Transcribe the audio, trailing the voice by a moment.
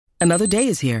Another day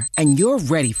is here, and you're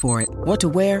ready for it. What to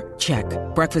wear? Check.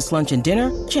 Breakfast, lunch, and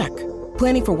dinner? Check.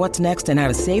 Planning for what's next and how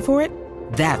to save for it?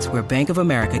 That's where Bank of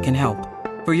America can help.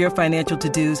 For your financial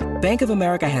to-dos, Bank of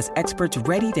America has experts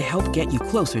ready to help get you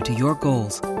closer to your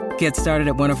goals. Get started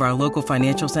at one of our local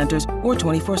financial centers or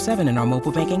 24/7 in our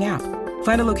mobile banking app.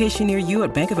 Find a location near you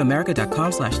at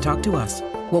bankofamerica.com/talktous.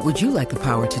 What would you like the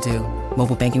power to do?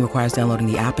 Mobile banking requires downloading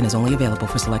the app and is only available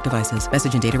for select devices.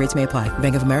 Message and data rates may apply.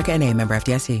 Bank of America N.A., member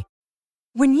FDIC.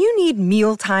 When you need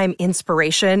mealtime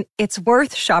inspiration, it's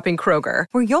worth shopping Kroger,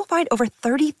 where you'll find over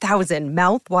 30,000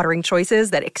 mouth-watering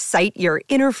choices that excite your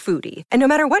inner foodie. And no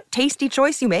matter what tasty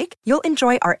choice you make, you'll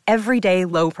enjoy our everyday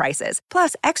low prices,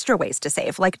 plus extra ways to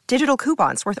save, like digital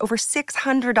coupons worth over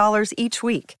 $600 each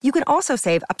week. You can also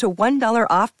save up to $1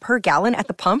 off per gallon at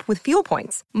the pump with fuel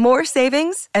points. More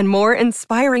savings and more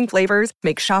inspiring flavors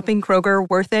make shopping Kroger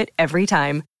worth it every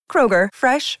time. Kroger,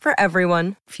 fresh for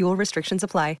everyone. Fuel restrictions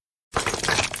apply.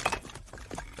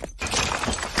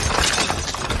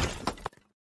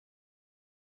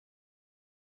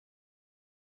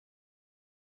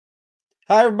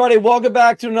 Hi, everybody. Welcome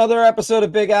back to another episode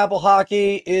of Big Apple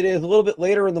Hockey. It is a little bit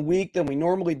later in the week than we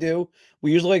normally do.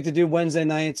 We usually like to do Wednesday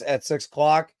nights at 6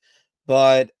 o'clock,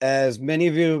 but as many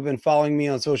of you have been following me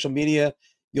on social media,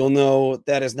 you'll know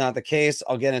that is not the case.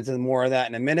 I'll get into more of that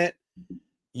in a minute.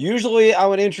 Usually, I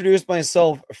would introduce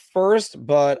myself first,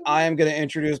 but I am going to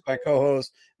introduce my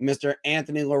co-host, Mr.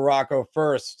 Anthony LaRocco,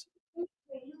 first.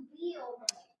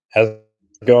 How's it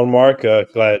going, Mark?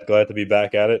 Glad to be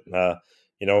back at it.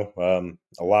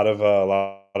 A lot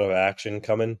of action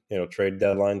coming. Trade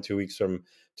deadline 2 weeks from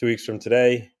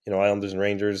today. Islanders and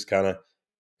Rangers kind of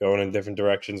going in different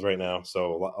directions right now.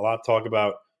 So a lot to talk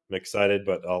about. I'm excited,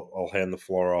 but I'll hand the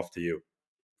floor off to you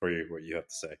for what you have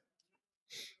to say.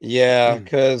 Yeah,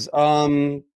 because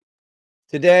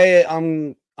today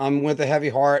I'm with a heavy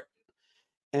heart,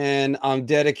 and I'm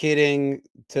dedicating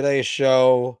today's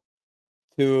show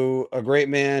to a great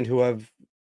man who I've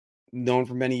known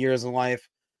for many years in life,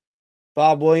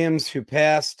 Bob Williams, who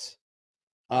passed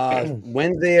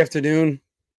Wednesday afternoon.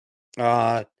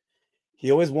 He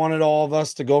always wanted all of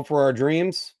us to go for our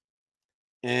dreams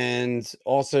and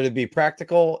also to be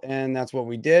practical, and that's what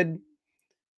we did.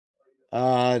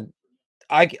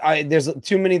 There's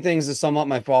too many things to sum up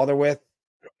my father with,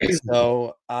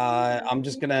 so I'm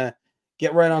just gonna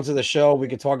get right onto the show. We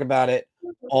could talk about it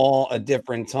all a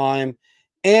different time,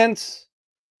 and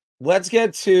let's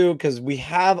get to, because we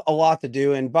have a lot to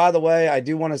do. And by the way, I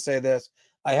do want to say this.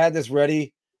 I had this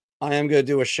ready. I am going to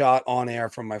do a shot on air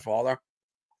from my father.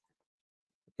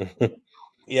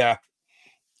 Yeah,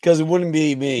 because it wouldn't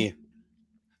be me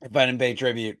if I didn't pay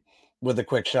tribute with a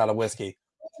quick shot of whiskey.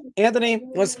 Anthony,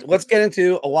 let's get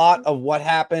into a lot of what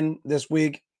happened this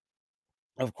week.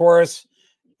 Of course,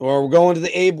 we're going to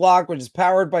the A block, which is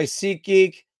powered by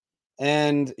SeatGeek,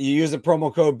 and you use the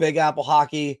promo code Big Apple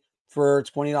Hockey for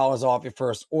 $20 off your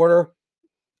first order.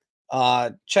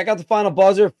 Check out the final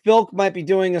buzzer. Phil might be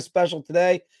doing a special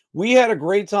today. We had a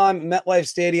great time at MetLife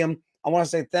Stadium. I want to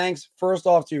say thanks first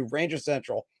off to Ranger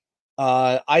Central,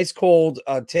 Ice Cold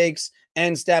Takes,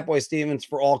 and Statboy Stevens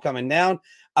for all coming down.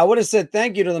 I would have said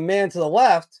thank you to the man to the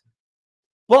left,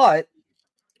 but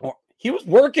he was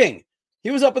working. He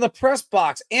was up in the press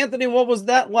box. Anthony, what was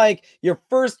that like? Your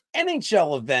first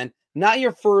NHL event, not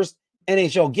your first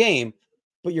NHL game,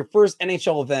 but your first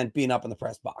NHL event being up in the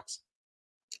press box.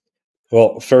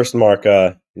 Well, first, Mark,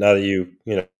 now that you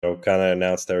kind of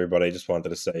announced to everybody, I just wanted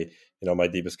to say, my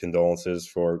deepest condolences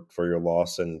for your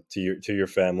loss and to your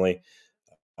family.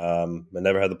 I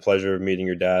never had the pleasure of meeting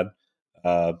your dad,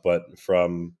 but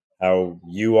from how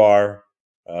you are,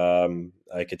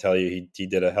 I could tell you he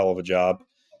did a hell of a job.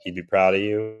 He'd be proud of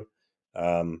you,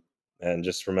 and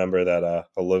just remember that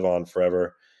he'll live on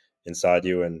forever inside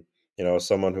you. And as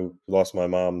someone who lost my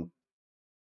mom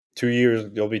 2 years,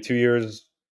 it'll be 2 years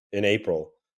in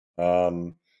April.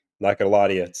 Not gonna lie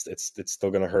to you, it's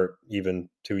still gonna hurt even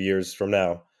 2 years from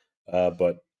now.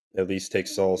 But at least take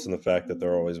solace in the fact that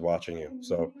they're always watching you.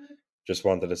 So just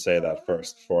wanted to say that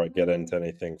first before I get into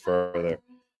anything further.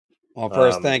 Well,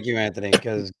 first, thank you, Anthony,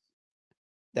 because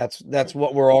that's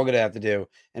what we're all gonna have to do.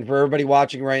 And for everybody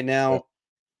watching right now,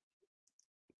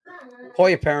 call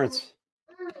your parents.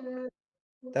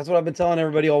 That's what I've been telling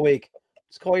everybody all week.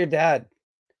 Just call your dad.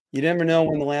 You never know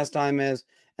when the last time is.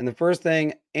 And the first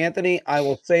thing, Anthony, I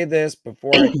will say this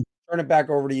before I turn it back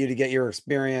over to you to get your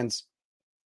experience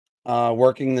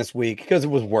working this week, because it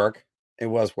was work. It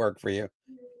was work for you.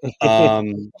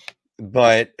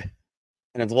 But,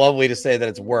 and it's lovely to say that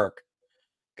it's work,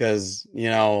 because,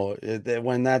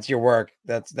 when that's your work,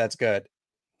 that's good.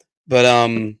 But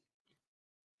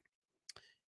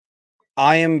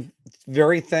I am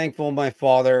very thankful my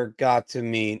father got to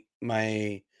meet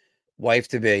my wife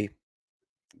to be,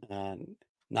 uh,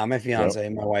 not my Yep. fiance,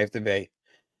 my wife to be.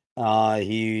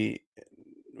 He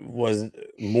was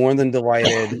more than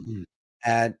delighted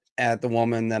at the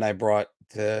woman that I brought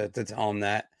to tell him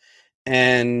that.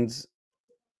 And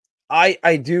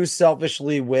I do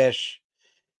selfishly wish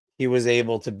he was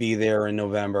able to be there in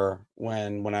November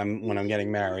when I'm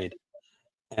getting married.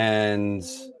 And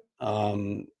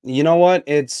you know what?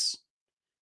 It's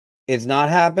not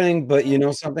happening, but you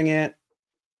know something, Ant?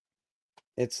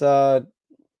 It's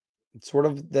it's sort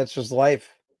of that's just life.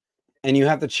 And you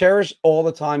have to cherish all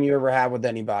the time you ever have with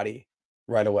anybody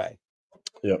right away.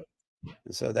 Yep.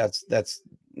 So that's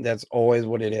always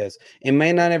what it is. It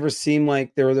may not ever seem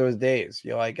like there were those days.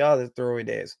 You're like, oh, there's throwaway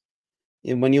days.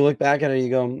 And when you look back at it, you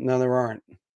go, no, there aren't.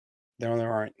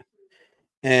 There aren't.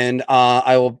 And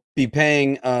I will be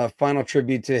paying a final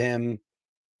tribute to him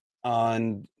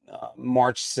on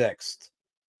March 6th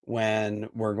when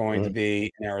we're going to Mhm.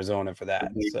 be in Arizona for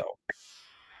that. So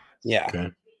yeah.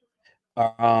 Okay.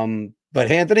 But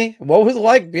Anthony, what was it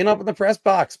like being up in the press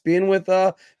box, being with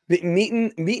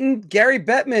meeting Gary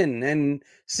Bettman and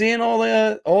seeing all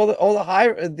the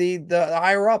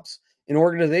higher ups in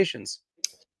organizations?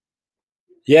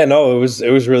 Yeah, no, it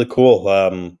was really cool.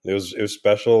 It was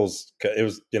special. It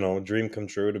was a dream come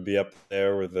true to be up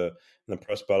there with the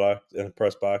press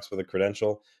box with a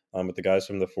credential with the guys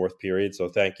from the fourth period. So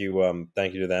thank you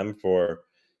to them for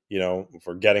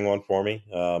getting one for me.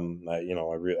 I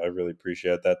really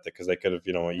appreciate that because they could have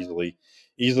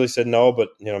easily said no, but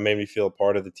made me feel a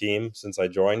part of the team since I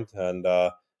joined, and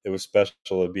it was special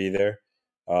to be there.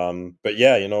 But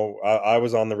yeah, I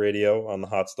was on the radio on the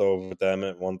hot stove with them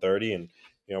at 1:30, and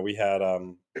we had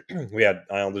we had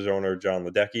Islanders owner John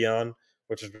Ledecky on,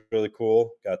 which is really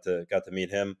cool. Got to meet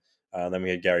him. Then we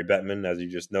had Gary Bettman, as you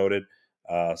just noted.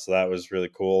 So that was really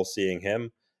cool seeing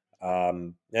him.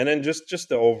 And then just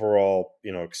the overall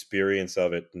experience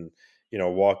of it, and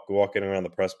walking around the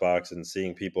press box and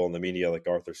seeing people in the media like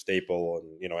Arthur Staple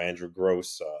and Andrew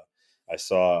Gross. I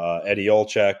saw Eddie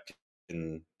Olczyk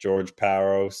and George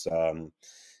Paros.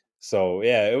 So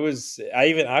yeah, it was. I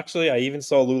even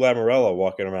saw Lou Lamoriello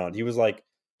walking around. He was like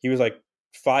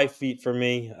 5 feet from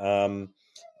me.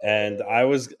 And I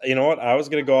was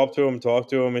gonna go up to him, talk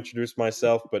to him, introduce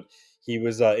myself, but he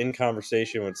was in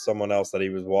conversation with someone else that he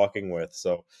was walking with.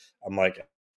 So I'm like,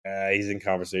 he's in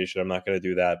conversation. I'm not gonna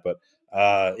do that. But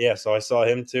yeah, so I saw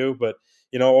him too. But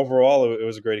overall, it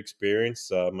was a great experience.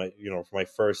 For my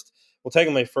first,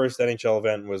 taking my first NHL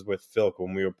event was with Philk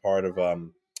when we were part of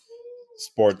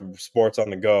sports on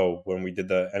the go when we did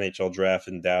the NHL draft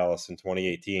in Dallas in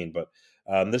 2018. But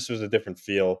this was a different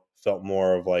feel. Felt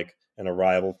more of like an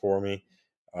arrival for me.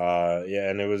 Yeah,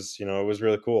 and it was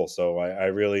really cool. So I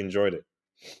really enjoyed it.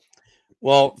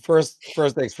 Well, first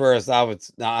things first, I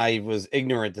was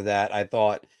ignorant to that. I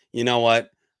thought, you know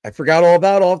what? I forgot all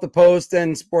about Off the Post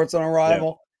and Sports on Yeah,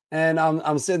 Arrival. And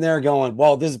I'm sitting there going,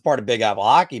 well, this is part of Big Apple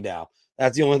hockey now.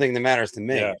 That's the only thing that matters to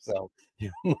yeah, me. So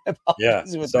my yeah.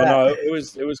 apologies with So that. no, it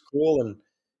was cool, and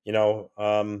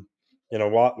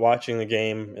watching the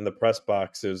game in the press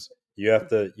box is you have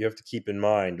to keep in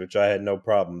mind, which I had no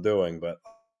problem doing, but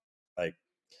like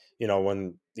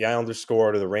when the Islanders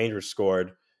scored or the Rangers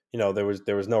scored, there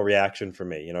was no reaction for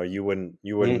me. You wouldn't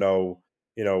Mhm.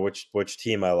 know, which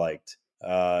team I liked.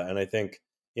 And I think,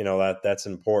 that's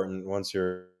important once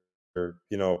you're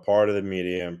part of the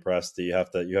media and press that you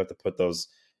have to put those,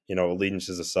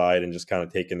 allegiances aside and just kind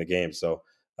of take in the game. So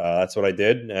that's what I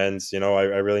did. And, I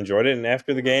really enjoyed it. And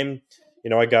after the game,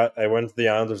 I went to the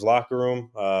Islanders locker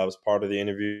room. I was part of the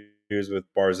interviews with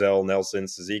Barzell, Nelson,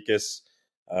 Cizikas,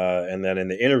 and then in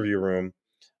the interview room,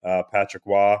 Patrick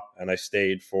Waugh, and I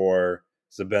stayed for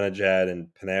Zibanejad and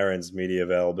Panarin's media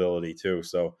availability too.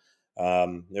 So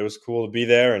it was cool to be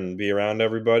there and be around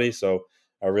everybody. So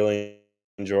I really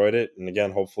enjoyed it. And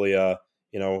again, hopefully,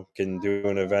 can do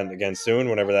an event again soon,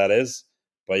 whenever that is.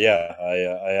 But yeah,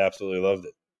 I absolutely loved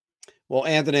it. Well,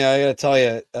 Anthony, I got to tell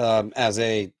you, as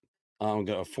a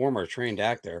former trained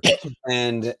actor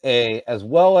and as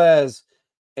well as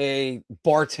a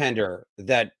bartender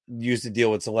that used to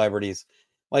deal with celebrities,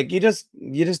 like you just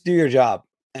do your job,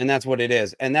 and that's what it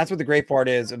is, and that's what the great part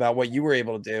is about what you were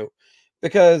able to do,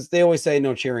 because they always say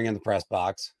no cheering in the press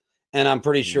box, and I'm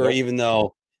pretty sure Nope. even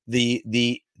though the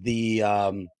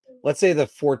let's say the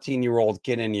 14-year-old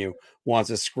kid in you wants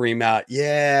to scream out,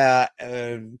 yeah,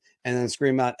 and then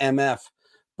scream out MF.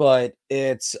 But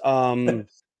it's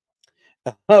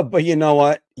but you know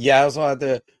what? Yeah, I also have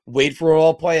to wait for it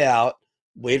all play out,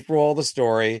 wait for all the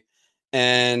story.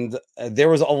 And there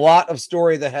was a lot of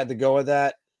story that had to go with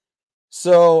that.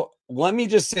 So let me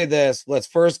just say this. Let's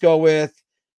first go with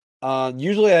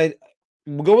usually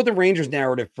we'll go with the Rangers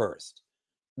narrative first,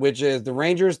 which is the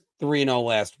Rangers 3-0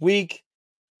 last week.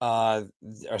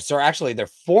 Sorry, actually they're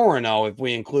 4-0 if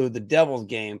we include the Devils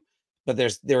game, but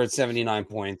they're at 79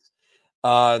 points.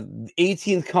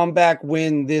 18th comeback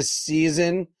win this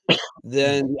season.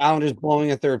 Then the Islanders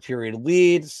blowing a third period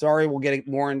lead. Sorry, we'll get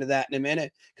more into that in a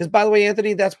minute. Because by the way,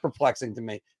 Anthony, that's perplexing to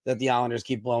me that the Islanders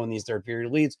keep blowing these third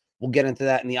period leads. We'll get into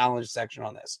that in the Islanders section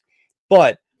on this.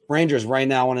 But Rangers right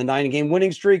now on a 9-game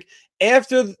winning streak.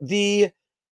 After the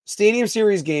Stadium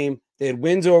Series game, they had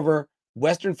wins over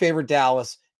Western favorite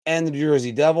Dallas and the New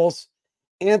Jersey Devils.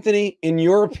 Anthony, in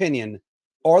your opinion,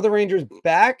 are the Rangers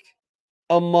back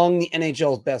among the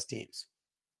NHL's best teams?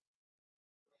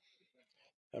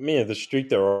 I mean, the streak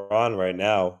they're on right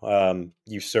now,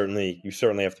 you certainly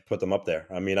have to put them up there.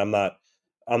 I mean, I'm not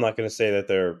going to say that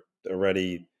they're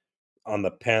already on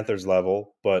the Panthers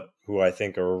level, but who I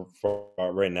think are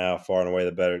right now far and away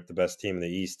the best team in the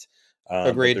East. But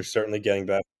Agreed. they're certainly getting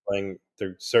back to playing.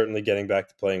 They're certainly getting back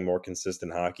to playing more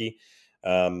consistent hockey.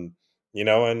 And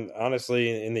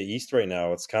honestly, in the East right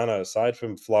now, it's kind of aside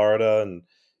from Florida and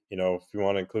if you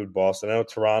want to include Boston, I know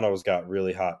Toronto's got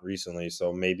really hot recently,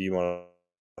 so maybe you want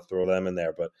to throw them in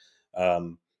there. But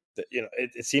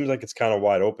it seems like it's kind of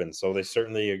wide open. So they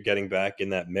certainly are getting back in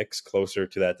that mix, closer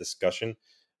to that discussion.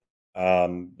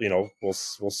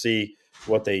 We'll see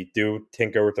what they do,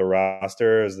 tinker with the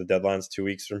roster as the deadline's 2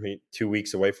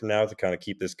 weeks away from now to kind of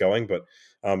keep this going. But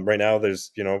right now,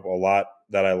 there's a lot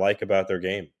that I like about their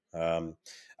game.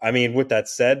 I mean, with that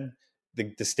said,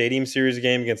 the Stadium Series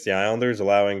game against the Islanders,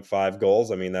 allowing 5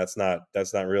 goals. I mean, that's not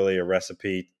really a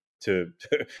recipe to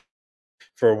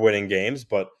for winning games.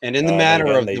 But and in the matter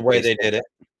again, of the way they did it,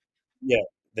 yeah,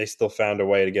 they still found a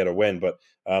way to get a win. But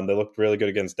they looked really good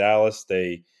against Dallas.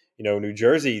 New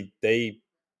Jersey,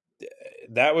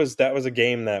 that was a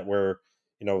game where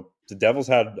the Devils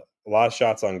had a lot of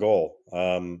shots on goal.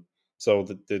 So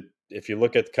if you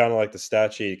look at kind of like the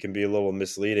stat sheet, it can be a little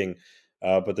misleading.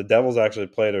 But the Devils actually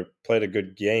played a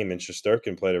good game, and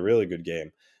Shesterkin played a really good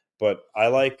game. But I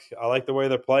like the way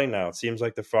they're playing now. It seems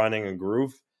like they're finding a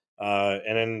groove.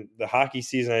 And in the hockey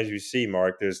season, as you see,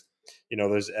 Mark, there's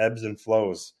ebbs and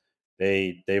flows.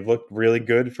 They've looked really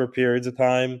good for periods of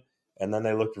time, and then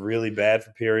they looked really bad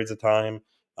for periods of time.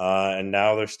 And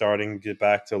now they're starting to get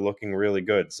back to looking really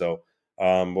good. So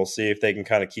we'll see if they can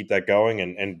kind of keep that going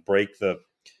and break the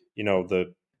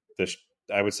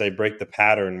I would say break the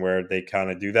pattern where they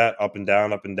kind of do that up and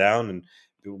down, and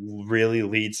really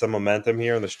lead some momentum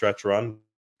here in the stretch run.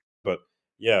 But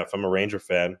yeah, if I'm a Ranger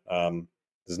fan,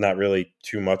 there's not really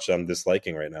too much I'm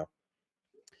disliking right now.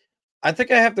 I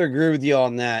think I have to agree with you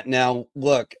on that. Now,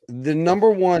 look, the number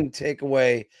one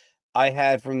takeaway I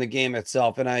had from the game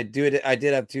itself, and I did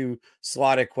have 2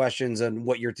 slotted questions on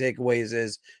what your takeaways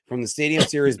is from the Stadium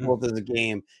Series, both as a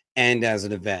game and as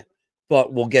an event.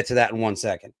 But we'll get to that in 1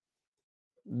 second.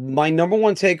 My number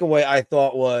one takeaway I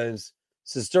thought was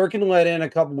Shesterkin let in a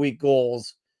couple weak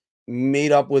goals,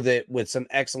 made up with it with some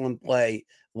excellent play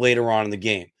later on in the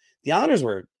game. The Islanders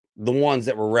were the ones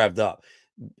that were revved up.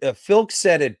 Phil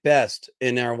said it best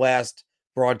in our last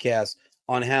broadcast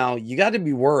on how you got to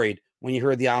be worried when you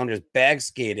heard the Islanders bag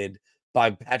skated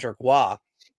by Patrick Roy,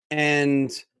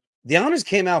 and the Islanders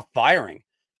came out firing.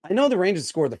 I know the Rangers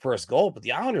scored the first goal, but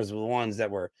the Islanders were the ones that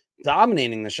were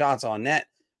dominating the shots on net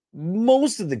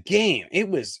most of the game. It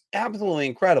was absolutely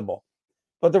incredible.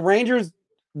 But the Rangers,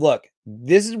 look,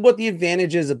 this is what the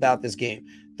advantage is about this game.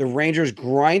 The Rangers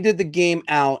grinded the game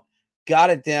out, got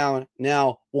it down.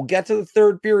 Now, we'll get to the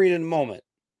third period in a moment.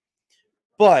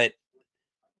 But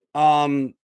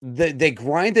they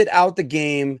grinded out the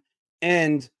game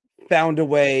and found a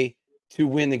way to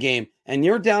win the game. And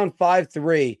you're down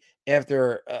 5-3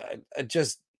 after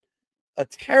just a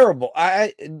terrible,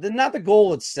 not the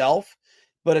goal itself,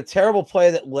 but a terrible play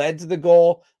that led to the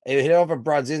goal. It hit over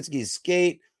Brodzinski's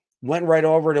skate, went right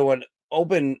over to an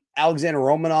open Alexander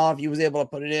Romanov. He was able to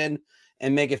put it in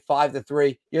and make it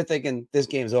 5-3. You're thinking this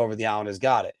game's over. The Islanders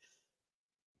got it.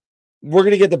 We're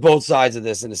going to get to both sides of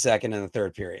this in the second and the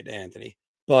third period, Anthony.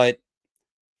 But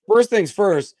first things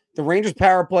first, the Rangers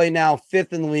power play now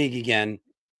 5th in the league again.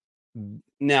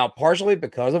 Now, partially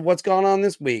because of what's gone on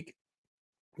this week,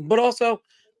 but also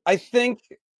I think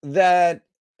that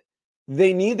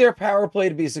they need their power play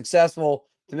to be successful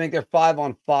to make their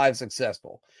 5-on-5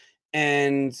 successful.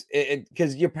 And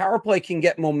because your power play can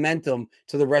get momentum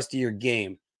to the rest of your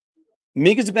game.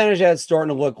 Mika Zibanejad's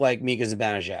starting to look like Mika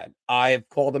Zibanejad. I've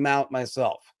called him out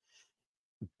myself.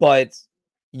 But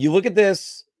you look at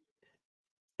this,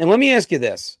 and let me ask you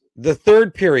this. The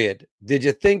third period, did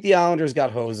you think the Islanders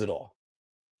got hosed at all?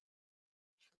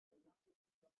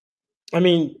 I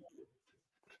mean,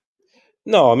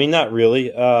 no, I mean not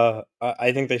really.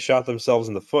 I think they shot themselves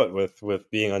in the foot with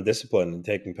being undisciplined and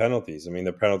taking penalties. I mean,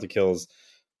 their penalty kill is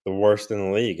the worst in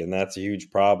the league, and that's a huge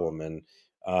problem. And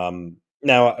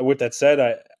now, with that said,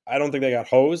 I don't think they got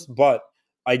hosed, but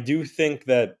I do think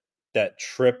that that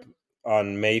trip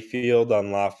on Mayfield on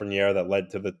Lafreniere that led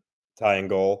to the tying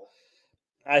goal,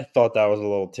 I thought that was a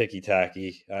little ticky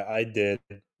tacky. I did.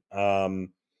 Um,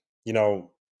 you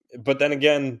know, but then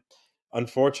again,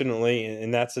 unfortunately,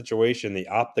 in that situation, the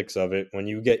optics of it, when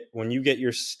you get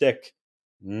your stick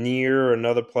near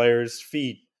another player's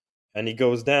feet and he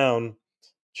goes down,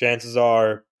 chances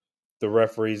are the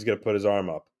referee's going to put his arm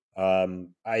up.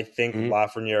 I think Mhm.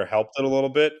 Lafreniere helped it a little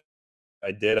bit.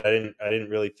 I did. I didn't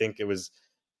really think it was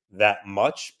that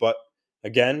much, but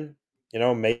again,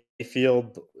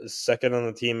 Mayfield is second on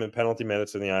the team in penalty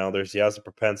minutes in the Islanders. He has a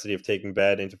propensity of taking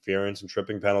bad interference and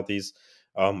tripping penalties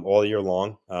all year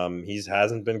long. He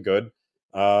hasn't been good,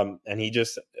 and he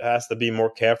just has to be more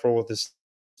careful with his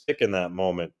stick in that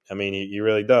moment. I mean, he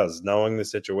really does. Knowing the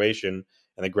situation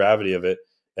and the gravity of it,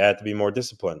 they had to be more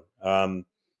disciplined. So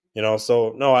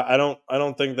no, I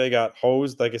don't think they got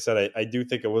hosed. Like I said, I do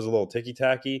think it was a little ticky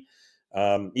tacky.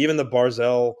 Even the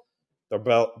Barzell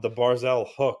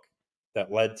hook that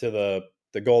led to the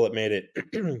goal that made it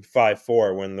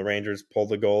 5-4 when the Rangers pulled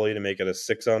the goalie to make it a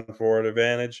 6-on-4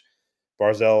 advantage.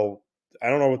 Barzell, I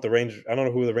don't know who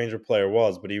the Ranger player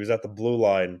was, but he was at the blue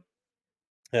line,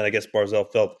 and I guess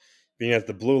Barzell felt being at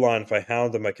the blue line, if I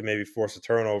hound him, I can maybe force a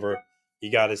turnover. He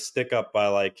got his stick up by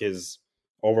the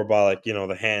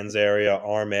hands area,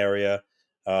 arm area,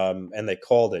 and they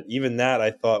called it. Even that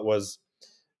I thought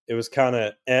it was kind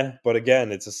of but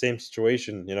again, it's the same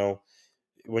situation.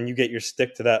 When you get your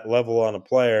stick to that level on a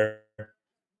player,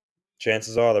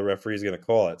 chances are the referee is going to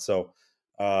call it. So,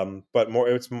 but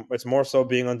it's more so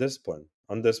being undisciplined.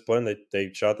 Undisciplined.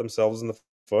 They shot themselves in the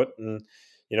foot, and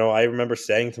I remember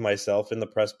saying to myself in the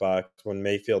press box when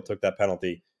Mayfield took that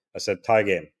penalty, I said tie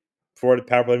game before the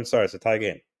power play even started. I said tie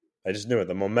game. I just knew it.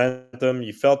 The momentum.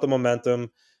 You felt the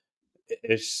momentum.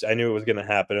 I knew it was going to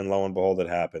happen, and lo and behold, it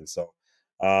happened. So,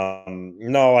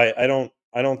 no, I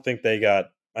don't think they got.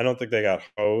 I don't think they got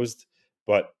hosed,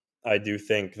 but I do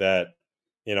think that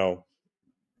you know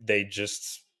they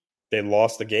just they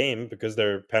lost the game because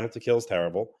their penalty kill is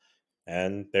terrible,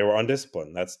 and they were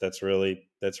undisciplined. That's really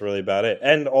about it.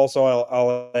 And also,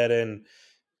 I'll add in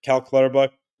Cal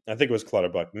Clutterbuck. I think it was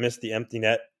Clutterbuck missed the empty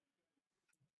net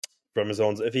from his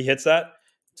own. If he hits that,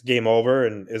 it's game over.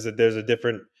 And there's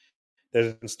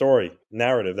a story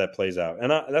narrative that plays out, and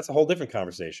that's a whole different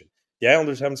conversation. The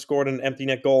Islanders haven't scored an empty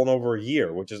net goal in over a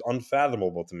year, which is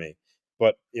unfathomable to me.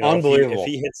 But Unbelievable.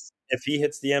 if he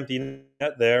hits the empty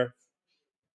net there,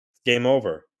 it's game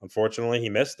over. Unfortunately, he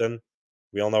missed, and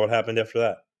we all know what happened after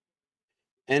that.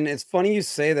 And it's funny you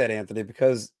say that, Anthony,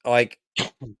 because like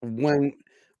when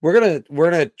we're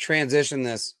gonna transition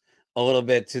this a little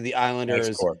bit to the Thanks,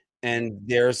 Islanders Core. and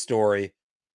their story,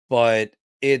 but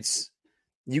it's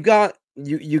you got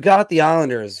the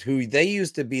Islanders who they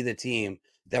used to be the team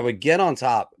that would get on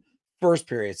top first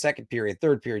period, second period,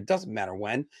 third period, doesn't matter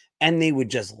when, and they would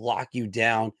just lock you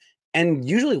down and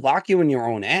usually lock you in your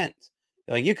own end.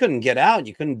 Like you couldn't get out,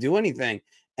 you couldn't do anything.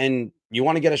 And you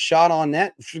want to get a shot on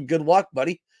net, good luck,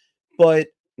 buddy. But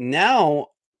now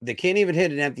they can't even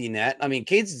hit an empty net. I mean,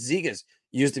 Kate Zigas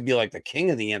used to be like the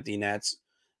king of the empty nets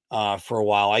for a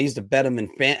while. I used to bet him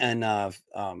FanDuel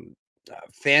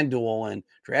and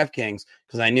DraftKings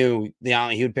because I knew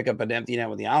he would pick up an empty net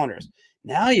with the Islanders.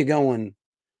 Now you're going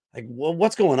like, well,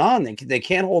 what's going on? They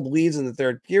can't hold leads in the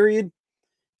third period,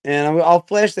 and I'll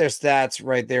flash their stats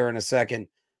right there in a second.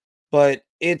 But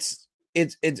it's a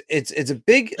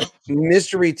big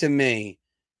mystery to me.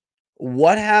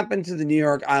 What happened to the New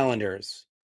York Islanders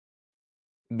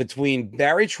between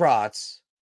Barry Trotz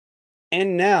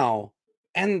and now,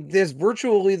 and there's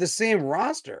virtually the same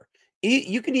roster.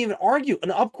 You can even argue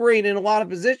an upgrade in a lot of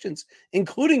positions,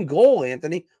 including goal,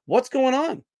 Anthony. What's going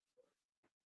on?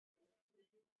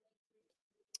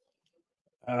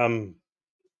 Um,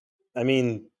 I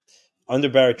mean, under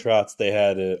Barry Trotz, they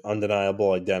had an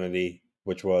undeniable identity,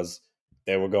 which was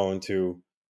they were going to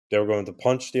they were going to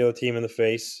punch the other team in the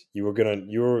face. You were gonna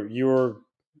know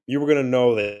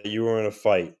that you were in a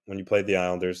fight when you played the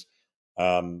Islanders.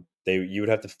 You would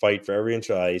have to fight for every inch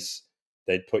of ice.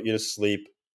 They'd put you to sleep,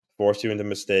 force you into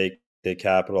mistake. They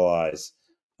capitalize,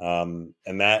 and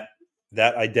that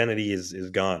identity is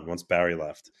gone once Barry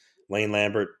left. Lane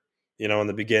Lambert, in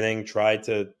the beginning, tried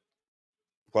to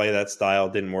play that style.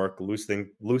 Didn't work.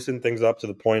 Loosened things up to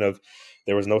the point of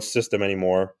there was no system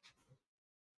anymore.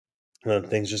 And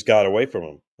things just got away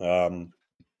from him.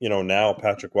 Now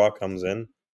Patrick Watt comes in,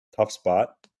 tough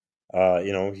spot.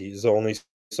 He's only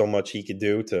so much he could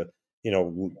do to,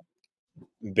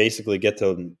 basically get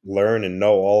to learn and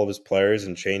know all of his players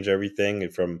and change everything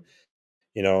from,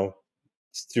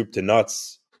 soup to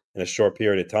nuts in a short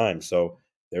period of time. So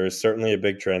there is certainly a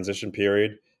big transition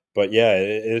period. But yeah,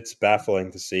 it's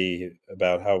baffling to see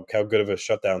about how good of a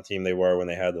shutdown team they were when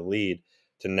they had the lead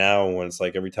to now when it's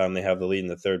like every time they have the lead in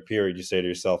the third period, you say to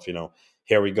yourself,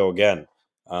 here we go again.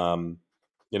 And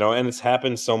it's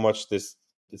happened so much this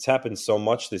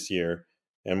year,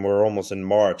 and we're almost in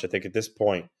March. I think at this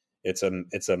point, it's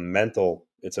a mental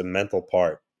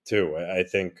part too. I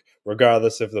think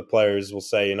regardless if the players will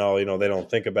say, they don't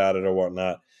think about it or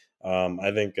whatnot.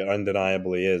 I think it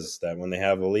undeniably is that when they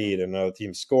have a lead and another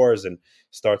team scores and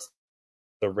starts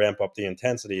to ramp up the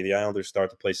intensity, the Islanders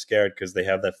start to play scared because they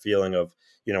have that feeling of,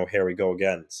 here we go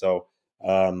again. So,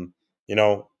 they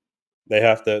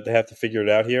have to figure it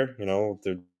out here.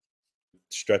 The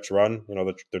stretch run,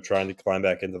 they're trying to climb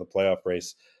back into the playoff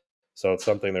race. So it's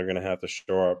something they're going to have to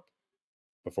shore up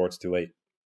before it's too late.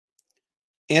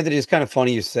 Anthony, it's kind of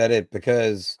funny you said it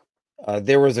because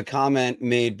there was a comment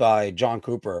made by John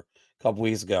Cooper a couple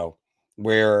weeks ago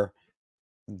where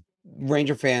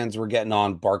Ranger fans were getting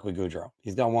on Barclay Goodrow.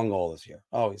 He's got 1 goal this year.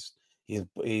 Oh,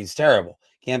 he's terrible.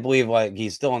 Can't believe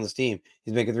he's still on this team.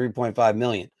 He's making $3.5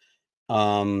 million.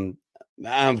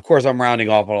 Of course, I'm rounding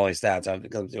off all these stats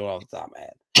because I'm doing it off the top of my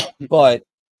head. But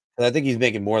I think he's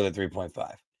making more than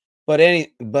 3.5.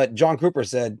 But John Cooper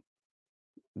said,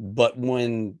 but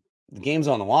when the game's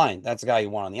on the line, that's the guy you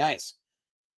want on the ice.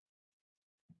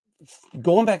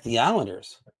 Going back to the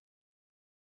Islanders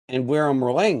and where I'm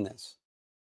relaying this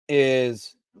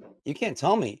is you can't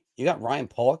tell me you got Ryan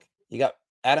Pulock, you got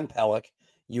Adam Pelech,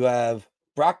 you have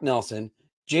Brock Nelson,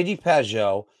 JD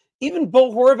Pajot, even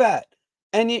Bo Horvat,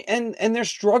 and they're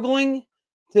struggling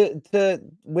to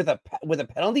with a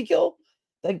penalty kill,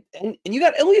 and you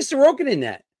got Ilya Sorokin in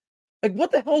that. Like,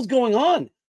 what the hell's going on?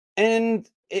 And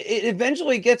it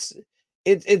eventually gets.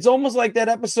 It's almost like that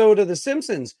episode of The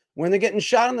Simpsons when they're getting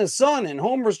shot in the sun and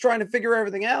Homer's trying to figure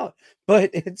everything out. But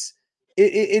it's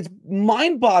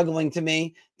mind-boggling to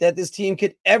me that this team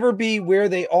could ever be where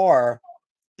they are.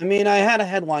 I mean, I had a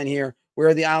headline here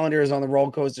where the Islanders on the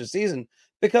roller coaster season,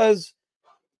 because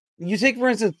you take, for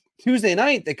instance, Tuesday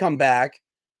night, they come back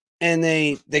and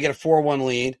they get a 4-1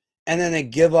 lead, and then they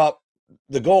give up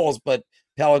the goals, but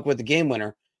Pelech with the game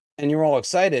winner, and you're all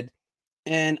excited.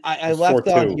 And I left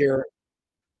out here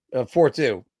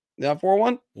 4-2. Is that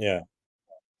 4-1? Yeah.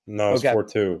 No, it's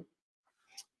 4-2.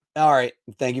 All right.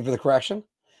 Thank you for the correction.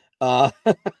 But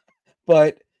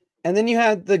and then you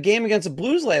had the game against the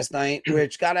Blues last night,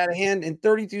 which got out of hand in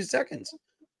 32 seconds.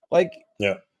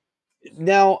 Yeah.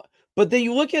 Now, but then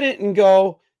you look at it and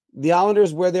go, the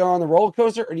Islanders where they are on the roller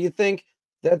coaster, or do you think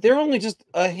that they're only just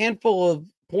a handful of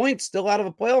points still out of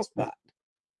a playoff spot?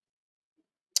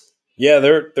 Yeah,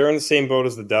 they're in the same boat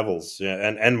as the Devils,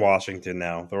 and Washington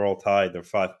now. They're all tied. They're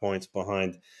 5 points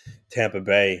behind Tampa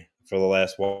Bay for the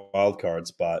last wild card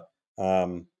spot.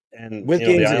 And with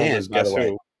games in hand, by the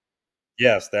way.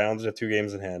 Yes, the Islanders have 2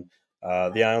 games in hand.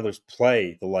 The Islanders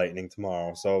play the Lightning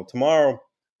tomorrow. So tomorrow,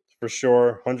 for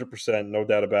sure, 100%, no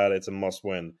doubt about it, it's a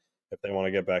must-win if they want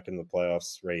to get back in the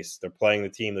playoffs race. They're playing the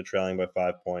team they're trailing by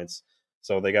 5 points.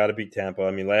 So they got to beat Tampa.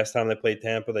 I mean, last time they played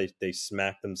Tampa, they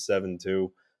smacked them 7-2.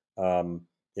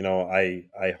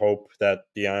 I hope that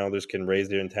the Islanders can raise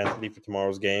their intensity for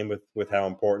tomorrow's game with how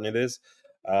important it is.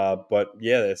 But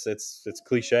yeah, it's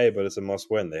cliche, but it's a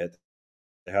must win. They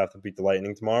have to beat the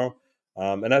Lightning tomorrow.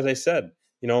 And as I said,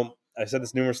 I said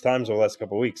this numerous times over the last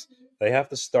couple of weeks. They have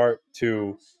to start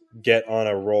to get on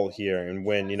a roll here and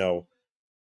win,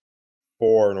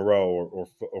 4 in a row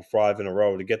or 5 in a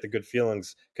row to get the good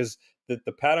feelings. Because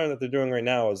the pattern that they're doing right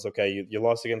now is, okay, you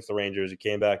lost against the Rangers, you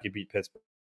came back, you beat Pittsburgh.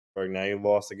 Now you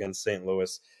lost against St.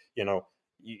 Louis. They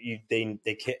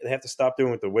have to stop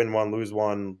doing it. The win 1, lose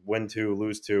 1, win 2,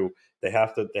 lose 2. They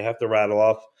have to rattle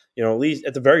off,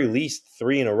 at the very least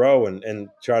 3 in a row and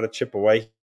try to chip away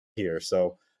here.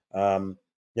 So, I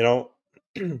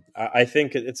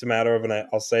think it's a matter of, and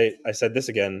I said this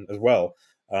again as well.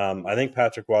 I think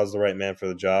Patrick was the right man for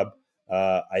the job.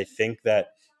 I think that,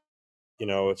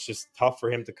 it's just tough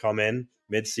for him to come in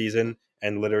mid-season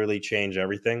and literally change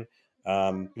everything.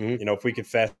 If we could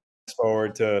fast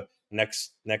forward to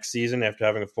next season after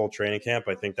having a full training camp,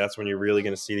 I think that's when you're really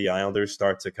going to see the Islanders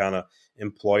start to kind of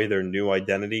employ their new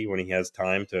identity when he has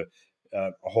time to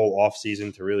a whole off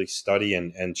season to really study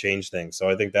and change things. So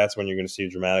I think that's when you're going to see a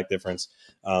dramatic difference.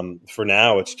 For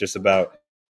now, it's just about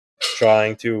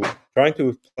trying to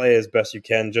play as best you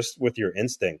can, just with your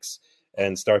instincts,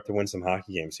 and start to win some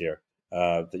hockey games here.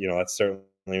 That's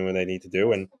certainly what they need to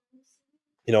do. And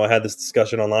I had this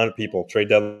discussion online with people. Trade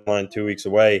deadline 2 weeks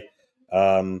away.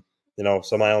 Some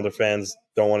Islander fans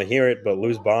don't want to hear it, but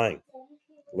lose buying.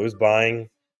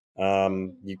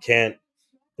 You can't.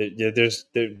 There's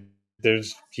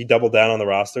he doubled down on the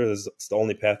roster. It's the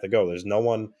only path to go. There's no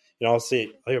one. I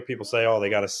hear people say, "Oh, they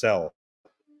got to sell."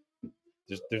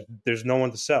 There's no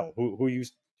one to sell. Who you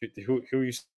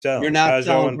You're selling? not Pajot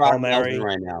selling and Brock Nelson Palmieri?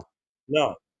 right now.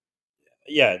 No.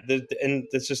 Yeah, and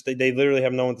it's just they literally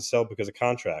have no one to sell because of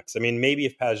contracts. I mean, maybe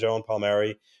if Pajot and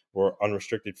Palmieri were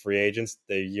unrestricted free agents,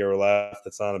 the year left,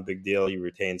 it's not a big deal. You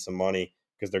retain some money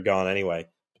because they're gone anyway.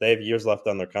 But they have years left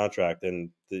on their contract, and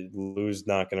the Lou's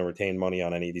not going to retain money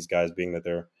on any of these guys, being that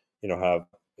they're have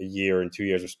a year and 2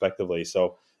 years respectively.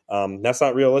 So that's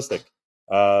not realistic.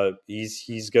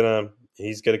 He's gonna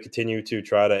continue to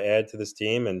try to add to this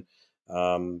team, and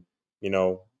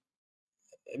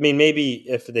I mean, maybe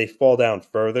if they fall down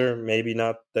further, maybe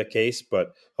not the case,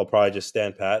 but he'll probably just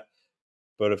stand pat.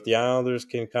 But if the Islanders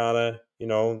can kind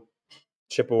of,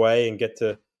 chip away and get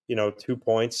to, 2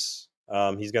 points,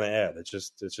 he's going to add. It's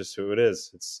just who it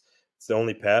is. It's the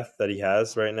only path that he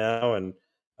has right now. And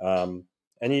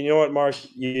you know what, Mark,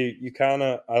 you kind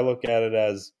of, I look at it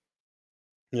as,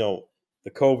 the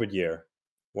COVID year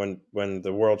when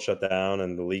the world shut down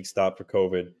and the league stopped for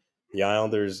COVID. The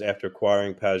Islanders, after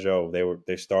acquiring Pajot,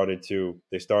 they started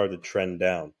to trend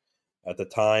down. At the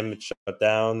time it shut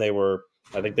down,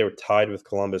 I think they were tied with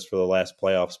Columbus for the last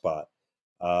playoff spot.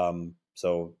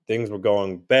 So things were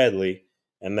going badly,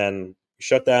 and then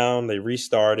shut down. They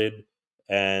restarted,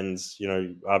 and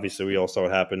obviously we all saw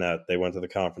what happened. That they went to the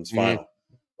conference final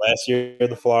last year.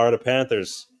 The Florida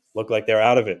Panthers looked like they're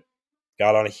out of it.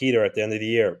 Got on a heater at the end of the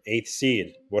year, 8th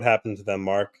seed. What happened to them,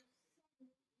 Mark?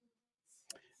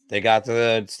 They got to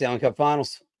the Stanley Cup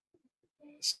Finals.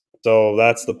 So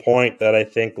that's the point that I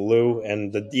think Lou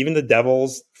and even the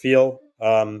Devils feel.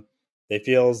 They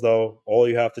feel as though all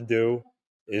you have to do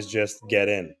is just get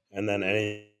in, and then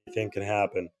anything can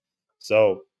happen.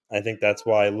 So I think that's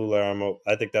why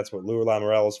I think that's what Lou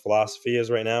Lamoriello's philosophy is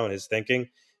right now, and his thinking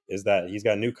is that he's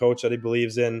got a new coach that he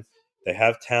believes in. They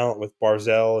have talent with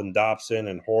Barzal and Dobson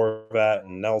and Horvat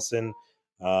and Nelson,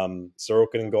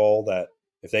 Sorokin and goal, that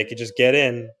if they could just get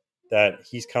in, that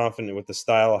he's confident with the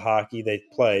style of hockey they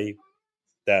play,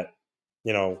 that,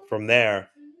 from there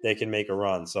they can make a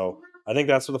run. So I think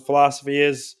that's what the philosophy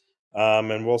is.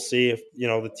 And we'll see if,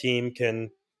 the team can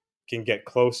get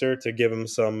closer to give him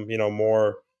some,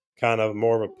 more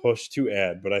of a push to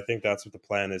add. But I think that's what the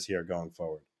plan is here going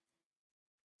forward.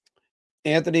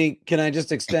 Anthony, can I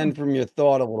just extend from your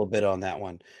thought a little bit on that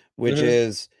one, which Mm-hmm.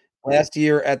 is last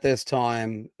year at this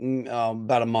time,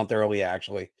 about a month early,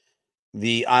 actually,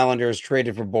 the Islanders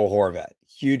traded for Bo Horvat.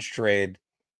 Huge trade.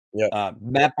 Yeah.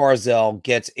 Matt Barzal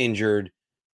gets injured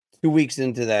 2 weeks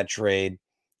into that trade,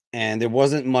 and there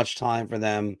wasn't much time for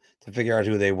them to figure out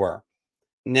who they were.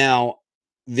 Now,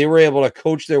 they were able to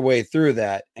coach their way through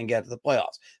that and get to the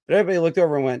playoffs. But everybody looked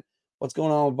over and went, what's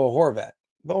going on with Bo Horvat?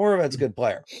 Bo Horvat's a good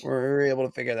player. We're able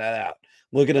to figure that out.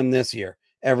 Look at him this year.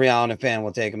 Every Islander fan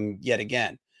will take him yet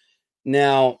again.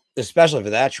 Now, especially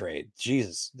for that trade,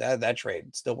 Jesus, that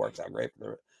trade still works out great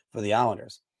for the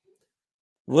Islanders.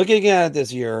 Looking at it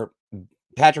this year,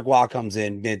 Patrick Waugh comes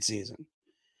in midseason.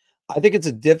 I think it's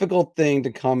a difficult thing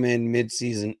to come in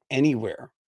midseason anywhere,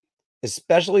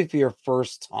 especially for your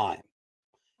first time,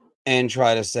 and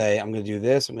try to say, I'm going to do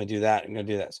this, I'm going to do that, I'm going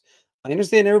to do this. I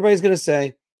understand everybody's going to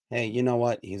say, hey, you know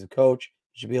what? He's a coach.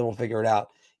 You should be able to figure it out.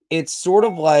 It's sort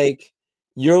of like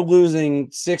you're losing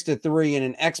 6-3 in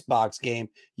an Xbox game.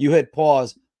 You hit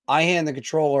pause. I hand the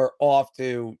controller off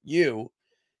to you.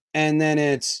 And then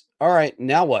it's, all right,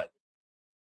 now what?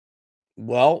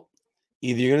 Well,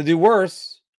 either you're going to do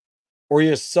worse or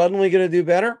you're suddenly going to do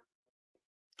better.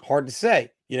 Hard to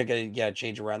say. You got to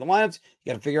change around the lineups.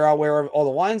 You got to figure out where all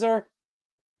the lines are.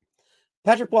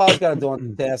 Patrick Waugh's got a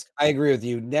daunting task. I agree with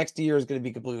you. Next year is going to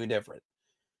be completely different.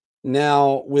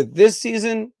 Now, with this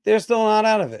season, they're still not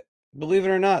out of it. Believe it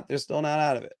or not, they're still not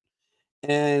out of it.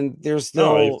 And they're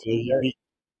still. No, if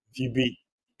you beat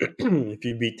if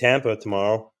you beat Tampa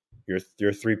tomorrow,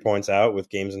 you're 3 points out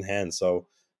with games in hand. So,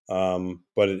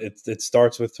 but it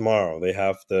starts with tomorrow. They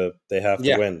have to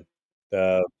win.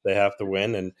 They have to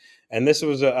win, and this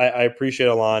was I appreciate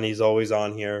Alon. He's always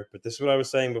on here, but this is what I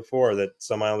was saying before, that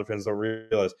some Islander fans don't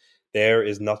realize. There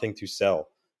is nothing to sell.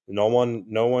 No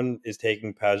one is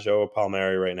taking Pajot or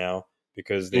Palmieri right now.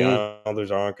 because the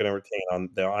Islanders aren't going to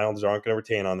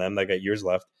retain on them. They got years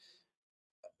left.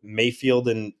 Mayfield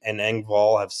and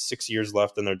Engvall have 6 years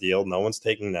left in their deal. No one's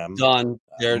taking them. Done.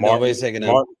 Nobody's taking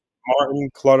them. Martin,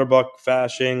 Clutterbuck,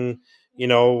 Fashing,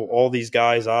 all these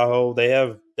guys, Aho, they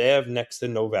have next to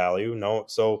no value. No,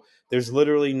 so there's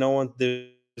literally no one.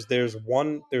 There's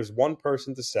one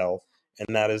person to sell,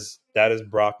 and that is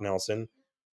Brock Nelson,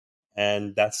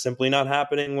 and that's simply not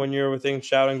happening when you're within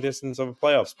shouting distance of a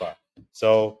playoff spot.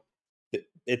 So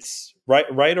it's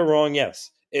right or wrong.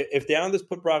 Yes, if the Islanders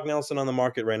put Brock Nelson on the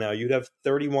market right now, you'd have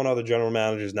 31 other general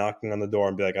managers knocking on the door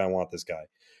and be like, "I want this guy."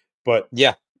 But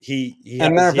yeah, he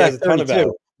has a ton of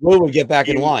value. Lou would get back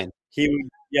in line. He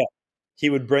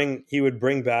would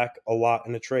bring back a lot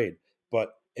in a trade,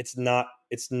 but it's not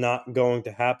going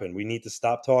to happen. We need to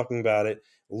stop talking about it.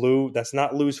 Lou, that's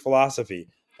not Lou's philosophy.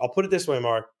 I'll put it this way,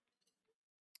 Mark.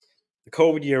 The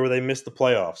COVID year where they missed the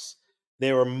playoffs,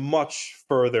 they were much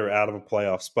further out of a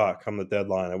playoff spot come the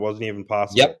deadline. It wasn't even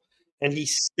possible. Yep. And he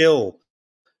still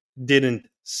didn't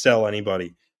sell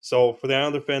anybody. So for the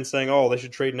Islander fans saying, "Oh, they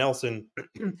should trade Nelson,"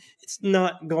 it's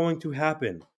not going to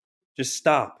happen. Just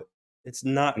stop. It's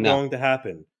not going to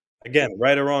happen. Again,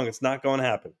 right or wrong, it's not going to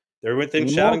happen. They're within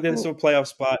shouting distance of a playoff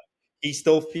spot. He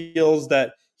still feels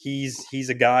that he's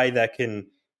a guy that could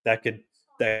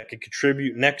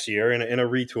contribute next year in a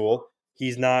retool.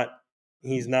 He's not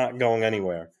going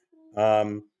anywhere.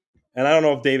 And I don't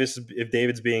know if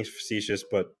David's being facetious,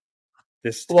 but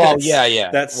that's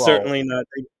certainly not.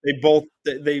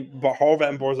 Horvat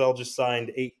and Barzal just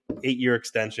signed 8-year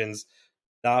extensions.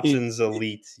 The option's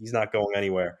elite. He's not going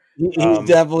anywhere. He's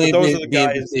definitely those are the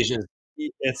guys. Facetious.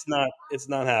 It's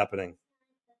not happening.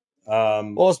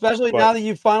 Well, especially now that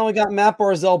you finally got Matt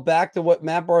Barzal back to what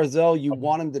Matt Barzal you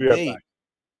want him to be.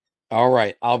 All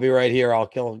right, I'll be right here. I'll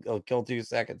kill 2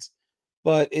 seconds.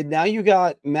 But now you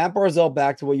got Matt Barzal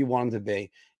back to what you want him to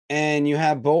be, and you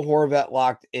have Bo Horvat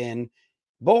locked in.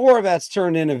 Bo Horvat's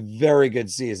turned in a very good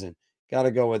season. Got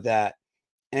to go with that.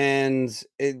 And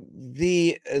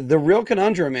the real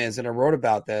conundrum is, and I wrote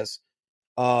about this,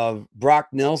 of Brock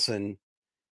Nelson,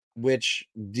 which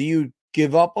do you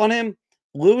give up on him?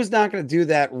 Lou is not going to do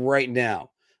that right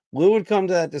now. Lou would come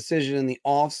to that decision in the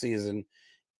offseason,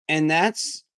 and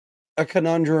that's a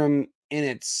conundrum in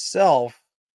itself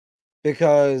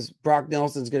because Brock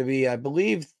Nelson's going to be, I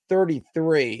believe,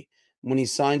 33 when he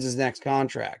signs his next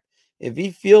contract. If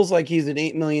he feels like he's an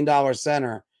 $8 million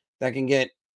center that can get,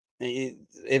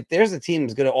 if there's a team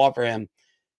that's going to offer him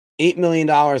 $8 million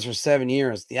for 7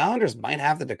 years, the Islanders might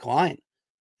have to decline.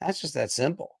 That's just that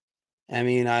simple. I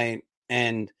mean,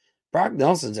 and Brock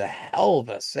Nelson's a hell of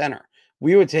a center.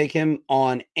 We would take him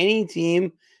on any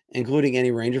team, including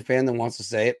any Ranger fan that wants to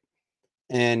say it,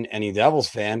 and any Devils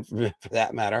fan for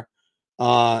that matter.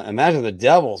 Imagine the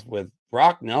Devils with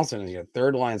Brock Nelson as your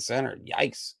third line center.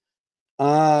 Yikes.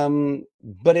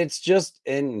 But it's just,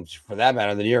 and for that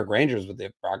matter, the New York Rangers with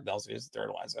the Brock Nelson as the third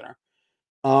line center.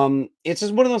 It's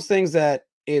just one of those things that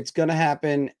it's going to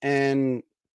happen, and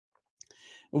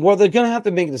well, they're going to have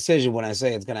to make a decision when I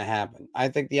say it's going to happen. I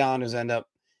think the Islanders end up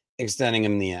extending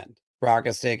him in the end. Brock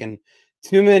has taken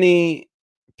too many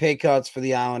pay cuts for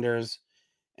the Islanders,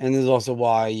 and this is also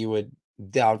why you would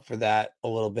doubt for that a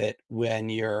little bit when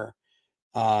you're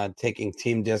taking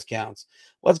team discounts.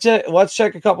 Let's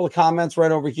check a couple of comments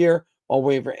right over here while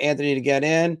waiting for Anthony to get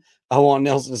in. I want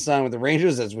Nelson to sign with the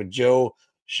Rangers. That's what Joe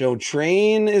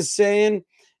Train is saying.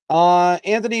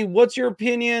 Anthony, what's your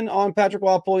opinion on Patrick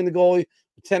Waugh pulling the goalie?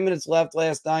 10 minutes left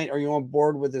last night. Are you on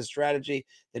board with his strategy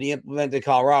that he implemented in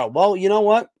Colorado? Well, you know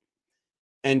what?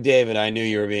 And David, I knew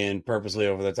you were being purposely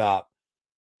over the top.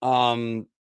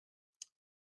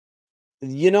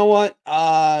 You know what?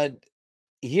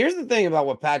 Here's the thing about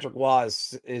what Patrick Waugh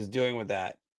is doing with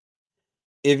that.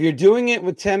 If you're doing it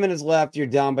with 10 minutes left, you're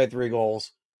down by 3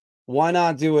 goals. Why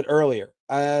not do it earlier?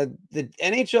 The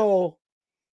NHL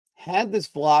had this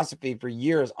philosophy for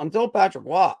years until Patrick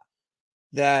Waugh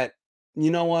that, you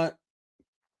know what?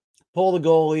 Pull the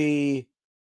goalie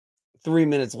 3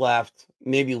 minutes left,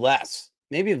 maybe less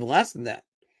than that.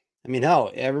 I mean, hell,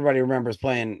 everybody remembers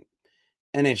playing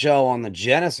NHL on the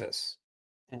Genesis,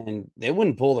 and they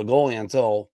wouldn't pull the goalie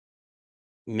until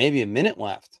maybe a minute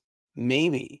left.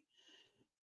 Maybe.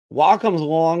 Waugh comes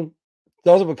along,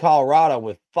 does it with Colorado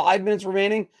with 5 minutes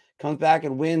remaining, comes back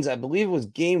and wins. I believe it was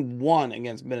game 1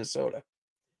 against Minnesota.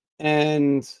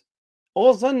 And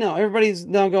all of a sudden now, everybody's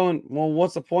now going, well,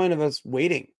 what's the point of us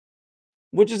waiting?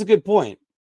 Which is a good point.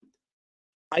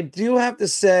 I do have to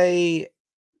say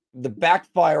the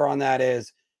backfire on that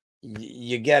is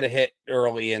you get a hit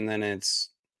early and then it's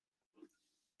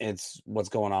what's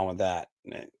going on with that.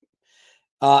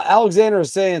 Alexander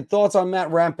is saying, thoughts on Matt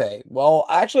Rampe? Well,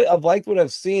 actually, I've liked what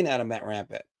I've seen out of Matt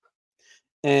Rampe.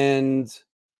 And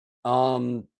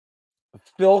Philk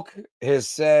has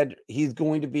said he's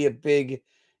going to be a big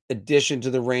addition to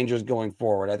the Rangers going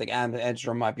forward. I think Adam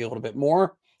Edstrom might be a little bit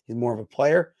more. He's more of a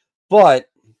player. But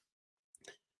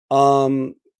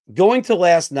going to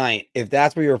last night, if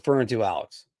that's what you're referring to,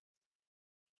 Alex,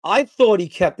 I thought he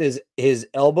kept his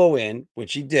elbow in,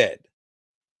 which he did.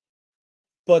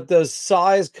 But does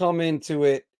size come into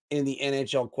it in the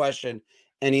NHL question?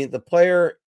 And the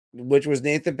player, which was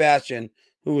Nathan Bastian,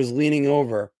 who was leaning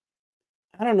over,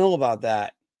 I don't know about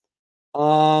that.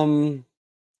 I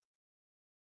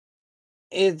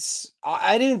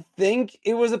didn't think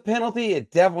it was a penalty. It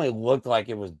definitely looked like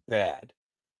it was bad.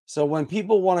 So when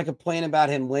people want to complain about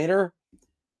him later,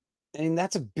 I mean,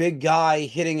 that's a big guy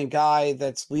hitting a guy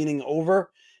that's leaning over.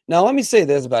 Now, let me say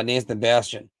this about Nathan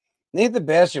Bastian. Nathan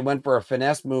Bastian went for a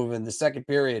finesse move in the second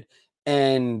period,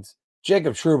 and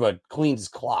Jacob Trouba cleans his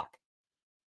clock.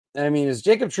 I mean, is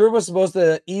Jacob Trouba supposed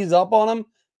to ease up on him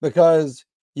because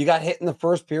you got hit in the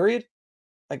first period?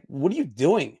 Like, what are you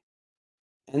doing?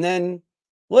 And then,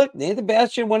 look, Nathan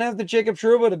Bastian went after Jacob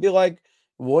Trouba to be like,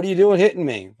 what are you doing hitting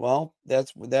me? Well,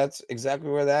 that's exactly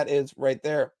where that is right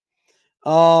there.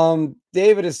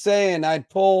 David is saying I'd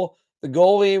pull the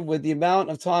goalie with the amount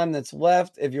of time that's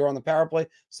left. If you're on the power play,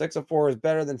 6-on-4 is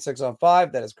better than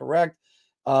 6-on-5. That is correct.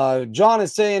 John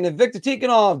is saying if Victor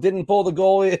Tikhonov didn't pull the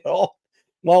goalie at all,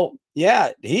 well, yeah,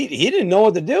 he didn't know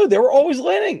what to do. They were always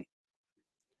winning.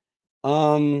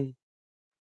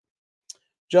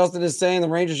 Justin is saying the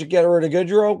Rangers should get rid of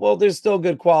Goodrow. Well, there's still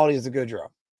good qualities of Goodrow.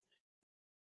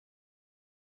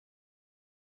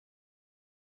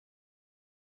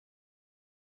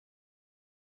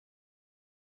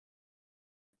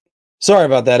 Sorry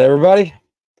about that, everybody.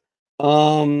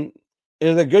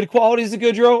 Is there good qualities of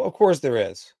Goodrow? Of course there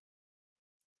is.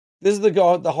 This is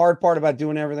the hard part about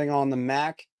doing everything on the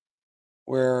Mac,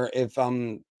 where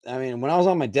when I was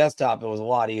on my desktop, it was a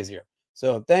lot easier.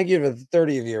 So thank you to the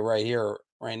 30 of you right here,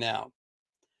 right now.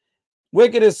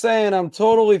 Wicked is saying, I'm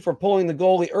totally for pulling the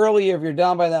goalie early if you're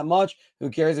down by that much.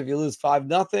 Who cares if you lose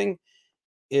 5-0?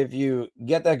 If you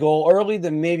get that goal early,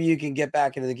 then maybe you can get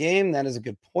back into the game. That is a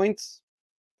good point.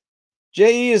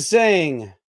 JE is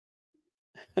saying,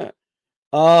 by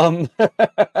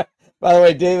the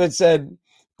way, David said,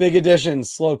 big addition,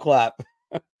 slow clap.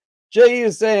 JE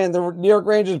is saying the New York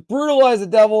Rangers brutalized the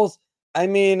Devils. I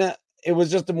mean, it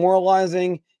was just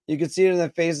demoralizing. You could see it in their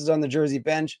faces on the Jersey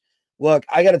bench. Look,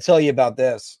 I got to tell you about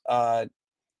this. I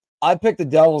picked the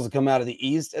Devils to come out of the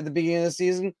East at the beginning of the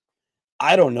season.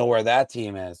 I don't know where that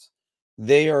team is.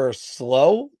 They are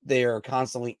slow. They are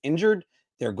constantly injured.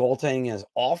 Their goaltending is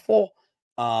awful.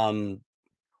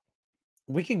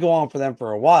 We could go on for them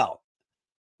for a while.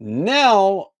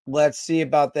 Now, let's see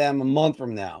about them a month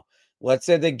from now. Let's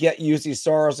say they get UC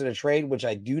Saros in a trade, which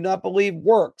I do not believe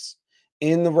works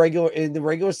in the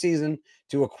regular season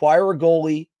to acquire a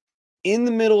goalie in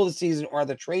the middle of the season or at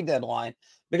the trade deadline,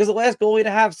 because the last goalie to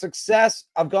have success,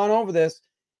 I've gone over this,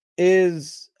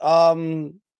 is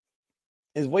Wade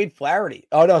Flaherty.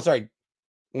 Oh, no, sorry.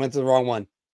 Went to the wrong one.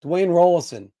 Dwayne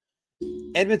Rollison,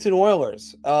 Edmonton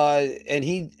Oilers. And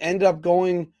he ended up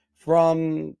going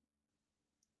from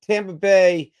Tampa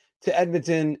Bay to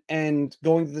Edmonton and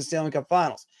going to the Stanley Cup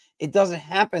Finals. It doesn't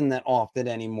happen that often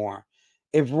anymore.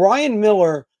 If Ryan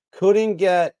Miller couldn't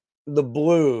get the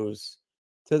Blues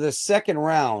to the second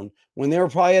round when they were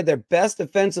probably at their best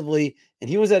defensively and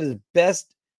he was at his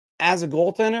best as a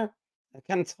goaltender, that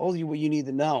kind of tells you what you need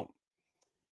to know.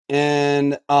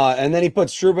 And then he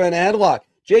puts Trouba in a headlock.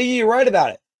 JE, you're right about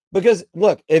it. Because,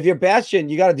 look, if you're Bastian,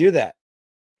 you got to do that.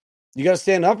 You got to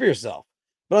stand up for yourself.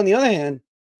 But on the other hand,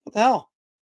 what the hell?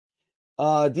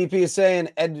 DP is saying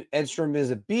Edstrom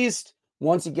is a beast.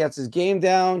 Once he gets his game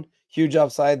down, huge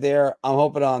upside there. I'm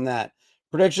hoping on that.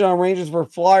 Prediction on Rangers for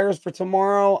Flyers for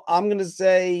tomorrow. I'm going to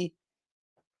say,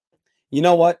 you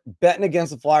know what? Betting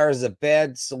against the Flyers is a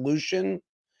bad solution.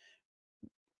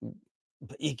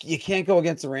 But you can't go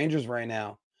against the Rangers right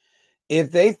now.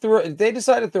 If they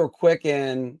decide to throw Quick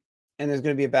in, and there's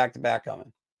going to be a back-to-back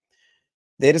coming,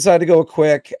 they decide to go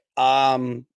Quick.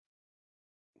 I'm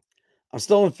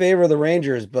still in favor of the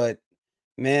Rangers, but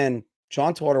man,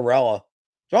 John Tortorella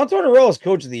is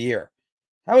coach of the year.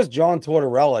 How is John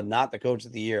Tortorella not the coach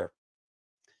of the year?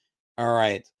 All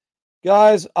right,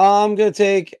 guys, I'm going to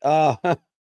take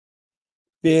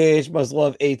BH must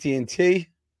love AT&T.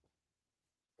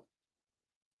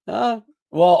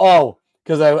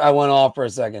 Because I went off for a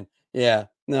second. Yeah,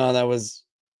 no, that was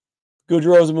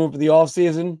Goodrow's move for the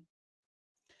offseason.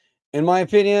 In my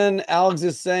opinion, Alex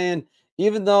is saying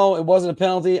even though it wasn't a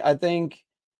penalty, I think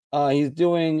he's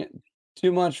doing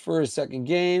too much for his second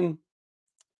game.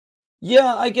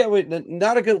 Yeah, I get what.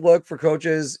 Not a good look for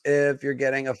coaches if you're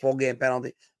getting a full game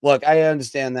penalty. Look, I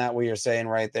understand that what you're saying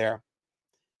right there.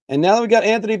 And now that we got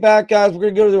Anthony back, guys, we're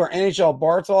going to go to our NHL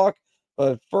bar talk.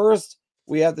 But first,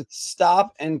 we have to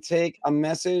stop and take a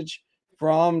message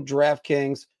from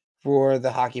DraftKings for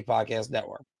the Hockey Podcast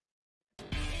Network.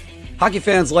 Hockey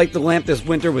fans light the lamp this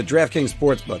winter with DraftKings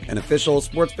Sportsbook, an official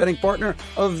sports betting partner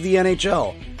of the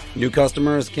NHL. New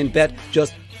customers can bet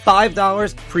just $5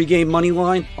 pregame money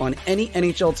line on any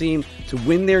NHL team to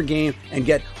win their game and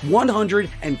get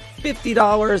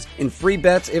 $150 in free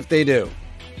bets if they do.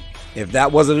 If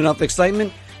that wasn't enough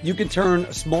excitement, you can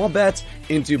turn small bets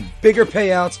into bigger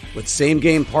payouts with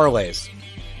same-game parlays.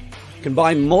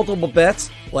 Combine multiple bets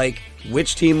like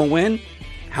which team will win,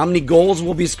 how many goals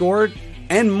will be scored,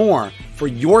 and more for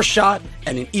your shot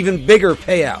at an even bigger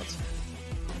payout.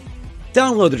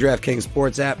 Download the DraftKings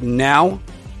Sports app now.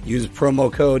 Use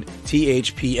promo code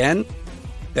THPN.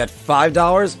 Bet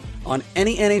 $5 on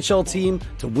any NHL team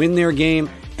to win their game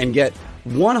and get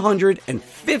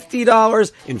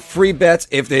 $150 in free bets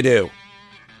if they do.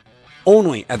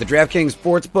 Only at the DraftKings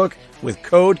Sportsbook with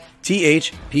code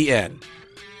THPN.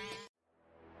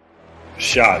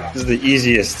 Shot. This is the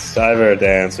easiest I've ever to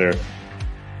answer.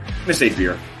 I'm going to say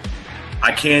beer.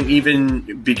 I can't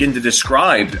even begin to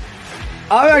describe.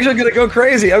 I'm actually going to go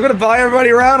crazy. I'm going to buy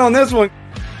everybody around on this one.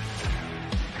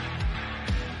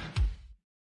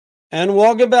 And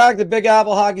welcome back to Big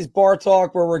Apple Hockey's Bar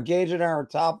Talk, where we're gauging our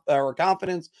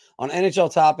confidence on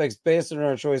NHL topics based on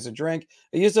our choice of drink.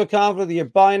 Are you so confident that you're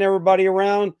buying everybody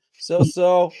around?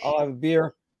 So, I'll have a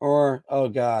beer, or, oh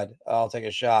God, I'll take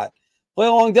a shot. Play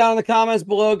along down in the comments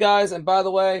below, guys. And by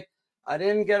the way, I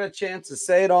didn't get a chance to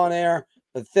say it on air,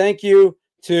 but thank you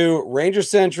to Ranger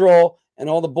Central and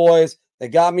all the boys that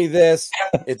got me this.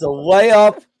 It's a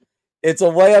layup. It's a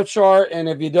layup chart, and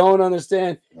if you don't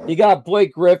understand, you got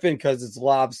Blake Griffin because it's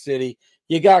Lob City.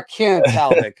 You got Ken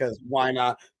Talbot because why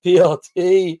not?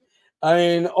 PLT. I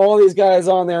mean, all these guys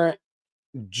on there.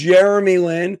 Jeremy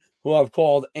Lin, who I've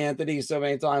called Anthony so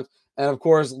many times, and of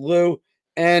course Lou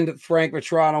and Frank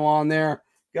Vetrano on there.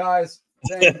 Guys,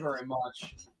 thank you very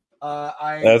much.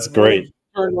 That's great.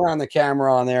 Turned around the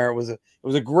camera on there. It was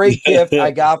a great gift I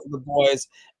got for the boys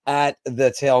at the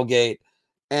tailgate.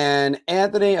 And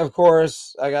Anthony, of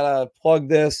course, I got to plug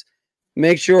this.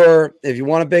 Make sure if you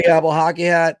want a Big Apple hockey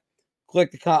hat,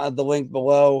 click the link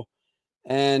below.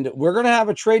 And we're going to have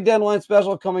a trade deadline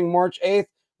special coming March 8th.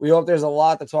 We hope there's a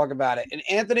lot to talk about it. And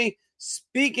Anthony,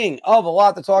 speaking of a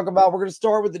lot to talk about, we're going to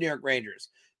start with the New York Rangers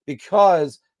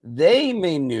because they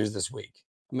made news this week.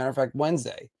 As a matter of fact,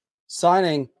 Wednesday,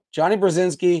 signing Johnny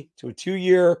Brzezinski to a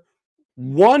 2-year,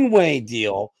 one-way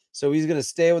deal. So he's going to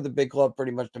stay with the big club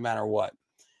pretty much no matter what.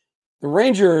 The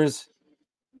Rangers,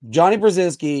 Johnny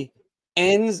Brzezinski,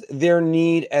 ends their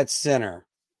need at center.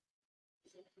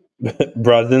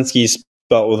 Brodzinski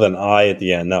spelled with an I at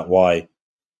the end, not Y.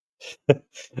 But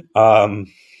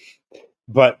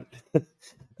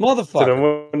Motherfucker. So there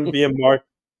wouldn't be a mark.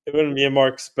 It wouldn't be a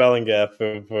mark spelling gap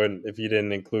if you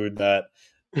didn't include that.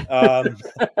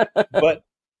 But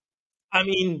I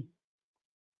mean,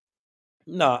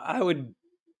 no,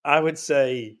 I would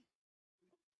say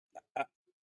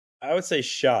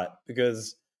shot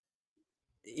because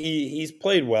he's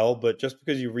played well, but just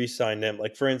because you re-signed him,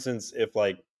 like for instance, if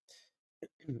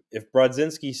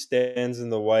Brodzinski stands in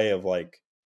the way of like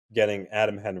getting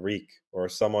Adam Henrique or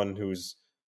someone who's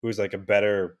like a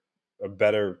better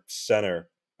center,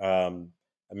 I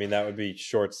mean that would be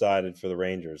short-sighted for the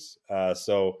Rangers.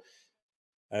 So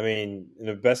I mean, in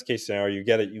the best case scenario, you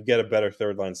get a better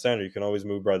third line center. You can always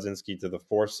move Brodzinski to the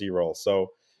 4C role.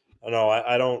 So no,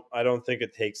 I don't think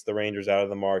it takes the Rangers out of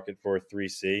the market for a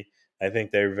 3C. I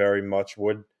think they very much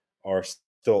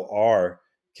still are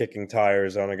kicking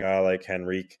tires on a guy like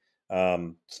Henrique.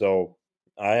 So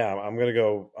I'm gonna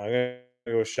go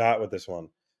shot with this one.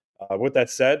 With that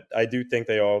said, I do think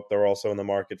they're also in the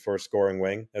market for a scoring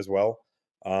wing as well.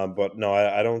 But no,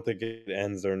 I don't think it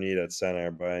ends their need at center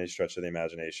by any stretch of the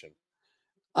imagination.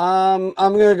 I'm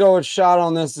gonna go with shot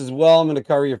on this as well. I'm gonna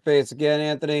cover your face again,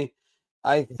 Anthony.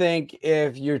 I think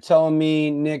if you're telling me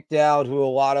Nick Dowd, who a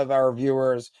lot of our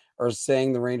viewers are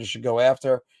saying the Rangers should go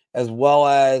after, as well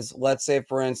as, let's say,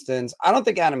 for instance, I don't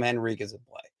think Adam Henrique is in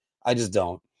play. I just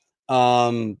don't.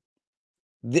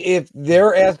 If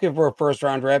they're asking for a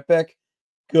first-round draft pick,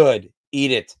 good,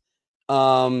 eat it.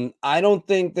 I don't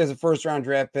think there's a first-round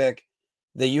draft pick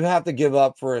that you have to give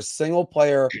up for a single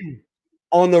player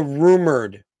on the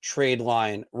rumored trade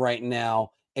line right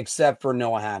now, except for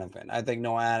Noah Hannafin. I think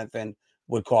Noah Hannafin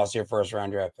would cost you a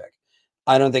first-round draft pick.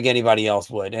 I don't think anybody else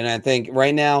would. And I think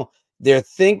right now they're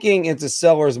thinking it's a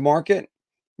seller's market.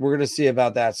 We're going to see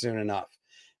about that soon enough.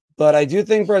 But I do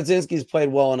think Brodzinski's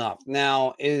played well enough.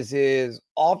 Now, is his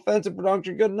offensive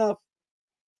production good enough?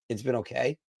 It's been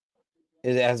okay.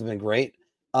 It hasn't been great.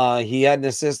 He had an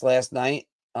assist last night,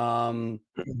 or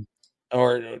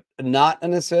not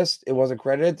an assist. It wasn't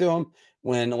credited to him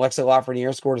when Alexei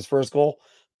Lafreniere scored his first goal.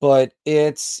 But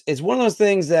it's one of those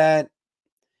things that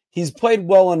he's played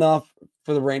well enough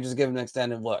for the Rangers to give him an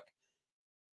extended look.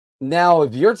 Now,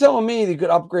 if you're telling me that you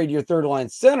could upgrade your third-line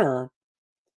center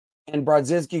and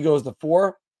Brodzinski goes to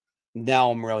 4, now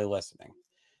I'm really listening.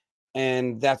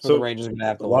 And that's what the Rangers are going to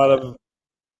have to look at.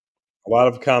 A lot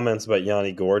of comments about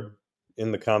Yanni Gourde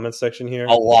in the comments section here.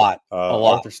 A lot.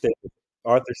 Arthur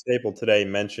Staple today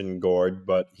mentioned Gourde,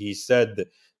 but he said that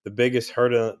the biggest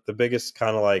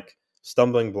kind of like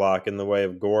stumbling block in the way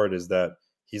of Gourde is that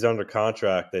he's under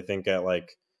contract, I think at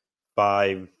like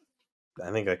 5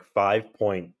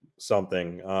 point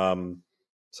something.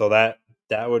 So that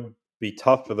would be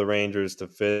tough for the Rangers to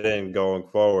fit in going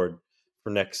forward for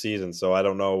next season. So I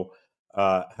don't know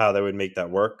how they would make that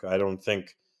work. I don't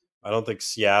think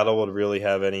Seattle would really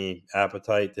have any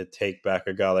appetite to take back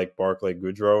a guy like Barclay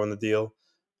Goodrow in the deal.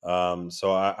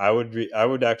 So I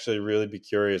would actually really be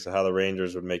curious of how the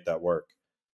Rangers would make that work.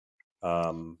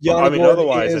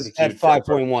 Otherwise, is at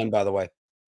 5.1, by the way.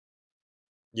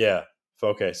 Yeah.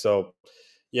 Okay. So,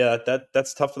 yeah,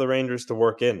 that's tough for the Rangers to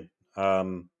work in.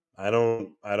 I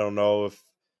don't know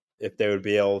if they would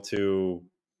be able to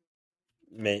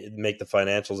make the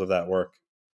financials of that work.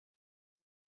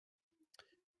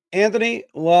 Anthony,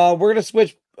 well, we're going to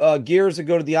switch gears and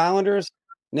go to the Islanders.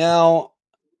 Now,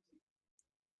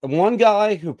 one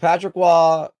guy who Patrick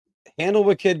Waugh handled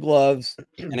with kid gloves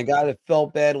and a guy that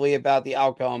felt badly about the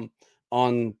outcome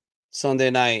on Sunday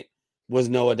night was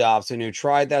Noah Dobson, who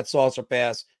tried that saucer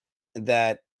pass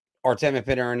that Artemi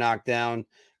Panarin knocked down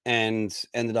and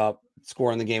ended up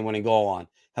scoring the game-winning goal on.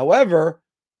 However,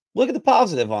 look at the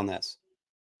positive on this.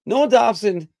 Noah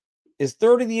Dobson is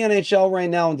third in the NHL right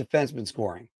now in defenseman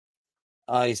scoring.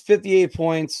 He's 58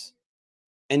 points.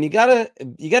 And you gotta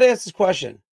ask this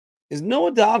question. Is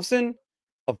Noah Dobson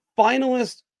a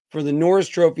finalist for the Norris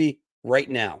Trophy right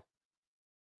now?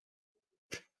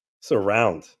 It's a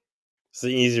round. It's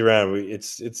an easy round.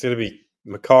 It's going to be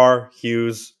Makar,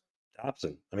 Hughes,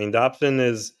 Dobson. I mean, Dobson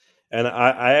is, and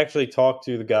I actually talked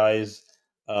to the guys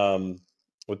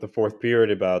with the fourth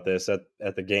period about this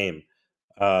at the game,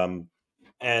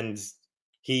 and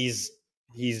he's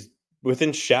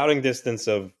within shouting distance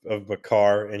of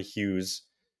Makar and Hughes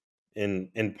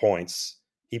in points.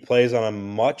 He plays on a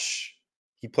much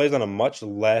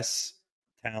less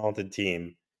talented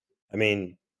team. I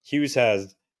mean, Hughes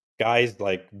has guys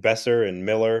like Besser and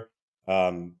Miller,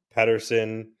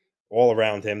 Pedersen, all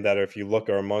around him that, if you look,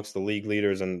 are amongst the league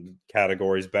leaders in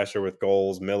categories. Besser with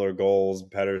goals, Miller goals,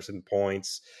 Pedersen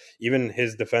points. Even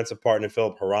his defensive partner,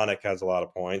 Philip Hronek, has a lot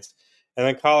of points. And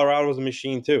then Colorado was a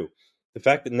machine too. The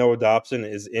fact that Noah Dobson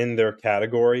is in their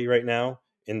category right now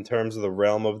in terms of the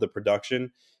realm of the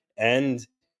production, and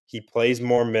he plays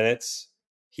more minutes,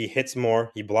 he hits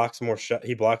more, he blocks more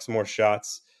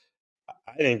shots.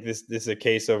 I think this is a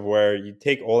case of where you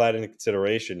take all that into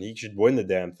consideration. He should win the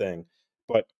damn thing,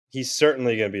 but he's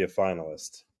certainly going to be a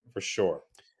finalist for sure.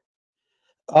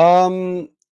 I'm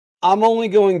only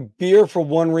going beer for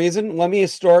one reason. Let me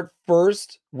start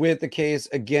first with the case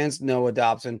against Noah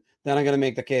Dobson. Then I'm going to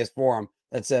make the case for him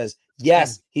that says,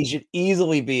 yes, he should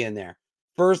easily be in there.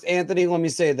 First, Anthony, let me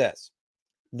say this,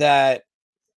 that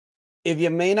if you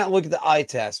may not look at the eye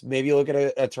test, maybe you look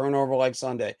at a turnover like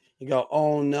Sunday, you go,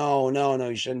 oh, no,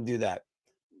 you shouldn't do that.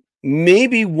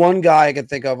 Maybe one guy I can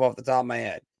think of off the top of my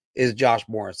head is Josh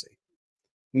Morrissey.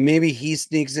 Maybe he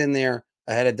sneaks in there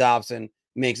ahead of Dobson,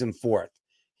 makes him fourth.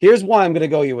 Here's why I'm going to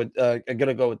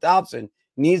go with Dobson.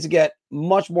 Needs to get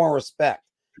much more respect.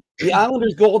 The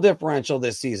Islanders' goal differential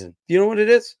this season, do you know what it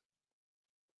is?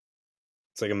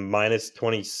 It's like a minus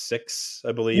 26,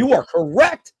 I believe. You are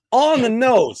correct on the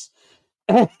nose.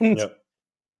 And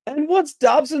what's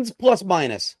Dobson's plus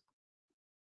minus?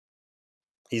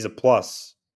 He's a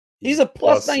plus. He's a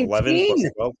plus 19. 11,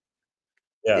 plus 12.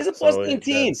 Yeah, he's a plus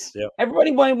 19.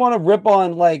 Everybody might want to rip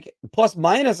on like plus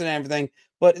minus and everything,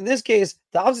 but in this case,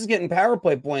 Dobson's getting power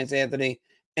play points, Anthony,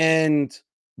 and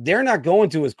they're not going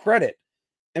to his credit.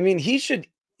 I mean, he should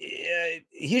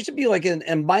be like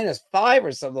a minus 5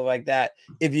 or something like that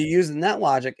if you're using that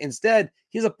logic. Instead,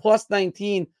 he's a plus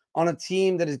 19 on a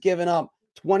team that has given up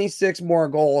 26 more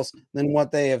goals than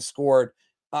what they have scored.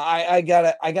 I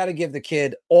gotta give the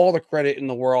kid all the credit in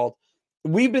the world.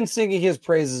 we've been singing his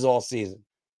praises all season.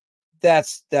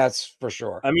 That's for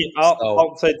sure. I mean, So,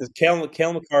 I'll say this: Cale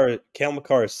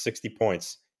McCarr is 60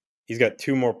 points. He's got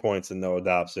 2 more points than Noah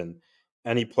Dobson,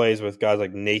 and he plays with guys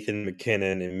like Nathan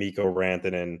McKinnon and Mikko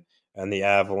Rantanen, and the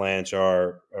Avalanche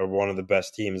are one of the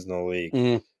best teams in the league.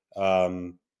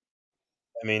 mhm.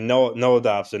 I mean, Noah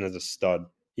Dobson is a stud.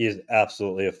 He is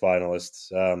absolutely a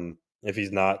finalist. If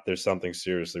he's not, there's something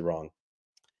seriously wrong.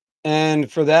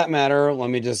 And for that matter,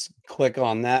 let me just click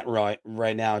on that right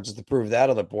now just to prove that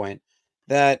other point.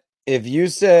 That if you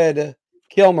said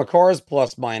Cale McCarr's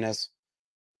plus minus,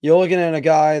 you're looking at a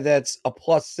guy that's a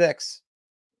 +6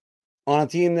 on a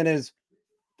team that is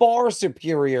far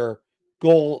superior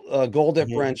goal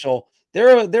differential.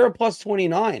 They're a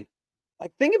 +29.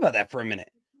 Like, think about that for a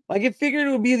minute. Like, it figured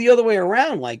it would be the other way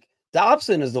around. Like,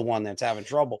 Dobson is the one that's having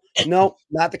trouble. No,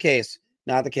 not the case.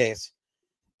 Not the case.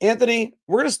 Anthony,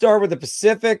 we're going to start with the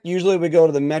Pacific. Usually we go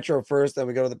to the Metro first, then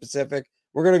we go to the Pacific.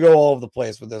 We're going to go all over the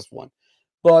place with this one.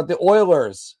 But the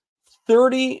Oilers,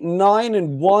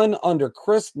 39-1 under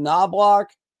Chris Knobloch.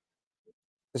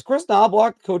 Is Chris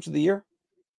Knobloch coach of the year?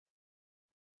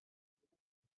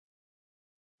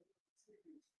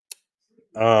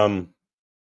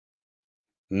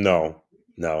 No.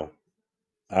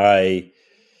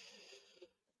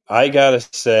 I gotta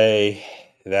say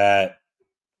that.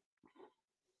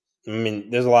 I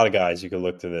mean, there's a lot of guys you could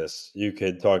look to this. You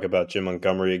could talk about Jim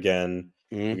Montgomery again.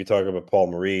 You could talk about Paul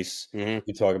Maurice. You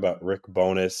could talk about Rick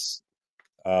Bowness.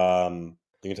 You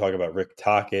can talk about Rick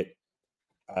Tocchet.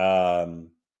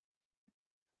 I'm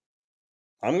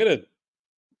gonna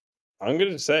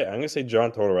say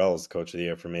John Tortorella is the coach of the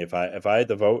year for me. If I had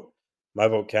to vote, my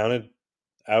vote counted.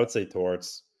 I would say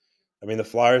Torts. I mean, the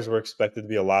Flyers were expected to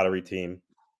be a lottery team.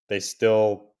 They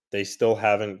still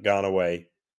haven't gone away.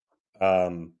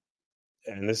 And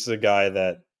this is a guy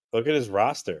that, look at his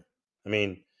roster. I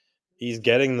mean, he's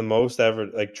getting the most ever.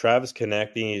 Like Travis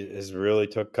Konecny has really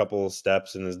took a couple of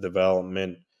steps in his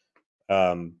development.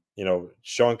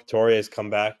 Sean Couturier has come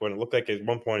back when it looked like at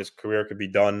one point his career could be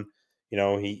done.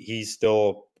 He's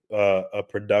still a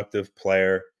productive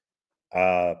player.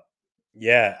 I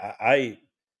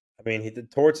mean, the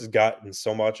Torts has gotten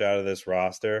so much out of this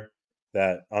roster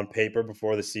that on paper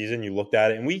before the season, you looked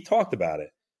at it and we talked about it.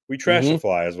 We trashed the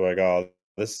Flyers. We're like, oh,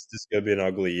 this is going to be an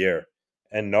ugly year.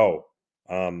 And no,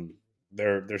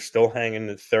 they're still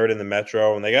hanging third in the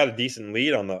Metro, and they got a decent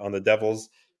lead on the Devils,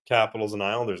 Capitals, and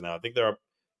Islanders now. I think they're up.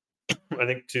 I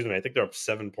think they're up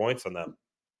 7 points on them.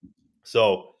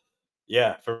 So,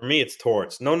 yeah, for me, it's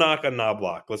Torts. No knock on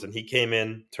Knobloch. Listen, he came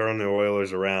in, turned the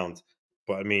Oilers around.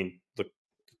 But, I mean, look,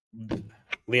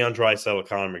 Leon Draisaitl,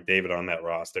 Connor McDavid on that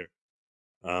roster.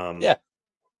 Yeah.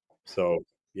 So,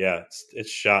 yeah, it's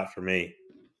shot for me.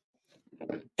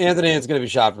 Anthony, it's going to be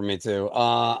shot for me, too.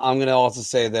 I'm going to also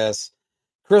say this.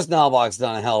 Chris Knobloch's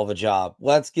done a hell of a job.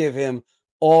 Let's give him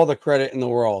all the credit in the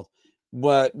world.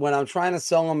 But when I'm trying to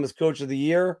sell him as coach of the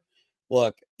year,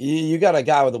 look, you got a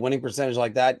guy with a winning percentage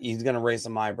like that, he's going to raise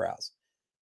some eyebrows.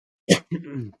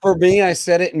 For me, I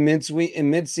said it in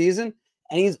mid-season,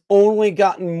 and he's only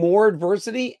gotten more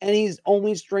adversity, and he's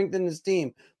only strengthened his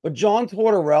team. But John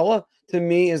Tortorella, to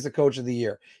me, is the coach of the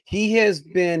year. He has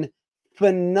been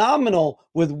phenomenal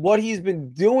with what he's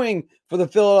been doing for the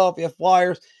Philadelphia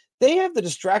Flyers. They have the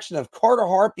distraction of Carter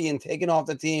Hart being taken off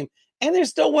the team, and they're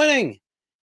still winning.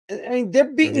 I mean,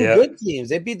 they're beating good teams.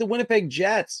 They beat the Winnipeg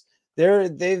Jets.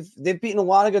 They've beaten a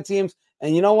lot of good teams.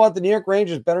 And you know what? The New York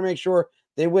Rangers better make sure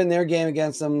they win their game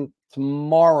against them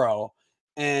tomorrow.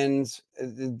 And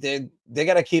they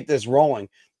got to keep this rolling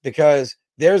because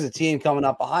there's a team coming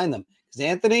up behind them. Because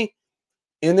Anthony,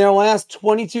 in their last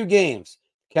 22 games,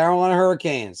 Carolina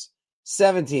Hurricanes,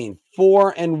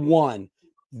 17-4-1.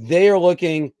 They are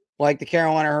looking like the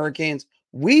Carolina Hurricanes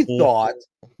we thought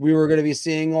we were going to be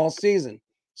seeing all season.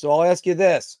 So I'll ask you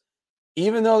this.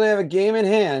 Even though they have a game in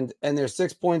hand and they're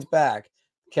 6 points back,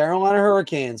 Carolina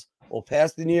Hurricanes will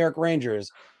pass the New York Rangers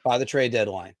by the trade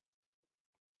deadline.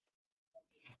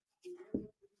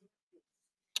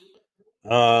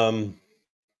 I'm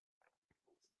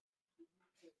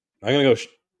gonna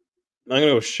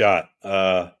go shot.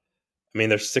 I mean,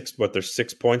 they're 6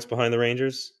 points behind the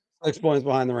Rangers. 6 points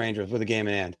behind the Rangers with a game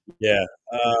in hand. Yeah.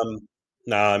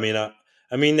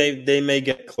 I mean, they may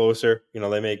get closer.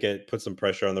 They may put some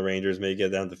pressure on the Rangers, may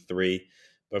get down to 3.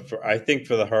 But I think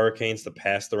for the Hurricanes to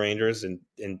pass the Rangers in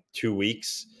 2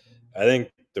 weeks, I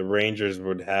think the Rangers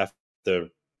would have to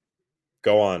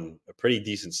go on a pretty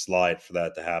decent slide for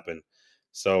that to happen.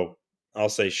 So I'll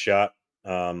say shot.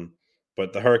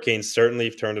 But the Hurricanes certainly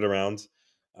have turned it around.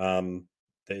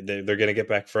 They're going to get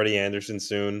back Freddie Anderson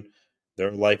soon.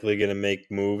 They're likely going to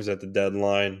make moves at the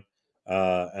deadline,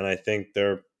 and I think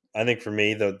for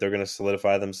me that they're going to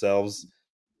solidify themselves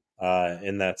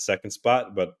in that second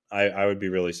spot. But I would be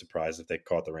really surprised if they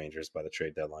caught the Rangers by the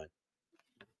trade deadline.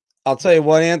 I'll tell you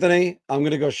what, Anthony, I'm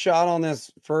going to go shot on this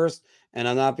first, and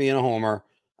I'm not being a homer.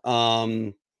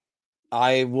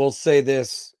 I will say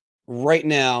this right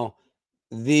now.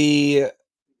 I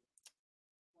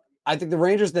think the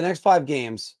Rangers, the next 5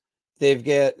 games, they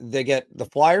get the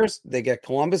Flyers, they get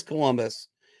Columbus,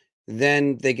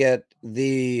 then they get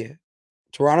the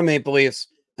Toronto Maple Leafs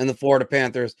and the Florida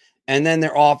Panthers, and then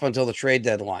they're off until the trade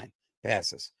deadline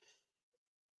passes.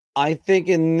 I think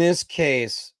in this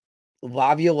case,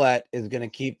 Laviolette is going to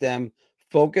keep them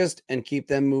focused and keep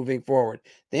them moving forward.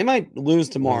 They might lose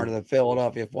tomorrow to the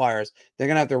Philadelphia Flyers. They're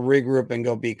going to have to regroup and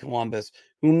go beat Columbus,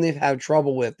 whom they've had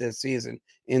trouble with this season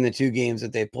in the 2 games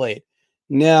that they played.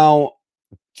 Now,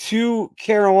 to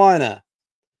Carolina,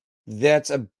 that's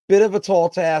a bit of a tall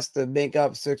task to make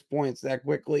up 6 points that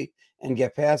quickly and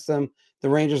get past them. The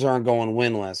Rangers aren't going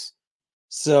winless.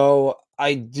 So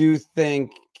I do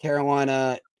think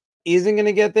Carolina isn't going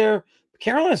to get there.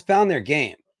 Carolina's found their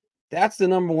game. That's the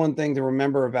number one thing to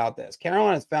remember about this.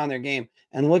 Carolina's found their game,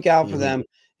 and look out for them.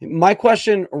 My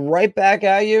question right back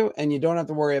at you, and you don't have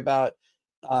to worry about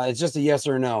it's just a yes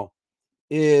or no,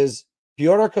 is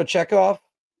Pyotr Kochetkov,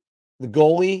 the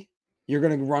goalie, you're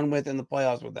going to run with in the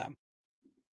playoffs with them?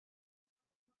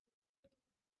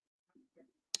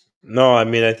 No, I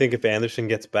mean, I think if Anderson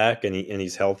gets back and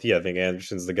he's healthy, I think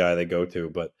Anderson's the guy they go to.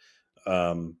 But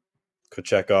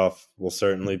Kochetkov will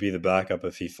certainly be the backup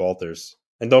if he falters.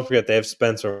 And don't forget, they have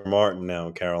Spencer Martin now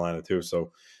in Carolina too,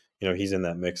 so he's in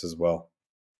that mix as well.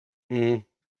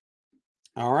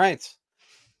 All right,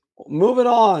 moving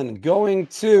on. Going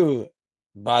to,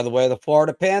 by the way, the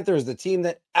Florida Panthers, the team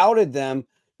that outed them.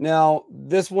 Now,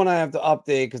 this one I have to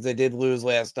update because they did lose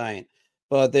last night.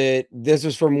 But this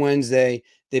was from Wednesday.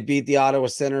 They beat the Ottawa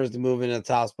Senators to move into the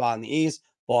top spot in the East.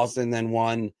 Boston then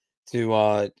won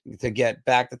to get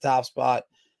back the top spot.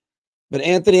 But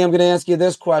Anthony, I'm going to ask you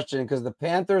this question because the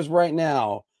Panthers right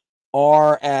now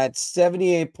are at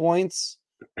 78 points.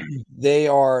 They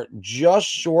are just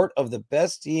short of the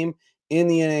best team in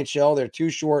the NHL. They're too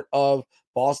short of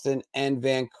Boston and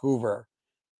Vancouver.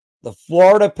 The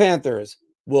Florida Panthers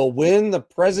will win the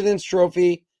President's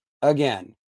Trophy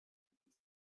again.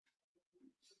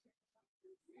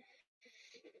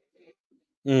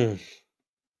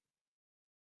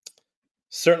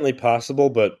 Certainly possible,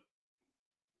 but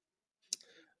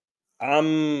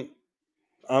I'm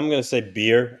gonna say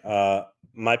beer.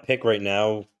 My pick right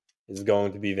now is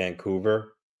going to be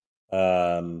Vancouver.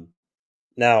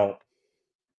 Now,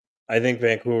 I think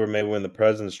Vancouver may win the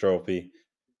President's Trophy,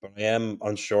 but I am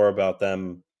unsure about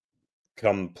them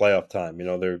come playoff time. They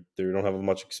don't have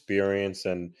much experience,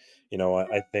 and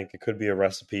I think it could be a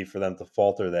recipe for them to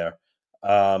falter there.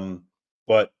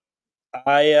 But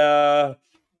I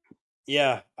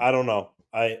don't know.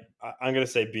 I'm gonna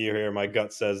say beer here. My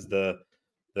gut says the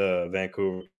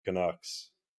Vancouver Canucks.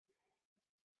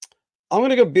 I'm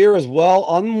going to go beer as well.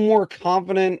 I'm more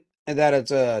confident that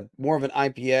it's more of an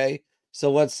IPA.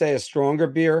 So let's say a stronger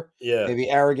beer. Yeah. Maybe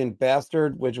Arrogant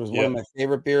Bastard, which was one of my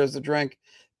favorite beers to drink.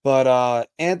 But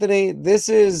Anthony, this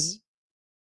is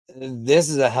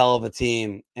a hell of a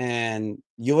team. And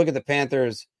you look at the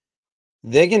Panthers,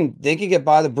 they can get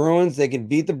by the Bruins, they can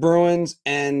beat the Bruins,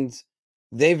 and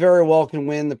they very well can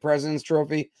win the President's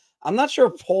Trophy. I'm not sure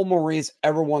if Paul Maurice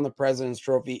ever won the President's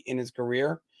Trophy in his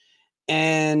career.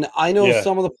 And I know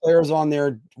some of the players on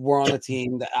there were on the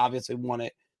team that obviously won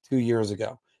it 2 years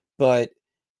ago, but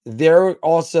they're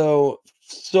also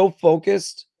so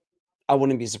focused. I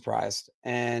wouldn't be surprised.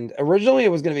 And originally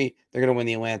it was going to be, they're going to win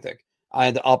the Atlantic. I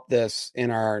had to up this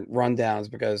in our rundowns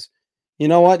because you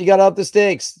know what? You got to up the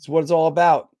stakes. It's what it's all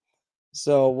about.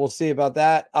 So we'll see about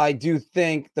that. I do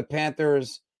think the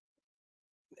Panthers,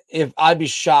 if I'd be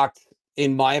shocked,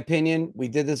 in my opinion, we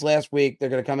did this last week. They're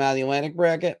going to come out of the Atlantic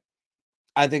bracket.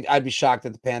 I think I'd be shocked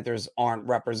that the Panthers aren't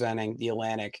representing the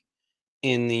Atlantic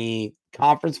in the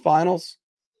conference finals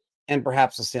and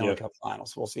perhaps the Stanley Cup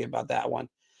finals. We'll see about that one.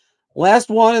 Last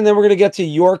one, and then we're going to get to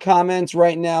your comments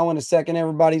right now in a second,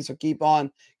 everybody. So keep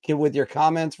on with your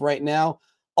comments right now.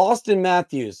 Austin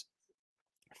Matthews,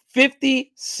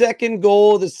 52nd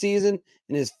goal of the season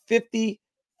in his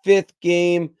 55th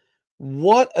game.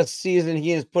 What a season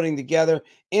he is putting together.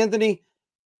 Anthony,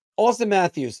 Austin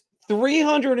Matthews,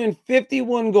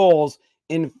 351 goals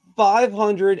in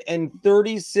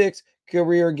 536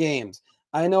 career games.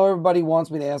 I know everybody wants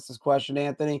me to ask this question,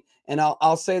 Anthony, and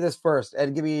I'll say this first.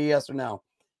 Ed, give me a yes or no.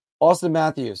 Austin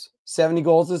Matthews, 70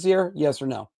 goals this year, yes or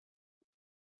no?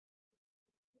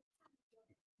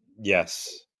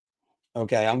 Yes.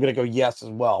 Okay, I'm going to go yes as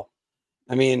well.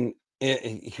 I mean,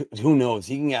 who knows?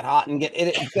 He can get hot and get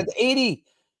 80.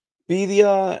 Be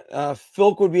the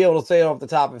Philk would be able to say it off the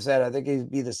top of his head. I think he'd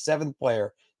be the 7th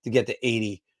player to get to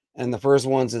 80. And the first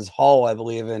one's is Hull, I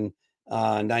believe, in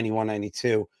 91,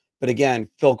 92. But again,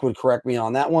 Philk would correct me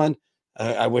on that one.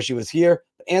 I wish he was here.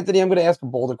 But Anthony, I'm going to ask a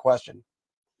bolder question.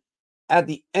 At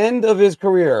the end of his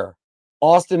career,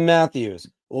 Austin Matthews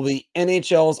will be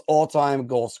NHL's all-time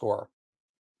goal scorer.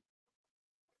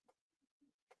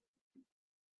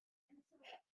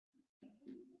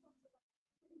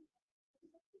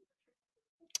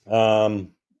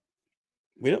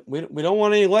 We don't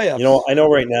want any layups. You know, I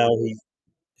know right now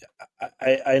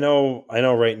I know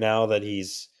right now that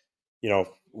he's, you know,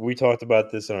 we talked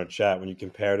about this in our chat when you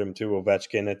compared him to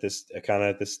Ovechkin at this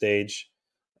stage.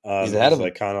 He's ahead of him.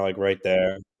 like kind of like right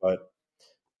there, but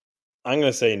I'm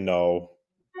gonna say no.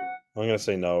 I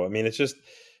mean, it's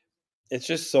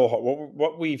just so hard.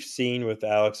 What we've seen with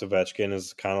Alex Ovechkin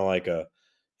is kind of like a,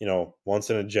 you know, once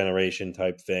in a generation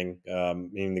type thing. I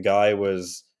mean, the guy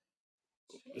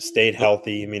stayed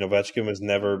healthy. I mean, Ovechkin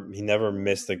never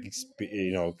missed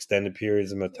extended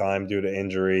periods of time due to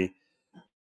injury.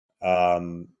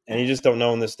 And you just don't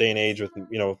know in this day and age with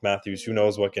Matthews, who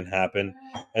knows what can happen.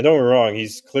 And don't get me wrong,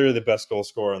 he's clearly the best goal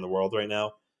scorer in the world right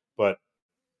now. But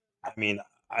I mean,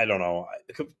 I don't know.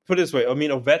 Put it this way, I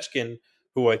mean, Ovechkin,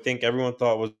 who I think everyone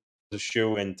thought was a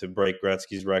shoe-in to break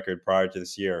Gretzky's record prior to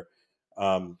this year,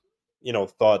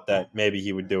 thought that maybe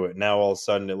he would do it. Now all of a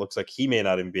sudden, it looks like he may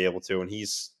not even be able to, and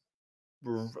he's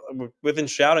within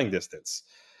shouting distance.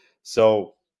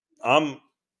 So I'm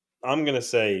gonna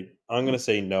say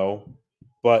no,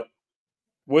 but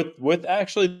with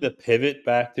actually the pivot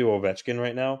back to Ovechkin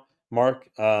right now, Mark,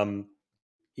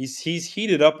 he's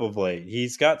heated up of late.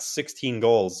 He's got 16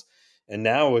 goals, and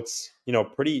now it's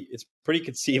pretty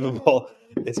conceivable.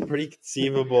 It's pretty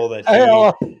conceivable that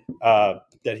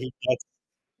he gets.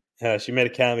 She made a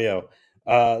cameo.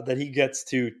 That he gets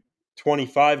to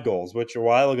 25 goals, which a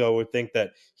while ago would think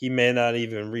that he may not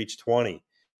even reach 20.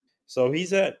 So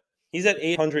he's at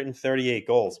 838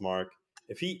 goals, Mark.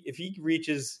 If he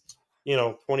reaches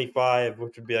 25,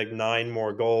 which would be like 9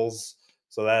 more goals,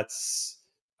 so that's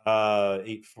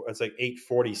it's like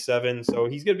 847. So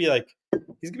he's gonna be like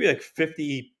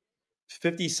 50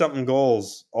 something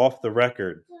goals off the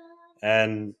record,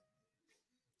 and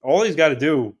all he's got to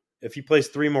do if he plays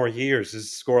 3 more years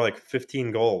is score like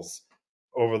 15 goals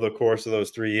over the course of those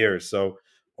 3 years. So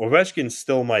Ovechkin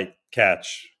still might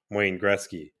catch Wayne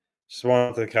Gretzky. Just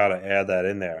wanted to kind of add that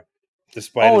in there,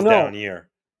 despite his down year.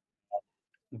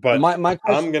 But my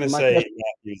question, I'm going to say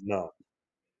Matthews, no.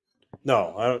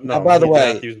 No, I don't know. By the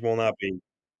way, Matthews will not be.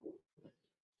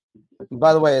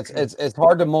 By the way, it's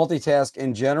hard to multitask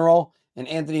in general, and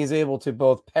Anthony is able to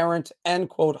both parent and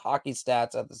quote hockey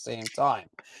stats at the same time.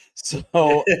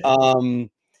 So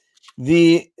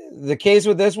the case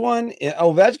with this one,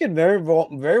 Ovechkin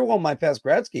very well might pass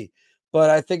Gretzky, but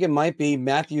I think it might be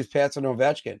Matthews passing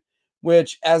Ovechkin,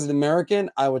 which as an American,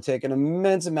 I would take an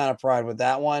immense amount of pride with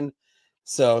that one.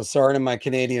 So sorry to my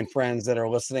Canadian friends that are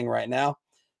listening right now,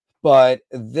 but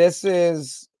I'm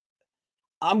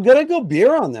going to go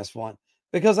beer on this one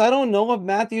because I don't know if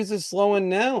Matthews is slowing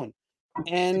down.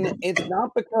 And it's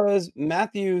not because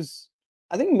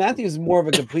I think Matthews is more of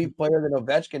a complete player than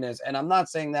Ovechkin is. And I'm not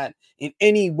saying that in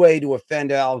any way to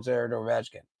offend Alexander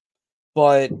Ovechkin.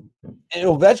 But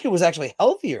Ovechkin was actually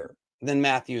healthier than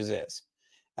Matthews is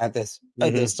at this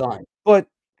time. But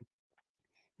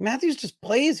Matthews just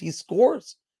plays, he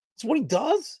scores. It's what he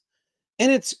does.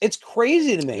 And it's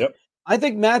crazy to me. Yep. I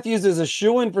think Matthews is a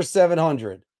shoo-in for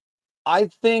 700. I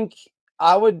think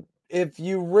if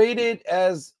you rate it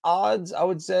as odds, I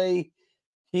would say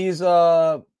he's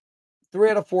a 3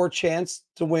 out of 4 chance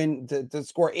to win, to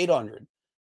score 800.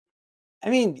 I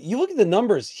mean, you look at the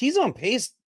numbers, he's on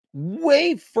pace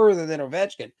way further than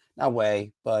Ovechkin. Not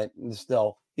way, but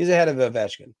still, he's ahead of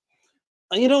Ovechkin.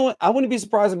 You know what? I wouldn't be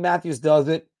surprised if Matthews does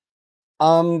it.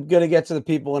 I'm going to get to the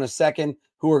people in a second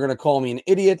who are going to call me an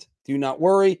idiot. Do not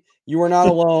worry. You are not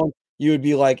alone. You would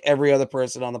be like every other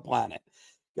person on the planet.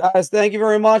 Guys, thank you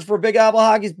very much for Big Apple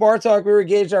Hockey's Bar Talk. We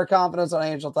engaged our confidence on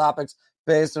NHL topics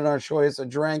based on our choice of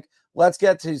drink. Let's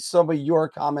get to some of your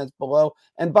comments below.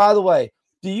 And by the way,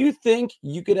 do you think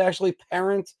you could actually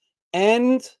parent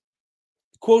and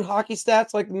quote hockey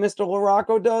stats like Mr.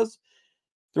 LaRocco does?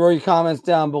 Throw your comments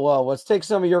down below. Let's take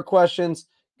some of your questions,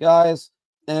 guys.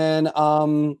 And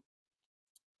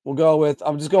we'll go with,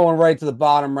 I'm just going right to the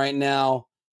bottom right now.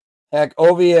 Heck,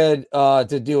 Ovi had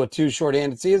to do 2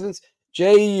 short-handed seasons.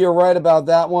 Jay, you're right about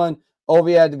that one.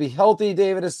 Ovi had to be healthy,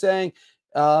 David is saying.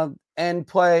 And and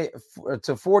play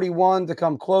to 41 to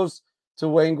come close to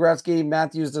Wayne Gretzky.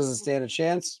 Matthews doesn't stand a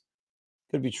chance.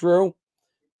 Could be true,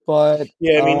 but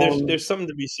Yeah, I mean, there's something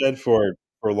to be said for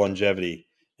longevity,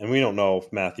 and we don't know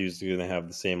if Matthews is going to have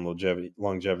the same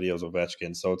longevity as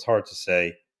Ovechkin, so it's hard to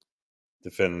say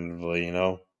definitively.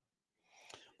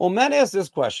 well, Matt asked this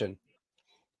question.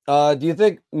 Do you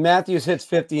think Matthews hits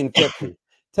 50 and 50?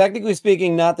 Technically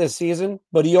speaking, not this season,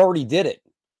 but he already did it.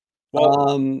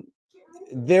 Well,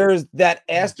 There's that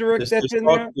asterisk that's in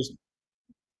there.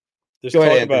 There's Go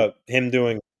ahead, talk Anthony. about him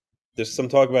doing. There's some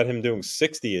talk about him doing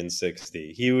 60 and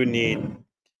 60. He would need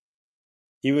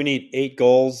 8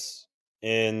 goals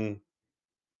in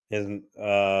his. What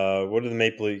are the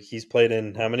Maple Leafs? He's played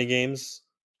in how many games?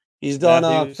 He's done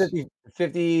Matthews?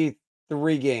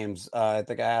 53 games. I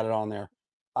think I had it on there.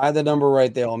 I had the number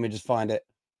right there. Let me just find it.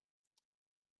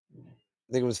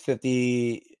 I think it was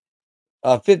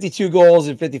 52 goals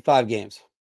in 55 games.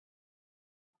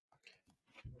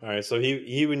 All right, so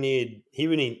he would need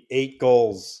 8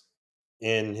 goals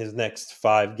in his next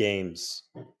 5 games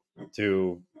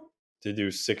to do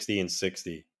 60 and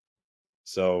 60.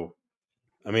 So,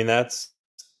 I mean that's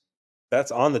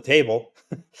on the table.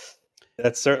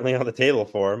 That's certainly on the table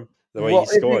for him the way Well, he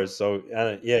scores. So,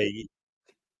 yeah,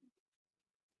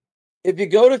 if you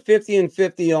go to 50 and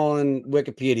 50 on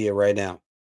Wikipedia right now,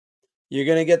 you're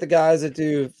going to get the guys that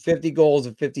do 50 goals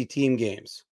in 50 team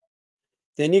games.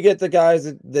 Then you get the guy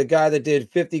that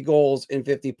did 50 goals in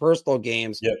 50 personal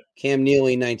games, yep, Cam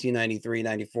Neely,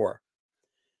 1993-94.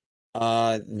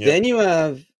 yep. Then you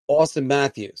have Austin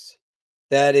Matthews,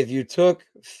 that if you took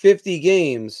 50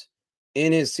 games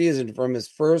in his season from his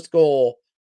first goal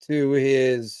to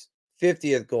his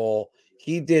 50th goal,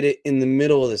 he did it in the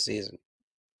middle of the season.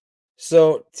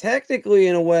 So technically,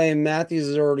 in a way, Matthews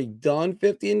has already done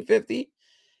 50 and 50.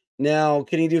 Now,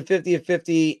 can he do 50 and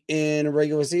 50 in a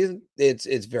regular season?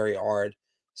 It's very hard,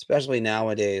 especially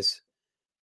nowadays.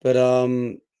 But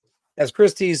as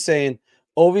Chris T is saying,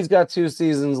 Ovi's got 2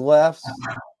 seasons left.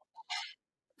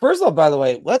 First off, by the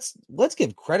way, let's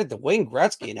give credit to Wayne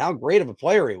Gretzky and how great of a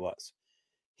player he was.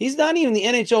 He's not even the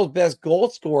NHL's best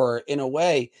goal scorer in a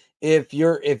way if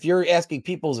you're asking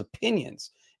people's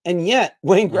opinions. And yet,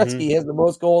 Wayne Gretzky has the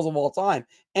most goals of all time,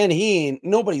 and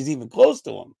nobody's even close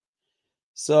to him.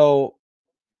 So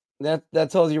that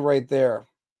tells you right there.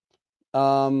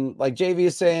 Like JV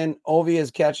is saying, Ovi is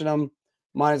catching him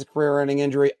minus a career-ending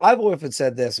injury. I've often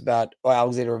said this about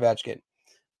Alexander Ovechkin.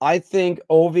 I think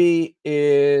Ovi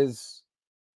is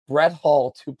Brett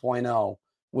Hull 2.0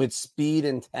 with speed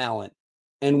and talent.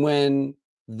 And when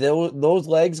those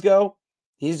legs go,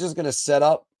 he's just going to set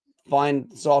up, find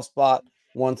soft spot,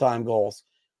 one-time goals.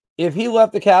 If he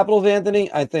left the Capitals, Anthony,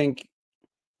 I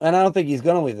don't think he's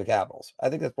going to leave the Capitals. I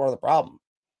think that's part of the problem.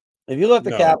 If you left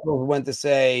the Capitals, went to,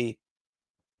 say,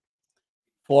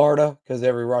 Florida, because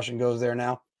every Russian goes there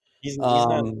now. He's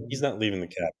not leaving the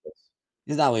Capitals.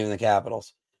 He's not leaving the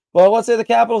Capitals. Well, let's say the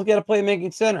Capitals get a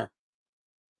playmaking center.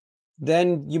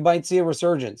 Then you might see a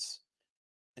resurgence,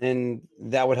 and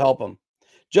that would help him.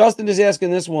 Justin is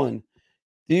asking this one.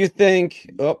 Do you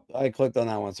think – oh, I clicked on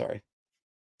that one, sorry.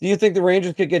 Do you think the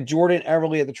Rangers could get Jordan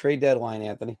Eberle at the trade deadline,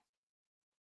 Anthony?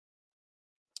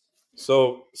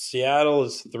 So Seattle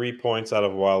is 3 points out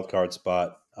of a wild card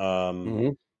spot.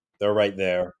 They're right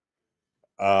there.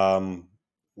 Last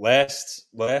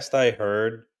I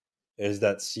heard is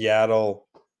that Seattle,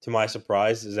 to my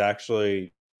surprise,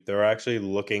 they're actually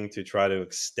looking to try to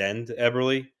extend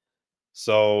Eberle.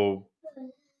 So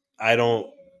I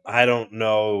don't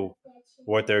know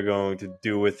what they're going to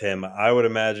do with him. I would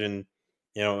imagine,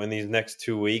 in these next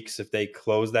 2 weeks, if they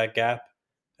close that gap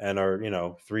and are,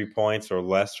 3 points or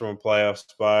less from a playoff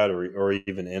spot or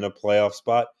even in a playoff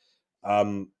spot,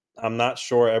 I'm not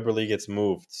sure Eberle gets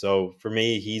moved. So for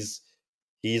me, he's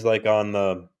like on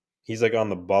the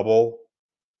bubble.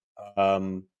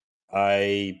 I'm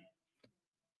not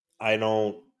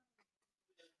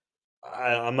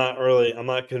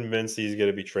convinced he's going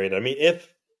to be traded. I mean, if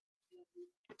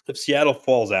Seattle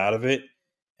falls out of it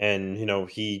and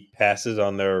he passes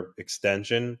on their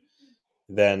extension,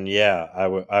 then yeah,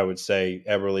 I would say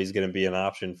Eberle's going to be an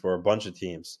option for a bunch of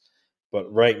teams. But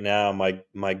right now,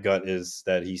 my gut is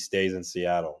that he stays in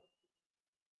Seattle.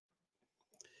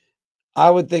 I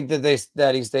would think that he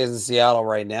stays in Seattle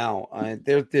right now.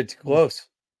 They're too close,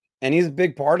 and he's a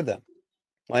big part of them.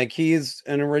 Like, he's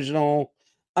an original.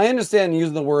 I understand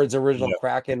using the words original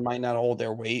Kraken might not hold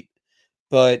their weight,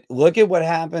 but look at what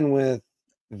happened with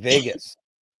Vegas.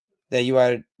 That you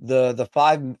had the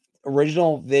 5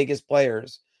 original Vegas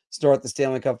players start the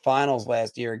Stanley Cup Finals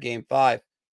last year, Game 5.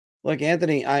 Look,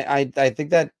 Anthony, I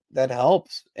think that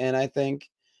helps, and I think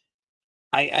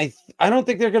I don't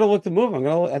think they're going to look to move him.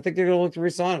 I think they're going to look to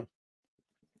resign him.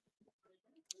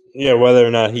 Yeah, whether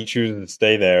or not he chooses to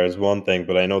stay there is one thing,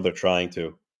 but I know they're trying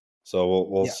to. So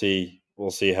we'll Yeah.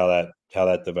 see how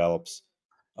that develops.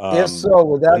 If so,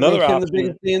 would that Another make him the option.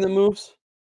 biggest name that moves?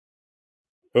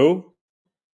 Who?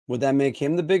 Would that make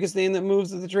him the biggest name that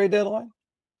moves at the trade deadline?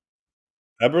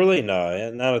 Eberle?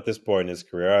 No, not at this point in his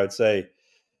career. I would say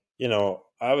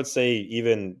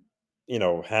even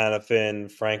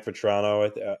Hannafin, Frank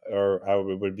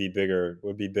Vetrano, would be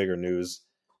bigger news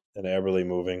than Eberle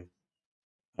moving.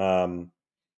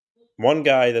 One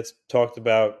guy that's talked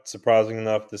about, surprising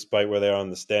enough, despite where they are in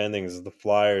the standings, is the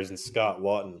Flyers and Scott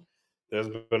Lawton. There's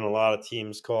been a lot of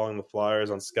teams calling the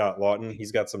Flyers on Scott Lawton.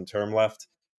 He's got some term left.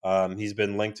 He's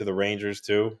been linked to the Rangers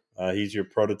too. He's your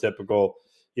prototypical,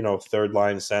 third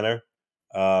line center.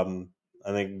 I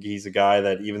think he's a guy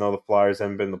that, even though the Flyers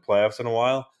haven't been in the playoffs in a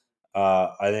while,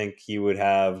 I think he would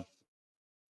have.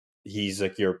 He's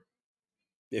like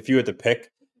if you had to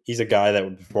pick, he's a guy that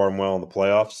would perform well in the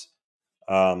playoffs.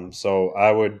 So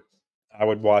I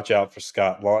would watch out for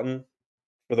Scott Lawton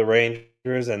for the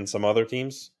Rangers and some other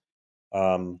teams.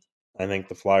 I think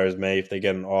the Flyers may, if they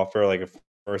get an offer like a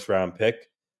first round pick,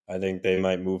 I think they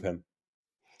might move him.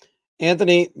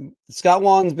 Anthony, Scott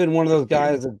Lawton's been one of those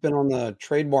guys that's been on the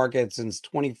trade market since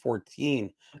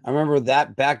 2014. I remember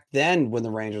that back then when the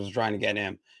Rangers were trying to get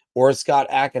him, or Scott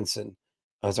Atkinson.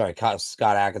 Oh, sorry,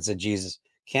 Scott Atkinson. Jesus,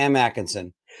 Cam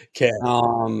Atkinson. Yeah.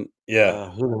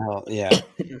 Who the hell? Yeah.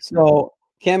 So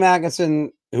Cam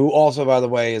Atkinson, who also, by the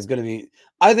way, is going to be.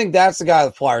 I think that's the guy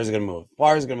the Flyers are going to move.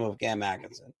 Flyers are going to move Cam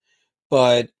Atkinson,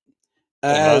 but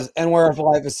as NWRF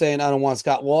Life is saying, I don't want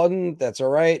Scott Lawton. That's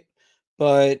all right.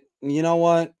 But you know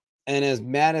what? And as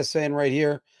Matt is saying right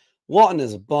here, Lawton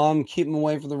is a bum. Keep him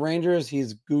away from the Rangers.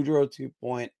 He's Goudreau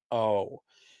 2.0.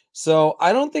 So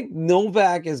I don't think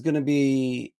Novak is going to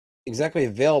be exactly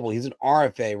available. He's an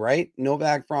RFA, right?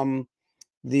 Novak from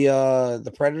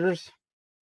the Predators.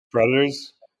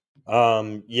 Predators.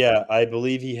 Yeah, I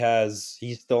believe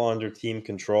he's still under team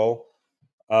control.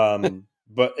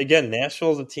 But again,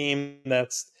 Nashville's a team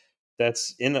that's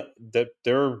that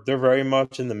they're very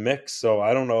much in the mix. So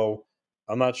I don't know.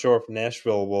 I'm not sure if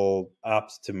Nashville will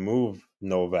opt to move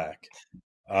Novak.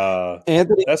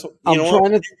 Anthony, That's I'm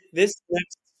trying to. This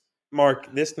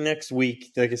next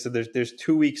week, like I said, there's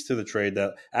 2 weeks to the trade.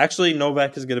 That actually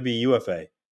Novak is going to be UFA.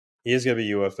 He is going to be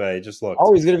UFA. Just looked.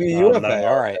 Oh, he's going to be a Not UFA. an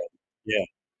All RFA. right, Yeah.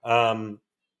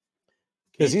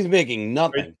 because he's making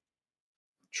nothing.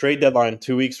 Trade deadline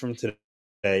 2 weeks from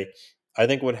today. I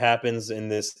think what happens in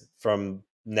this from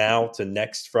now to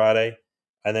next Friday,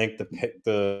 I think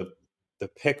the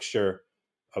picture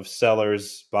of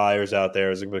sellers, buyers out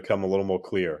there is going to become a little more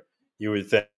clear. You would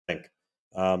think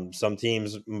some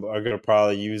teams are going to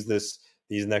probably use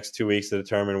these next 2 weeks to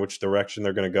determine which direction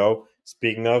they're going to go.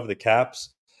 Speaking of the Caps,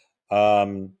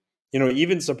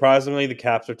 even surprisingly, the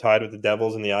Caps are tied with the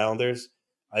Devils and the Islanders.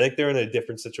 I think they're in a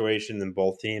different situation than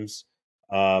both teams.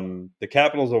 The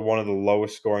Capitals are one of the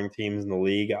lowest scoring teams in the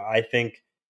league. I think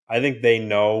they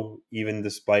know, even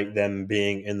despite them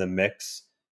being in the mix,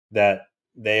 that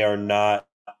they are not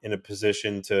in a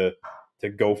position to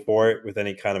go for it with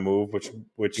any kind of move, which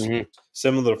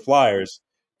similar to the Flyers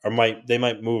they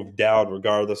might move down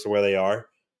regardless of where they are.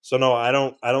 So no, I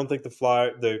don't think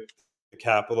the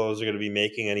Capitals are going to be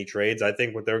making any trades. I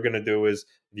think what they're going to do is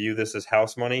view this as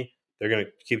house money. They're going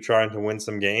to keep trying to win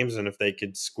some games, and if they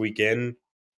could squeak in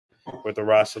with the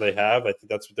roster they have, I think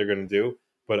that's what they're going to do.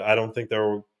 But I don't think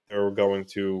they're going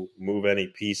to move any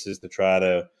pieces to try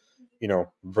to,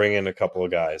 bring in a couple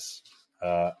of guys.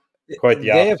 Quite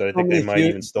the opposite. I think they might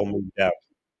even still move out.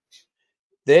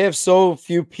 They have so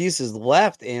few pieces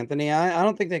left, Anthony. I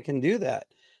don't think they can do that.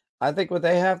 I think what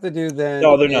they have to do then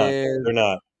No, they're not. They're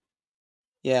not.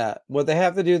 Yeah, what they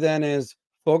have to do then is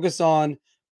focus on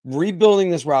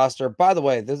rebuilding this roster. By the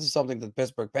way, this is something that the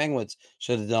Pittsburgh Penguins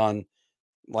should have done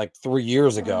like 3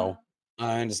 years ago.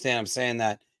 I understand I'm saying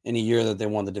that in a year that they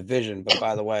won the division, but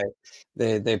by the way,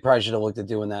 they probably should have looked at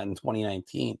doing that in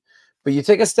 2019. But you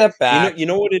take a step back. You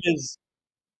know what it is.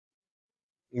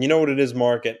 You know what it is,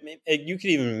 Mark. You could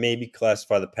even maybe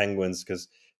classify the Penguins because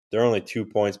they're only 2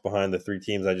 points behind the three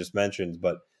teams I just mentioned.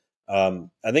 But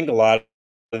I think a lot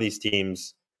of these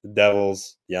teams, the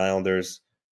Devils, the Islanders,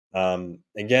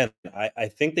 again, I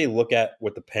think they look at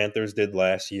what the Panthers did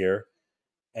last year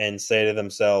and say to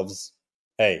themselves,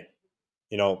 hey,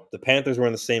 the Panthers were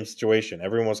in the same situation.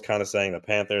 Everyone was kind of saying the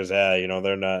Panthers, they're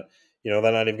not, they're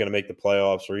not even going to make the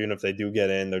playoffs, or even if they do get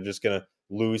in, they're just going to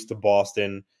lose to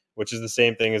Boston, which is the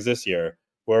same thing as this year.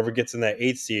 Whoever gets in that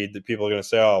 8th seed, the people are going to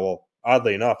say, oh, well,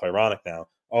 oddly enough, ironic now,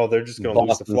 oh, they're just going to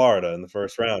lose to Boston. Florida in the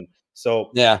first round.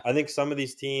 So Yeah. I think some of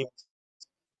these teams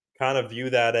kind of view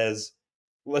that as,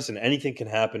 listen, anything can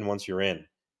happen once you're in.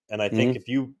 And I think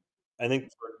I think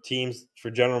for teams, for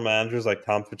general managers like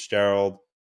Tom Fitzgerald,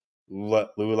 Lou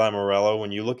Lamoriello,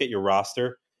 when you look at your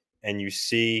roster and you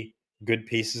see good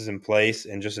pieces in place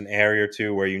and just an area or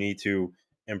two where you need to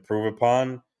improve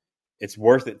upon, it's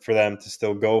worth it for them to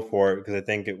still go for it, because I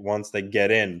think once they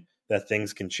get in, that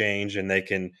things can change and they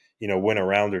can, win a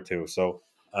round or two. So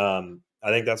I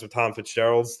think that's what Tom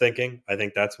Fitzgerald's thinking. I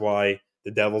think that's why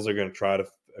the Devils are going to try to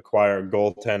acquire a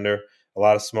goaltender. A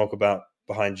lot of smoke about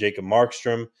behind Jacob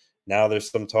Markstrom. Now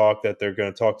there's some talk that they're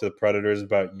going to talk to the Predators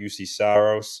about UC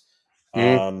Saros.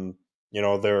 They're in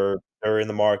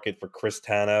the market for Chris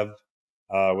Tanev,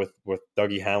 with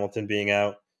Dougie Hamilton being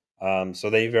out. So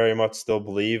they very much still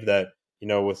believe that,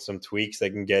 with some tweaks, they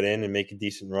can get in and make a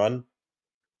decent run.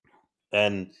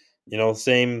 And, the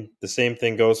same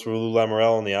thing goes for Lou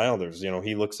Lamoriello and the Islanders.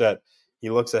 He looks at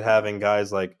having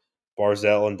guys like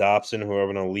Barzell and Dobson who have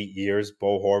an elite years.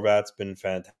 Bo Horvat's been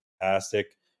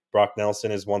fantastic. Brock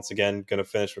Nelson is once again going to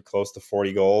finish with close to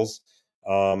 40 goals.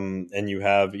 And you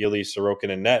have Ilya Sorokin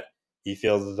in net. He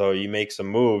feels as though you make some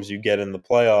moves, you get in the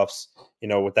playoffs,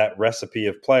 with that recipe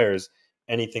of players,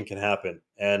 anything can happen.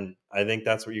 And I think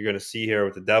that's what you're going to see here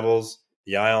with the Devils,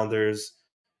 the Islanders,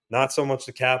 not so much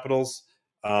the Capitals,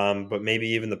 but maybe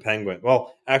even the Penguins.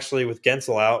 Well, actually, with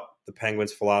Gensel out, the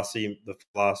Penguins' philosophy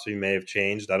may have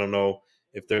changed. I don't know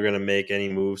if they're going to make any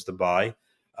moves to buy.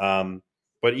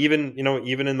 But even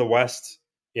in the West,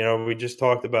 we just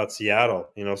talked about Seattle.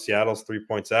 Seattle's 3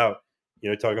 points out.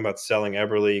 Talking about selling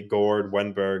Eberle, Gord,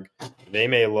 Wenberg. They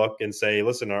may look and say,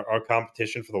 listen, our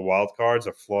competition for the wild cards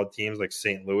are flawed teams like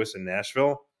St. Louis and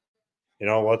Nashville.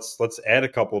 Let's add a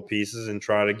couple of pieces and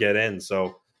try to get in.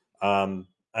 So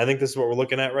I think this is what we're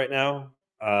looking at right now.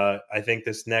 I think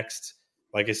this next,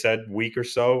 like I said, week or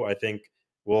so, I think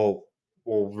will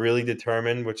really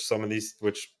determine which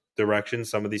direction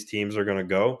some of these teams are going to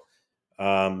go.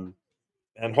 And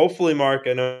hopefully, Mark,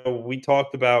 I know we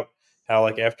talked about how,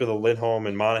 like, after the Lindholm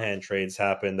and Monahan trades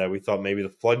happened, that we thought maybe the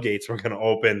floodgates were going to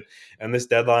open and this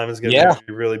deadline is going to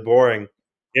be really boring.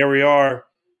 Here we are,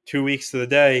 2 weeks to the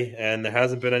day, and there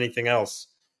hasn't been anything else.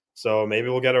 So maybe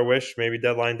we'll get our wish. Maybe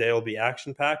deadline day will be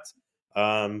action-packed.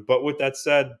 But with that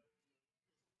said,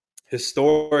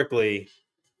 historically,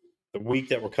 the week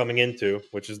that we're coming into,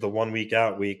 which is the 1 week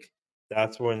out week,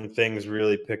 that's when things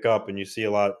really pick up, and you see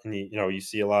a lot. And you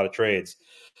see a lot of trades.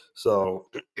 So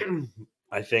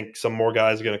I think some more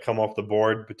guys are going to come off the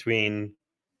board between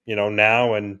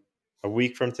now and a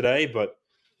week from today. But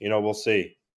we'll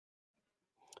see.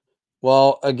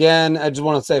 Well, again, I just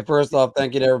want to say, first off,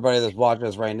 thank you to everybody that's watching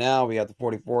us right now. We got the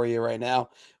 44 of you right now,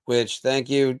 which thank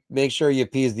you. Make sure you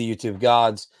appease the YouTube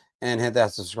gods and hit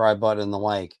that subscribe button and the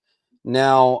like.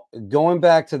 Now, going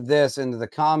back to this into the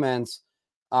comments,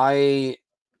 I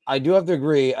do have to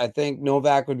agree. I think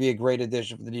Novak would be a great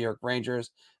addition for the New York Rangers.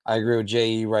 I agree with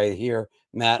JE right here.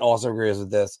 Matt also agrees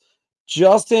with this.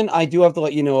 Justin, I do have to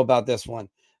let you know about this one.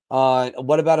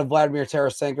 What about a Vladimir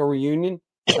Tarasenko reunion?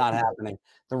 It's not happening.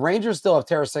 The Rangers still have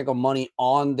Tarasenko money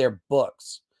on their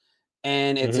books,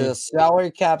 and it's a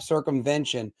salary cap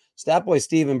circumvention. Statboy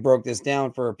Steven broke this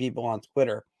down for people on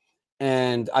Twitter,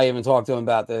 and I even talked to him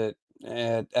about the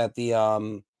at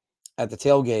the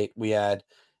tailgate we had,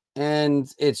 and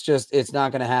it's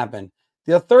not going to happen.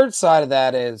 The third side of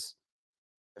that is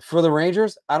for the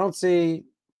Rangers. I didn't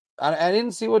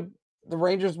see what the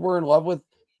Rangers were in love with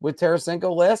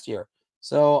Tarasenko last year,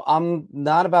 so I'm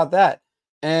not about that.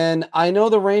 And I know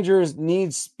the Rangers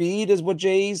need speed, is what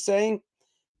JE's saying.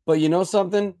 But you know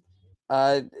something?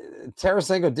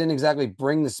 Tarasenko didn't exactly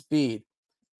bring the speed.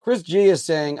 Chris G is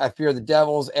saying, I fear the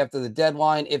Devils after the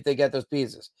deadline if they get those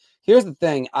pieces. Here's the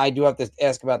thing. I do have to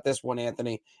ask about this one,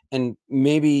 Anthony, and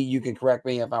maybe you can correct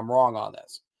me if I'm wrong on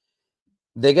this.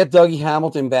 They get Dougie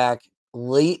Hamilton back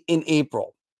late in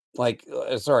April. Late in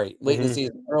the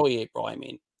season, early April, I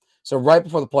mean. So right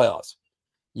before the playoffs.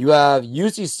 You have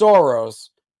UC Soros,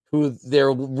 who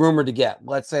they're rumored to get.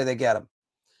 Let's say they get him.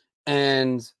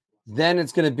 And then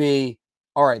it's going to be,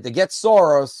 all right, they get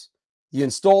Soros, you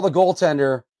install the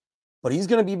goaltender, but he's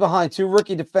going to be behind two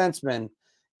rookie defensemen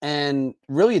and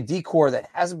really a decor that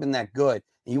hasn't been that good.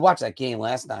 And you watched that game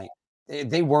last night.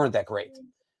 They weren't that great.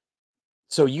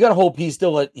 So you got a whole piece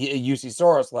still at UC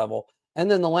Soros level. And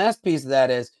then the last piece of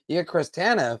that is you got Chris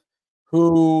Tanev,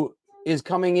 who is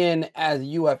coming in as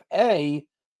UFA.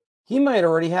 He might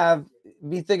already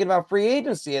be thinking about free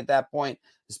agency at that point,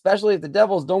 especially if the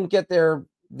Devils don't get their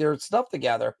stuff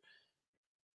together.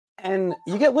 And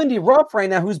you get Lindy Ruff right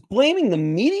now, who's blaming the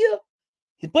media.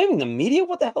 He's blaming the media?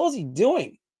 What the hell is he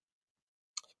doing?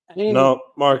 I mean, No,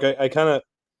 Mark, I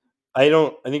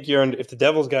think you're if the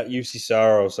Devils got UC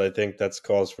Saros, I think that's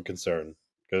cause for concern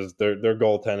because their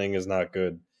goaltending is not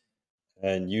good.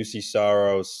 And UC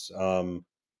Saros,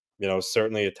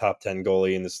 certainly a top 10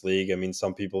 goalie in this league. I mean,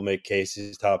 some people make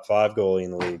cases top 5 goalie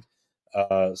in the league.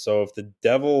 So if the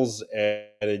Devils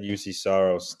added UC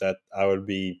Saros, that I would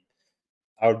be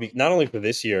not only for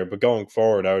this year but going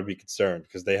forward. I would be concerned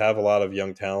because they have a lot of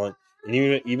young talent, and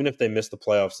even if they miss the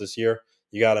playoffs this year,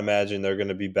 you got to imagine they're going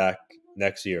to be back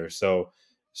next year. So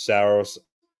Saros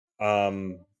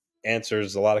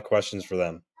answers a lot of questions for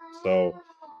them. So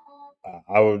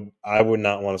I would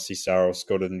not want to see Saros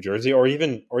go to New Jersey or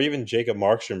even Jacob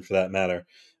Markstrom for that matter.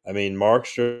 I mean,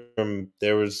 Markstrom.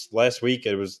 There was last week.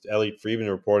 It was Elliot Friedman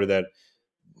reported that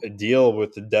a deal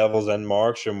with the Devils and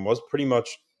Markstrom was pretty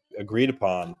much agreed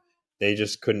upon. They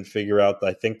just couldn't figure out,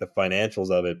 I think, the financials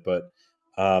of it. But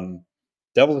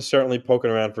Devils are certainly poking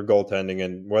around for goaltending,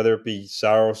 and whether it be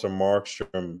Saros or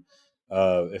Markstrom,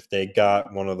 if they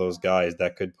got one of those guys,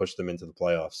 that could push them into the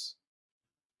playoffs.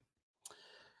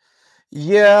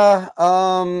 yeah.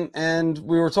 And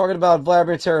we were talking about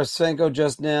Vladimir Tarasenko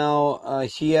just now.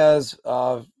 He has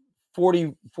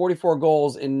 44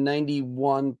 goals in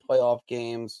 91 playoff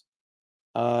games.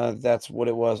 That's what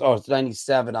it was. Oh, it's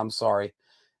 97. I'm sorry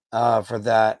for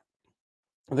that.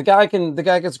 The guy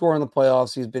can score in the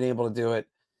playoffs. He's been able to do it.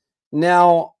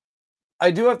 Now,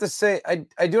 I do have to say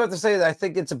that I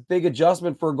think it's a big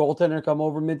adjustment for a goaltender to come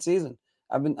over midseason.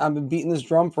 I've been beating this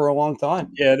drum for a long time,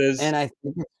 Yeah, it is. and I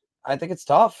think it's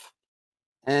tough.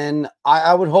 And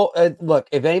I would hope. Look,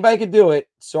 if anybody could do it,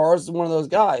 Soros is one of those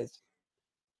guys.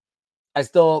 I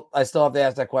still have to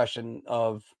ask that question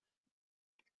of,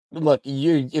 look,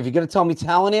 if you're going to tell me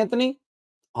talent, Anthony,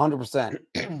 100%.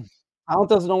 Talent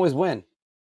doesn't always win,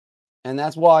 and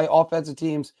that's why offensive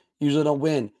teams usually don't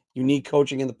win. You need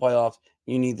coaching in the playoffs.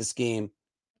 You need the scheme.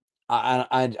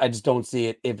 I just don't see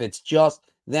it if it's just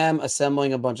them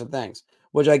assembling a bunch of things,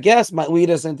 which I guess might lead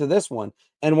us into this one.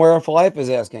 And where for life is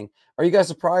asking, are you guys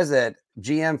surprised that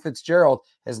GM Fitzgerald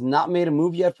has not made a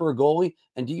move yet for a goalie?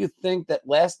 And do you think that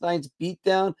last night's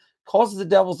beatdown causes the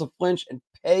Devils to flinch and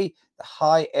pay the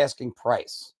high asking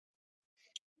price?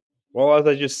 Well, as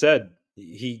I just said,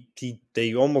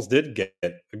 they almost did get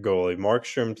a goalie.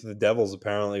 Markstrom to the Devils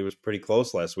apparently was pretty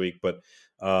close last week, but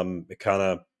it kind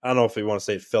of, I don't know if you want to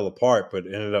say it fell apart, but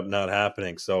it ended up not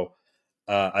happening. So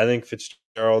I think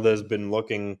Fitzgerald has been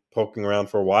poking around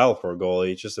for a while for a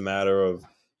goalie. It's just a matter of,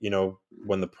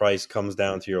 when the price comes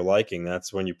down to your liking,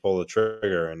 that's when you pull the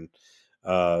trigger. And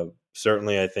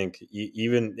certainly, I think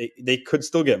even they could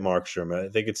still get Markstrom. I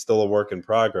think it's still a work in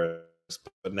progress,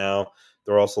 but now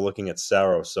they're also looking at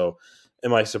Saros. So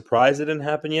am I surprised it didn't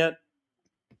happen yet?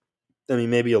 I mean,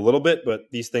 maybe a little bit, but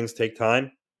these things take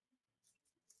time.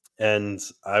 And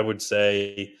I would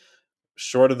say,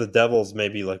 short of the Devils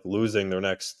maybe like losing their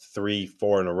next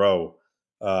 3-4 in a row,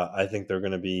 I think they're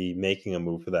going to be making a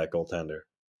move for that goaltender.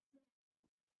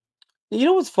 You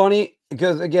know what's funny?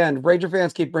 Because again, Ranger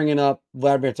fans keep bringing up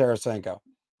Vladimir Tarasenko,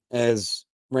 as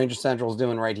Ranger Central is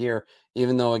doing right here.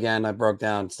 Even though, again, I broke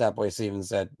down Statboy Stevens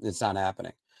said it's not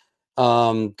happening.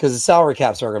 Because the salary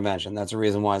cap circumvention, that's the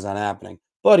reason why it's not happening.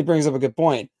 But he brings up a good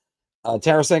point.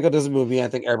 Tarasenko doesn't move me. I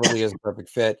think Everly is a perfect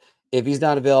fit. If he's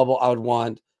not available, I would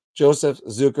want Joseph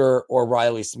Zucker or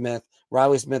Riley Smith.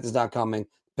 Riley Smith is not coming.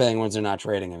 Penguins are not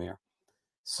trading him here.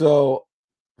 So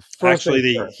first thing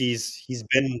Actually, first. he's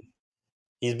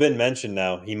been mentioned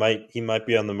now. He might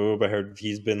be on the move. I heard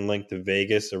he's been linked to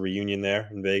Vegas, a reunion there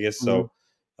in Vegas. So,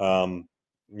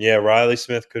 yeah, Riley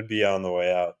Smith could be on the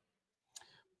way out.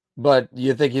 But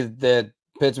you think that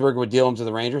Pittsburgh would deal him to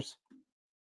the Rangers?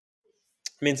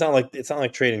 I mean, it's not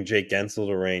like trading Jake Gensel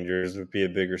to Rangers would be a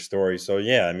bigger story. So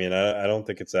yeah, I mean, I don't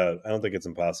think it's out. I don't think it's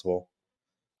impossible.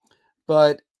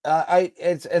 But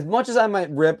it's as much as I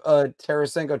might rip a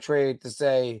Tarasenko trade to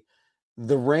say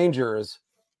the Rangers,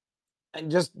 and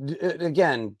just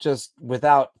again, just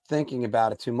without thinking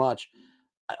about it too much,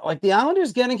 like the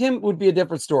Islanders getting him would be a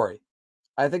different story.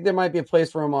 I think there might be a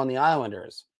place for him on the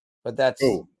Islanders, but that's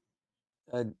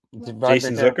Jason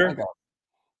Zucker.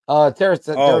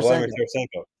 Tarasenko.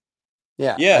 Tarasenko.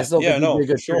 Yeah, I Yeah, still think he'd be no, a for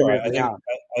good fit sure. here for the Islanders.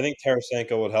 I think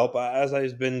Tarasenko would help. As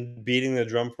I've been beating the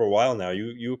drum for a while now,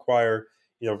 you acquire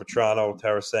Vetrano,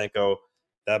 Tarasenko,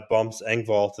 that bumps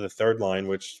Engvall to the third line,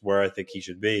 which is where I think he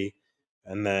should be,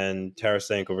 and then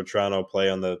Tarasenko, Vetrano play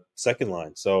on the second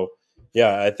line. So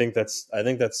yeah, I think that's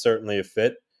certainly a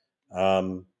fit.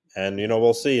 And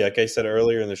we'll see. Like I said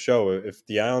earlier in the show, if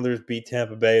the Islanders beat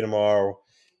Tampa Bay tomorrow,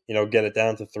 get it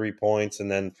down to 3 points,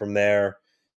 and then from there,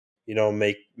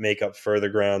 make up further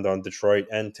ground on Detroit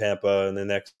and Tampa in the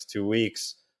next 2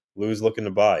 weeks. Lou's looking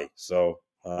to buy. So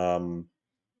And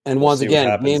we'll once see what again,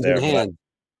 happens games in there. hand.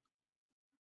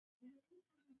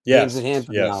 Games in Yes, hand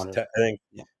for the yes. Islanders.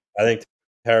 I think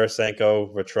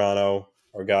Tarasenko, Vetrano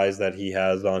are guys that he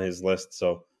has on his list.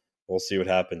 So we'll see what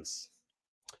happens.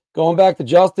 Going back to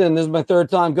Justin, this is my third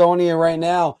time going here right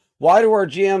now. Why do our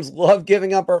GMs love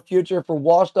giving up our future for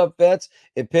washed up vets?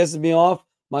 It pisses me off.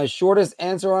 My shortest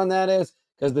answer on that is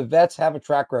because the vets have a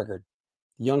track record.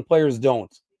 Young players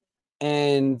don't.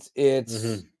 And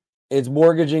it's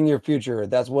mortgaging your future.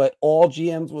 That's what all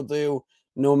GMs will do,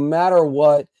 no matter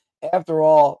what. After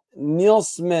all, Neil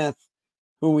Smith,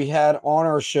 who we had on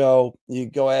our show, you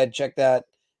go ahead, check that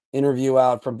interview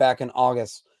out from back in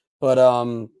August. But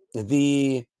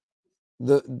he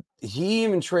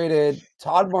even traded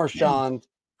Todd Marchand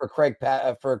for Craig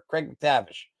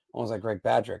McTavish. Almost like Craig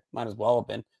Patrick. Might as well have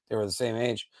been. They were the same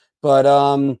age.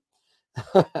 But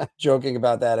joking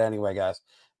about that anyway, guys.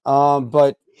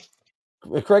 But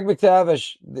Craig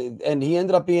McTavish, and he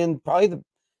ended up being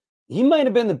he might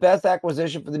have been the best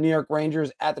acquisition for the New York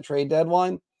Rangers at the trade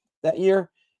deadline that year.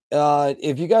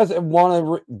 If you guys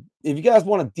want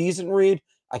a decent read,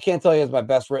 I can't tell you it's my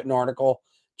best written article.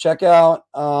 Check out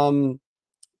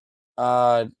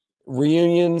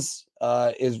Reunions.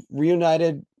 Is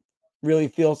Reunited really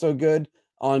feel so good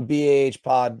on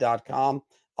bahpod.com.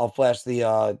 I'll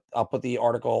put the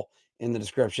article in the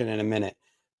description in a minute.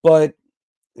 But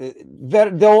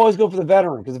they'll always go for the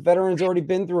veteran because the veteran's already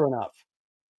been through enough.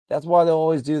 That's why they'll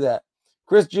always do that.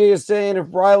 Chris G is saying if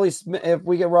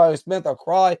we get Riley Smith, I'll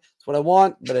cry. That's what I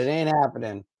want, but it ain't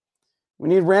happening. We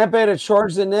need Rampay to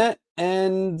charge the net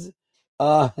and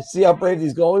see how brave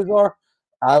these goalies are.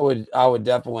 I would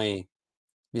definitely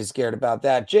be scared about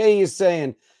that. Jay is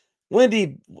saying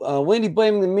Lindy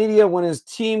blaming the media when his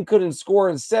team couldn't score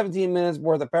in 17 minutes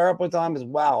worth of power play time is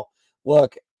wow.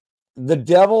 Look, the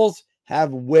Devils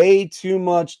have way too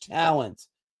much talent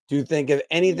to think of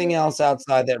anything else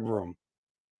outside that room.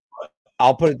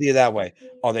 I'll put it to you that way.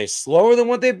 Are they slower than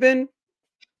what they've been?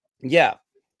 Yeah.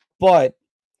 But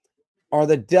are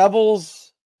the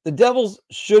Devils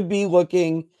should be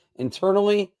looking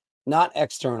internally, not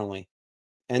externally.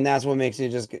 And that's what makes you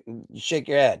just shake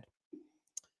your head.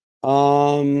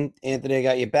 Anthony, I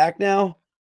got you back now.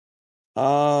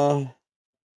 One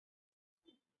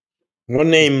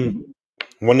name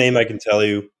I can tell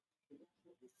you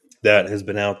that has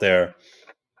been out there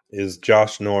is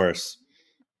Josh Norris.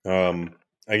 I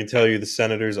can tell you the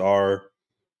Senators are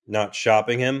not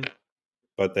shopping him,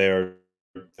 but they're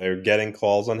getting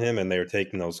calls on him and they're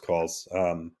taking those calls.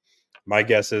 My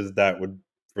guess is that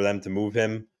for them to move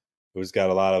him, who's got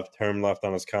a lot of term left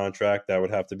on his contract, that would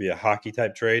have to be a hockey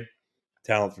type trade,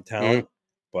 talent for talent.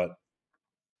 But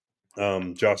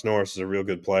Josh Norris is a real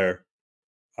good player.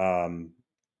 I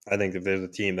think if there's a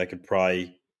team that could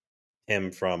pry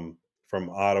him from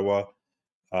Ottawa,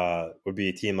 would be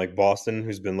a team like Boston,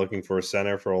 who's been looking for a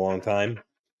center for a long time.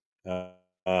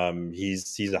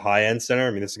 He's a high end center.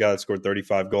 I mean, this is a guy that scored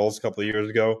 35 goals a couple of years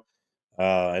ago.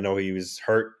 I know he was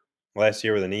hurt last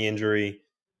year with a knee injury.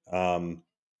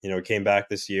 He came back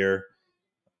this year.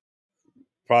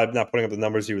 Probably not putting up the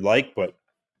numbers he would like, but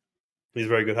he's a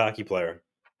very good hockey player.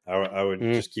 I would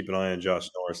just keep an eye on Josh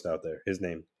Norris out there. His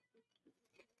name.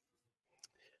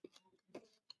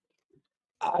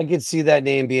 I could see that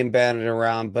name being banded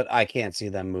around, but I can't see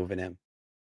them moving him.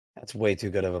 That's way too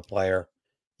good of a player.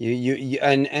 You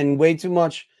and way too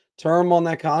much term on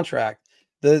that contract.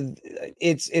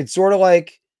 It's sort of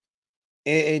like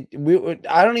I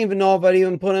don't even know if I'd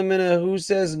even put him in a who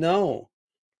says no.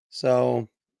 So,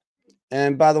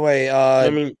 and by the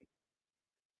way,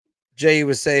 Jay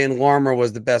was saying Larmer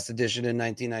was the best addition in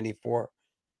 1994.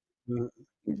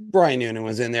 Brian Noonan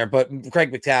was in there, but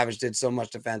Craig McTavish did so much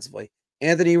defensively.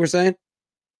 Anthony, you were saying?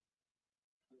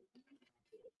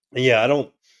 Yeah, I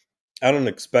don't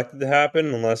expect it to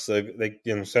happen unless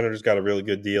Senators got a really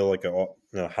good deal, like a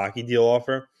hockey deal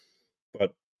offer.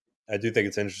 But I do think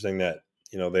it's interesting that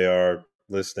they are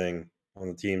listening on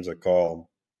the teams that call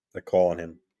on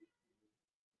him.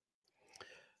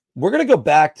 We're going to go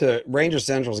back to Ranger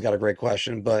Central's got a great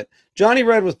question, but Johnny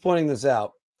Red was pointing this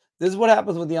out. This is what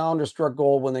happens with the Islanders struck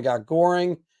gold when they got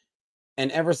Goring. And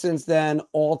ever since then,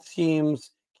 all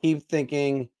teams keep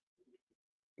thinking,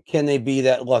 can they be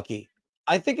that lucky?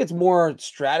 I think it's more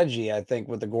strategy,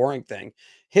 with the Goring thing.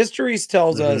 History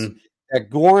tells us that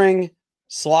Goring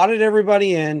slotted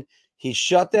everybody in. He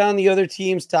shut down the other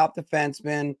team's top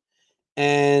defenseman.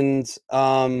 And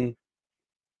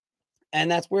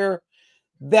that's where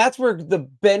the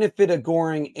benefit of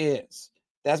Goring is.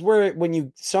 That's where when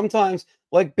you sometimes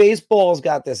like baseball's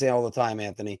got this all the time,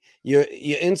 Anthony. You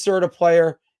insert a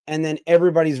player and then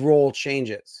everybody's role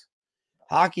changes.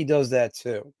 Hockey does that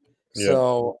too. Yeah.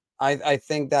 So I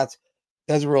think that's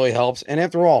really helps. And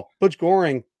after all, Butch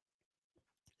Goring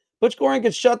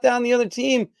could shut down the other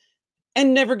team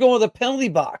and never go in the penalty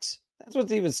box. That's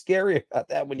what's even scary about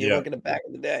that when you Yeah. look at it back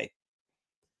in the day.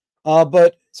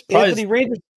 But Surprised, Anthony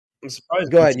Rangers. I'm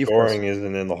surprised Go ahead, Butch you first. Goring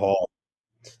isn't in the Hall.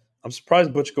 I'm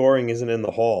surprised Butch Goring isn't in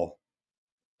the Hall.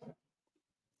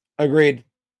 Agreed.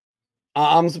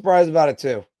 I'm surprised about it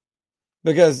too,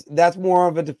 because that's more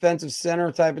of a defensive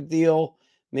center type of deal.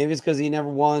 Maybe it's because he never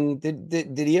won.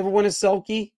 Did he ever win a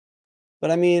Selkie?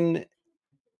 But I mean,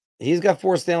 he's got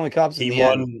 4 Stanley Cups in He the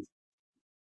end. won.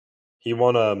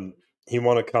 He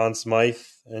won a Conn Smythe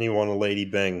and he won a Lady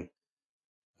Byng.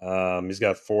 He's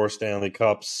got 4 Stanley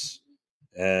Cups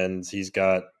and he's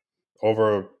got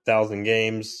over 1,000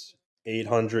 games,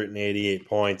 888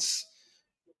 points.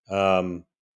 So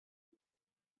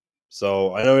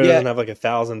I know he Yeah, doesn't have like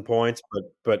 1,000 points,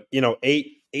 but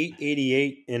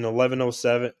 888 in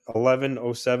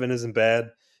 1107 isn't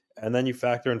bad. And then you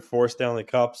factor in 4 Stanley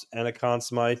Cups and a Conn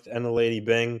Smythe and a Lady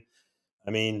Byng.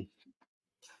 I mean,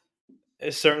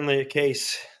 it's certainly a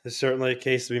case. There's certainly a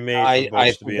case to be made for I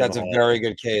Butch to think be in the that's a Hall. very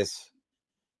good case.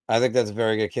 I think that's a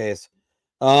very good case.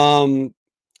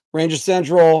 Ranger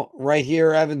Central right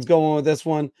here. Evan's going with this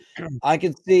one. I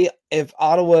could see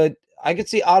Ottawa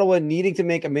needing to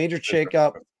make a major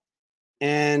shakeup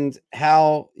and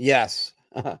how, yes.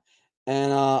 And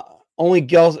only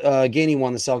Gainey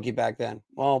won the Selkie back then.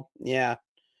 Well, yeah.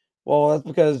 Well, that's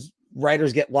because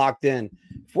writers get locked in.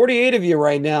 48 of you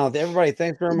right now. Everybody,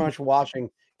 thanks very much for watching.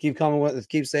 Keep coming with us.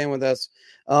 Keep staying with us.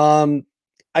 I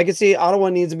can see Ottawa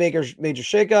needs a major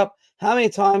shakeup. How many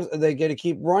times are they going to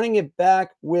keep running it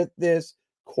back with this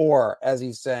core, as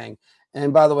he's saying?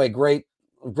 And by the way, great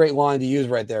line to use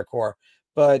right there, core.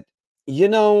 But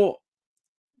I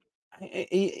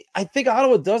think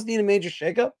Ottawa does need a major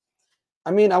shakeup.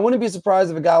 I mean, I wouldn't be surprised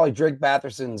if a guy like Drake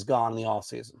Batherson's gone in the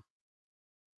offseason.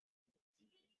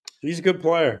 He's a good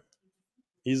player.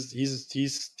 He's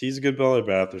a good player,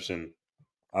 Batherson.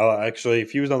 Actually,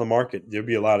 if he was on the market, there'd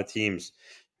be a lot of teams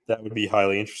that would be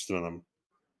highly interested in him.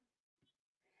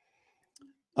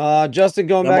 Justin,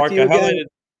 going Now, back Mark, to you again.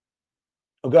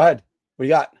 Oh, go ahead. What do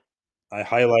you got? I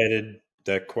highlighted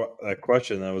that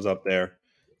question that was up there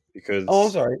because I'm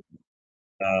sorry.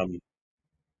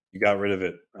 you got rid of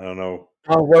it. I don't know.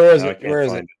 Oh, where is Now it? I can't Where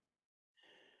is find it?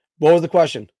 What was the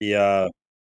question? The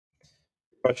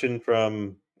question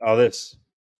from this.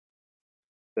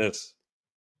 And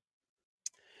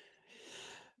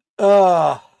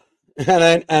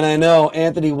I know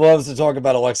Anthony loves to talk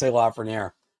about Alexei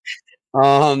Lafreniere.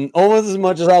 Almost as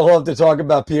much as I love to talk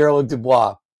about Pierre-Luc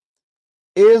Dubois.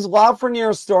 Is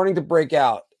Lafreniere starting to break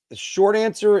out? The short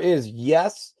answer is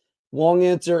yes. Long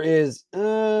answer is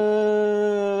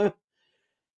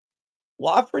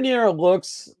Lafreniere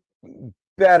looks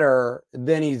better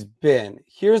than he's been.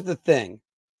 Here's the thing.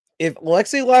 If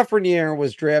Alexei Lafreniere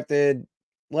was drafted,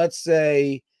 let's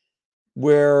say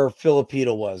where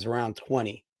Filipino was, around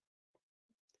 20,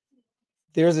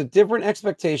 there's a different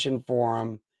expectation for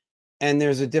him, and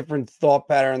there's a different thought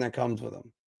pattern that comes with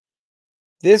him.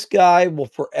 This guy will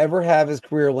forever have his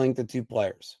career linked to 2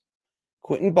 players,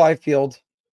 Quentin Byfield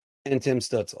and Tim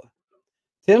Stützle.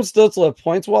 Tim Stützle,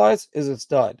 points-wise, is a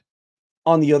stud.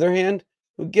 On the other hand,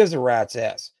 who gives a rat's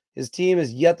ass? His team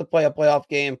is yet to play a playoff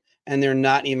game, and they're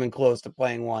not even close to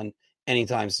playing one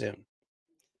anytime soon.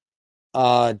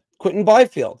 Quentin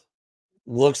Byfield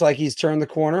looks like he's turned the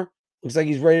corner. Looks like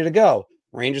he's ready to go.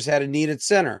 Rangers had a need at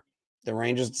center. The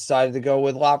Rangers decided to go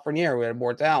with Lafreniere, who had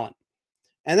more talent.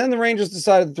 And then the Rangers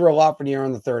decided to throw Lafreniere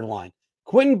on the third line.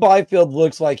 Quentin Byfield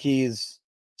looks like he's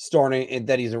starting,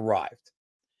 that he's arrived.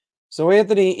 So,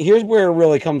 Anthony, here's where it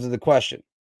really comes to the question.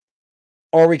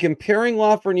 Are we comparing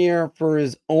Lafreniere for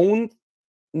his own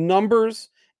numbers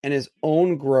and his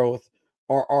own growth,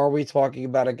 or are we talking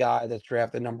about a guy that's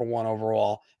drafted number 1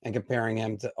 overall and comparing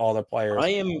him to all the players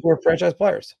who are franchise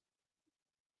players?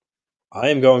 I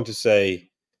am going to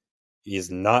say he's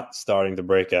not starting to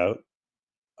break out.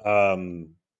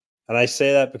 And I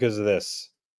say that because of this.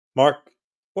 Mark,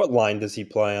 what line does he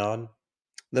play on?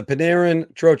 The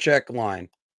Panarin-Trocheck line.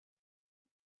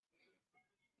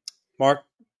 Mark,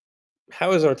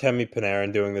 how is Artemi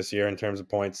Panarin doing this year in terms of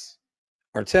points?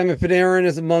 Artemi Panarin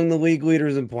is among the league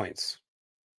leaders in points.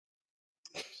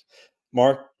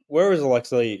 Mark, where was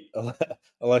Alexis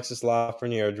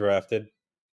Lafreniere drafted?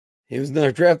 He was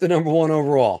drafted number 1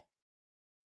 overall.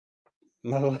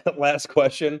 My last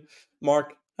question,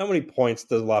 Mark, how many points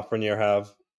does Lafreniere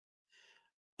have?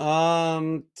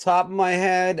 Top of my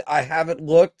head, I haven't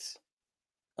looked.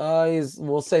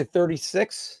 We'll say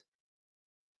 36,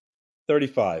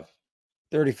 35.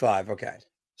 35. Okay.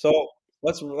 So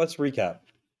let's recap.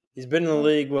 He's been in the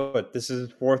league. What? This is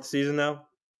his fourth season now.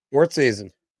 Fourth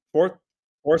season. Fourth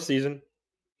season.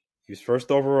 He was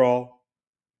first overall.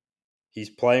 He's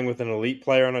playing with an elite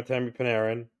player on Artemi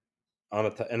Panarin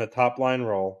in a top line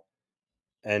role,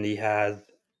 and he has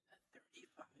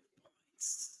 35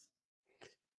 points.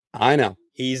 I know.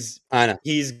 He's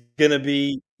gonna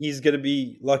be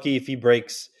lucky if he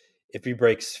breaks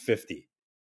 50.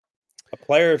 A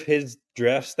player of his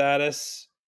draft status,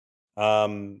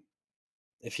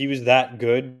 if he was that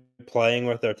good playing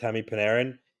with Artemi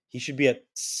Panarin, he should be at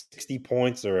 60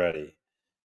 points already.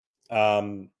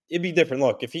 It'd be different.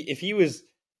 Look, if he was,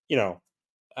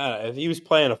 if he was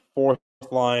playing a fourth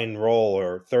line role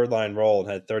or third line role and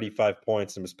had 35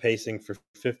 points and was pacing for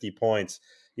 50 points,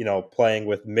 playing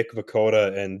with Mick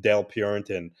Vukota and Dale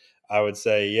Purinton, I would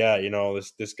say, yeah,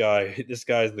 this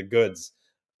guy's the goods.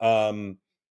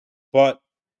 But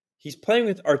he's playing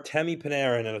with Artemi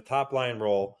Panarin in a top line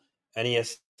role, and he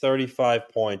has 35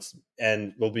 points,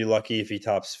 and will be lucky if he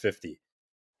tops 50.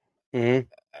 Mm-hmm.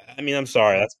 I mean, I'm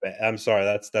sorry, that's bad. I'm sorry,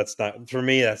 that's not, for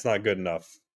me. That's not good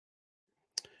enough.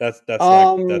 That's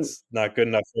not good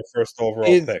enough for first overall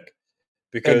pick.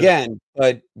 Because again,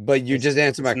 but you just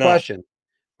answered my question.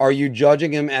 Are you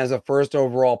judging him as a first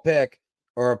overall pick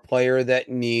or a player that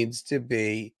needs to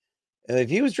be? If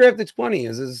he was drafted 20,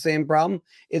 is it the same problem?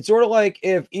 It's sort of like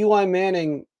if Eli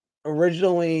Manning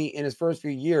originally in his first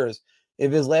few years,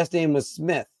 if his last name was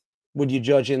Smith, would you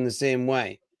judge him the same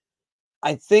way?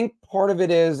 I think part of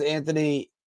it is, Anthony,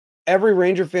 every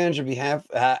Ranger fan should be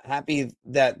happy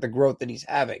that the growth that he's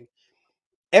having.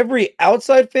 Every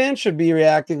outside fan should be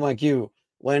reacting like you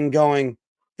when going,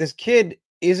 this kid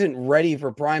isn't ready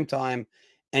for prime time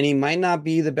and he might not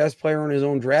be the best player in his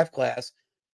own draft class.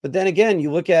 But then again,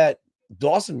 you look at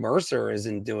Dawson Mercer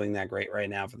isn't doing that great right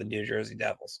now for the New Jersey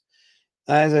Devils.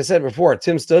 As I said before,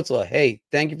 Tim Stützle, hey,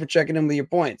 thank you for checking in with your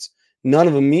points. None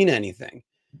of them mean anything.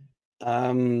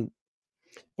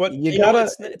 But you gotta.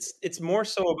 It's more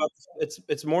so about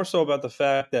the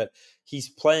fact that he's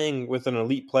playing with an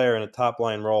elite player in a top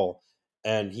line role,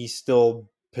 and he's still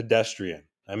pedestrian.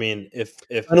 I mean, if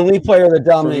an elite player that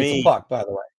dominates the puck, by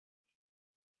the way.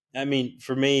 I mean,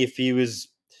 for me, if he was,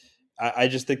 I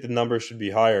just think the numbers should be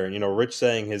higher. Rich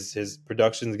saying his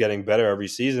production's getting better every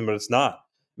season, but it's not.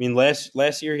 I mean,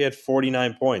 last year he had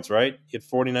 49 points, right? He had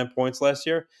 49 points last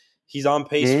year. He's on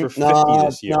pace for 50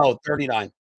 this year. No,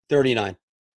 39. 39.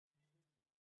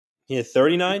 He had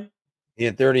 39? He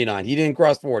had 39. He didn't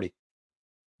cross 40.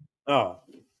 Oh.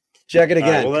 Check it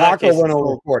again. Kako went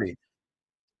over 40.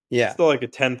 Yeah. It's still like a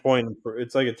 10-point.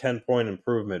 It's like a 10-point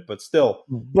improvement, but still.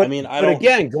 But, I mean,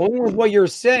 again, going with what you're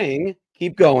saying,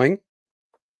 keep going.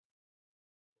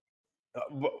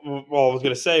 What I was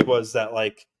going to say was that,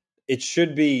 like, it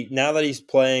should be, now that he's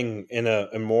playing in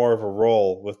more of a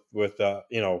role with an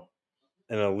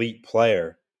elite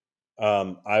player.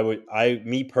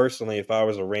 Me personally, if I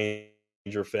was a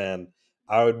Ranger fan,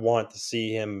 I would want to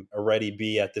see him already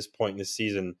be at this point in the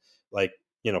season, like,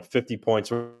 50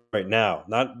 points right now,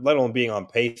 not let alone being on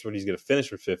pace when he's going to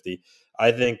finish with 50.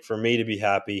 I think for me to be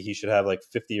happy, he should have like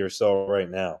 50 or so right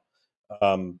now.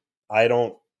 I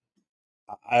don't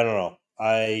know.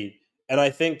 I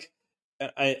think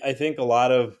a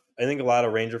lot of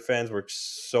Ranger fans were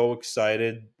so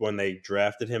excited when they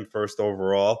drafted him first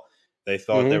overall. They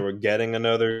thought they were getting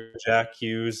another Jack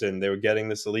Hughes and they were getting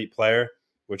this elite player,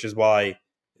 which is why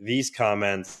these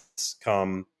comments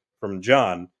come from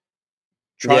John,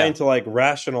 trying to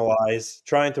rationalize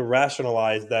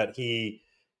that he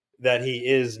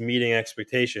is meeting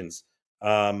expectations.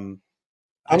 I'm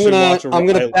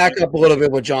gonna back up a little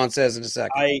bit what John says in a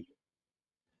second.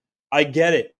 I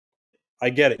get it.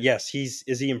 Yes,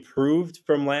 is he improved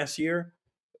from last year?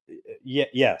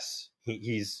 Yes.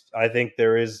 I think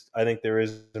there is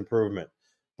improvement.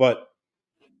 But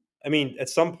I mean, at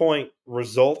some point,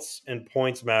 results and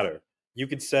points matter. You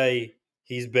could say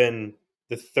he's been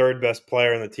the third best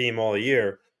player on the team all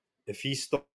year. If he's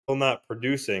still not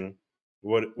producing,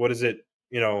 what is it?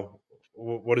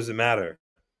 What does it matter?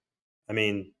 I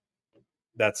mean,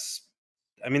 there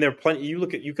are plenty. You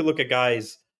could look at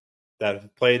guys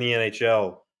that play in the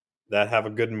NHL that have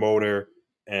a good motor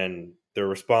and they're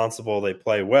responsible. They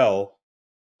play well,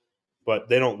 but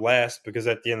they don't last because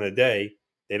at the end of the day,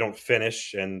 they don't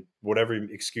finish. And whatever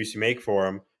excuse you make for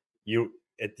them,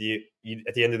 at the end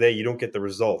of the day, you don't get the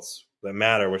results that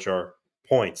matter, which are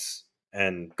points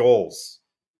and goals.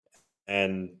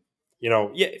 And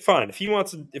fine. If he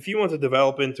wants to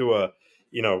develop into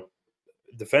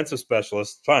defensive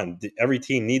specialists, fine. Every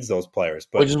team needs those players,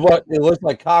 but which is what it looks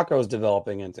like Kako's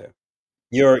developing into.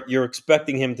 You're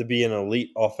expecting him to be an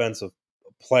elite offensive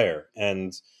player,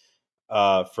 and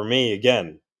for me,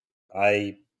 again,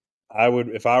 I would,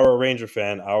 if I were a Ranger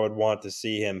fan, I would want to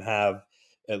see him have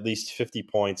at least 50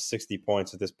 points, 60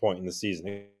 points at this point in the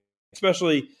season,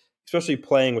 especially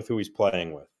playing with who he's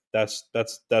playing with. That's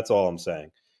all I'm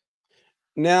saying.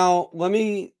 Now, let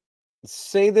me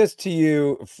say this to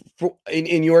you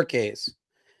in your case.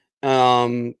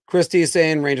 Christy is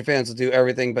saying Ranger fans will do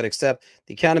everything but accept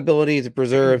the accountability to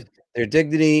preserve their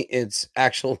dignity. It's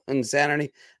actual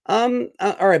insanity. All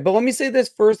right, but let me say this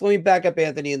first. Let me back up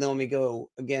Anthony, and then let me go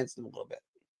against him a little bit.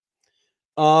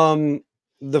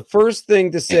 The first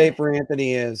thing to say for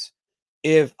Anthony is,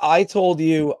 if I told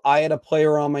you I had a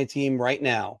player on my team right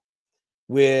now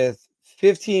with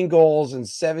 15 goals and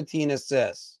 17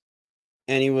 assists,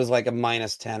 and he was like a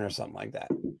 -10 or something like that,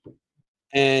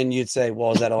 and you'd say,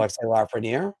 well, is that Alexei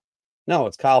Lafreniere? No,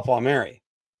 it's Kyle Palmieri.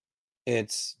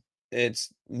 It's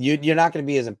you're not going to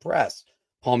be as impressed.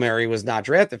 Palmieri was not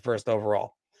drafted first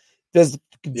overall. Does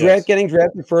getting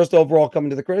drafted first overall come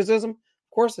into the criticism?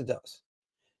 Of course it does.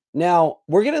 Now,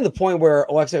 we're getting to the point where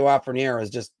Alexei Lafreniere is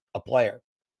just a player.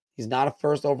 He's not a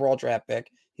first overall draft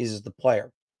pick. He's just a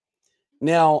player.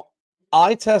 Now,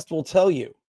 eye test will tell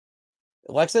you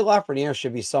Alexei Lafreniere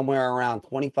should be somewhere around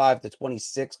 25 to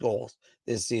 26 goals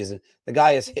this season. The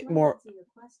guy has hit more.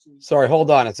 Sorry,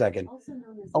 hold on a second.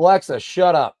 Alexa,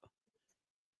 shut up.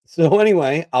 So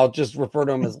anyway, I'll just refer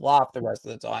to him as Loft the rest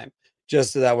of the time,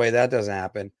 just so that way that doesn't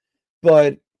happen.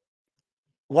 But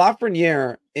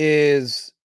Lafreniere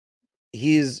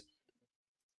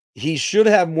he should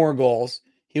have more goals.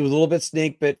 He was a little bit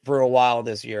snake bit for a while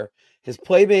this year. His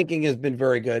playmaking has been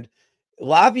very good.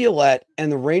 Laviolette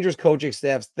and the Rangers coaching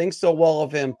staff think so well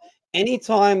of him.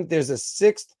 Anytime there's a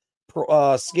sixth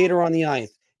skater on the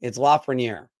ice, it's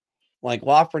Lafreniere. Like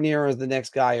Lafreniere is the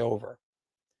next guy over.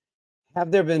 Have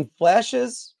there been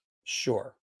flashes?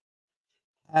 Sure.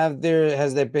 Has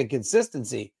there been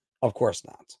consistency? Of course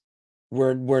not.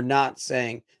 We're not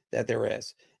saying that there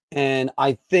is. And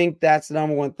I think that's the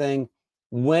number one thing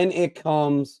when it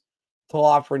comes to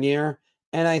Lafreniere.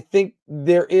 And I think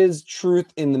there is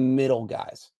truth in the middle,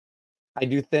 guys. I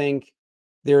do think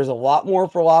there's a lot more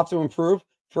for Loft to improve.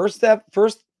 First step for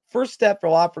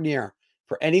Lafreniere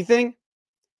for anything,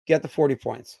 get the 40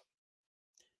 points.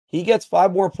 He gets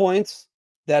 5 more points,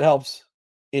 that helps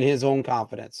in his own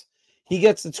confidence. He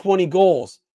gets the 20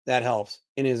 goals, that helps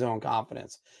in his own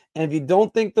confidence. And if you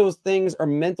don't think those things are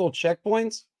mental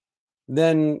checkpoints,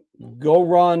 then go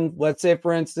run, let's say,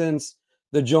 for instance,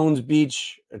 the Jones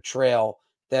Beach Trail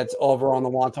that's over on the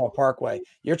Wantagh Parkway.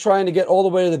 You're trying to get all the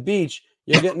way to the beach.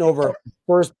 You're getting over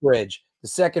first bridge, the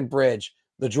second bridge,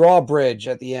 the drawbridge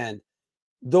at the end.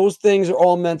 Those things are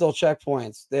all mental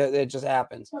checkpoints. It just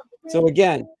happens. So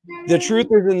again, the truth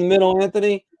is in the middle,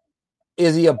 Anthony.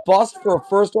 Is he a bust for a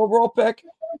first overall pick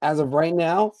as of right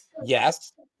now?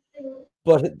 Yes.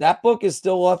 But that book is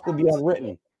still left to be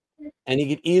unwritten. And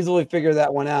he could easily figure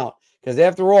that one out. Because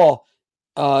after all,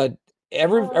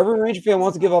 every Ranger fan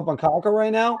wants to give up on Kakko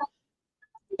right now.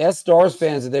 Ask Stars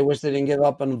fans if they wish they didn't give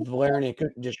up on Valerian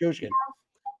Nichushkin.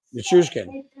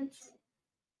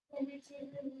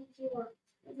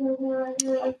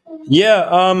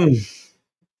 Yeah,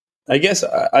 I guess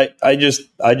I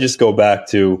just go back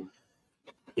to,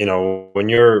 when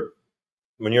you're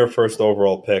a first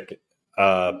overall pick,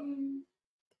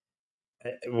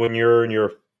 when you're in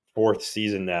your 4th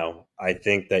season now, I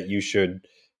think that you should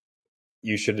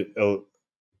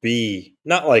be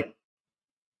not like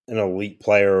an elite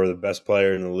player or the best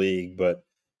player in the league, but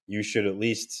you should at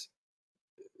least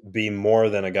be more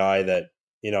than a guy that,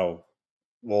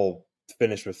 will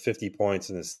finish with 50 points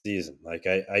in the season. Like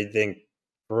I think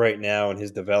right now in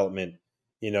his development,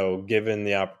 given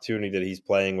the opportunity that he's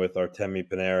playing with Artemi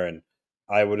Panarin,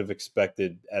 I would have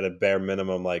expected at a bare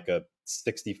minimum like a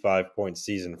 65-point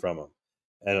season from him.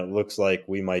 And it looks like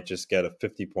we might just get a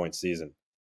 50-point season.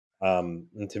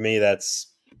 And to me, that's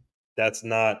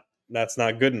not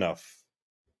good enough.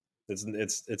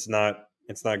 It's not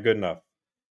good enough.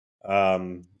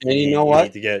 And you know what? You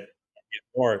need to get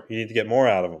more. You need to get more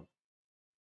out of him.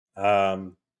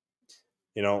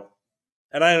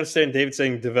 And I understand David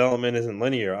saying development isn't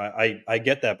linear. I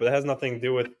get that, but it has nothing to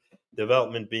do with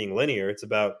development being linear. It's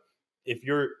about if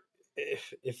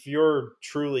you're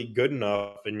truly good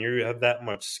enough and you have that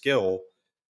much skill,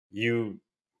 your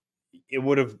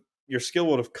skill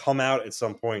would have come out at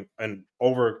some point and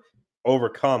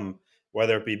overcome,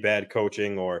 whether it be bad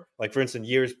coaching or, like, for instance,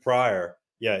 years prior,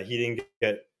 he didn't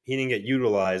get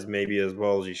utilized maybe as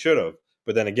well as he should have.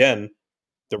 But then again,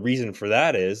 the reason for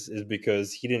that is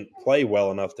because he didn't play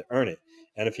well enough to earn it.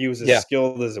 And if he was as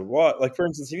skilled as it was, like for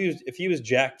instance, if he was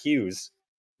Jack Hughes,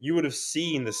 you would have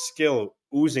seen the skill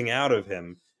oozing out of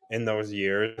him in those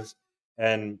years,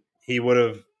 and he would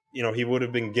have, he would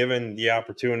have been given the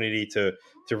opportunity to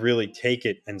really take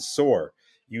it and soar.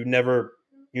 You never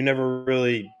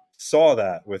really saw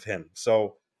that with him.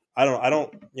 So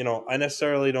I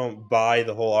necessarily don't buy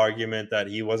the whole argument that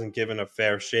he wasn't given a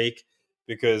fair shake,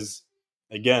 because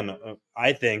again,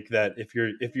 I think that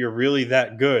if you're really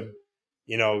that good,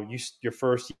 your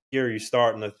first year you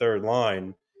start in the third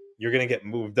line, you're going to get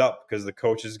moved up because the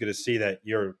coach is going to see that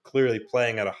you're clearly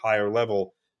playing at a higher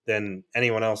level than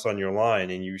anyone else on your line,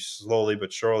 and you slowly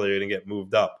but surely are going to get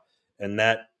moved up. And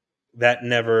that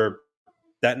never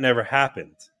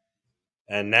happened.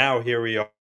 And now here we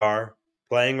are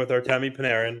playing with Artemi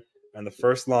Panarin on the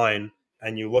first line,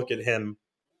 and you look at him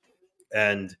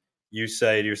and you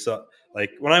say to yourself, like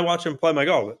when I watch him play, I'm like,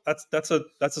 oh, that's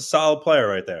a solid player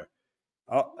right there.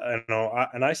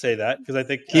 And I say that because I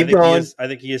think he is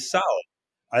solid.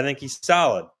 I think he's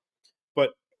solid.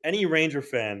 But any Ranger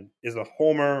fan is a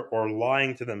homer or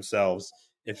lying to themselves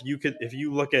if you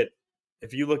look at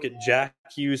Jack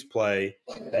Hughes play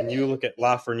and you look at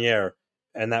Lafreniere,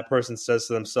 and that person says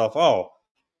to themselves, "Oh,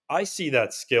 I see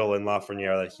that skill in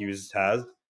Lafreniere that Hughes has."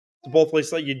 Both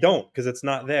ways, like you don't, because it's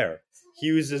not there.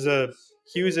 Hughes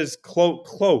is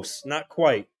close, not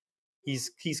quite.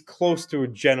 He's close to a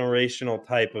generational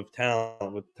type of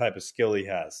talent with the type of skill he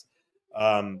has.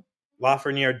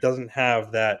 Lafreniere doesn't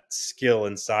have that skill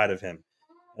inside of him,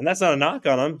 and that's not a knock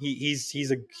on him.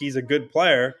 He's a good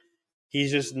player.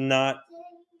 He's just not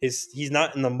he's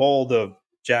not in the mold of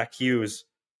Jack Hughes,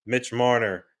 Mitch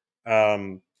Marner,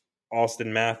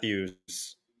 Austin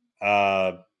Matthews,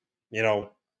 Elias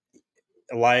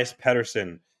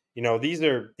Pettersson.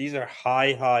 These are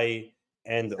high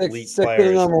end elite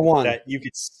players number one. that you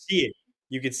could see it.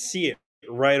 You could see it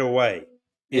right away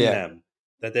in them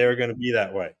that they were going to be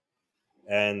that way.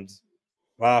 And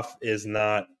Laf is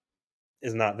not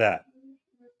that.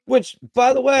 Which,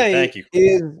 by the way, thank you.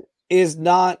 is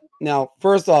not. Now,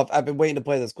 first off, I've been waiting to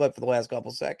play this clip for the last couple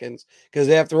seconds because,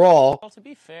 after all, to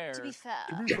be fair,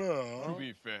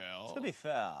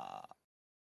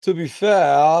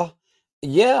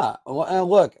 yeah. And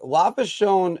look, Lop has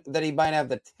shown that he might have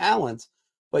the talent,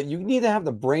 but you need to have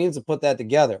the brains to put that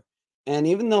together. And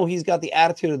even though he's got the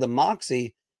attitude of the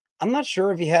moxie, I'm not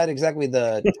sure if he had exactly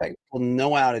the technical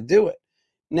know-how to do it.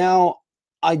 Now,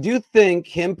 I do think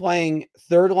him playing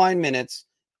third line minutes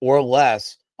or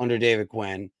less under David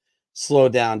Quinn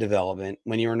slowed down development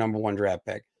when you were number one draft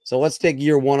pick. So let's take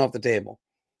year one off the table.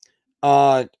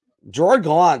 Gerard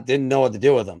Gallant didn't know what to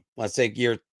do with him. Let's take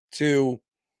year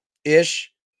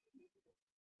two-ish.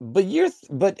 But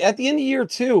at the end of year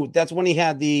two, that's when he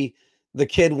had the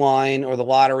kid line or the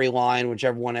lottery line,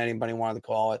 whichever one anybody wanted to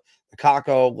call it, the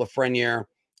Kakko, Lafreniere,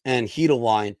 and Hedel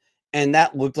line. And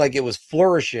that looked like it was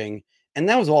flourishing. And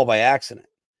that was all by accident.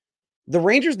 The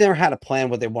Rangers never had a plan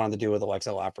what they wanted to do with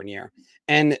Alexis Lafreniere.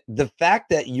 And the fact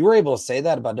that you were able to say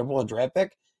that about number one draft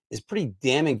pick is pretty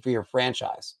damning for your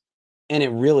franchise. And it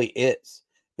really is.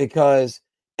 Because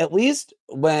at least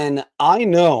when I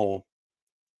know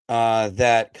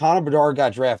that Connor Bedard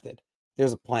got drafted,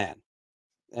 there's a plan.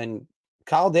 And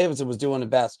Kyle Davidson was doing the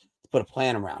best to put a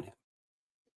plan around him.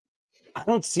 I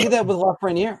don't see that with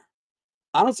Lafreniere.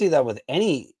 I don't see that with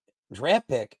any draft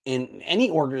pick in any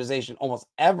organization almost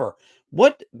ever.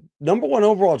 What number one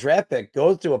overall draft pick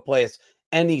goes to a place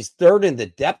and he's third in the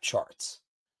depth charts?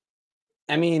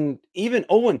 I mean, even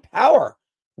Owen Power,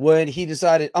 when he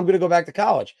decided I'm going to go back to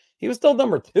college, he was still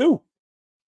number two.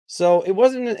 So it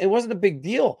wasn't a big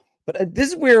deal. But this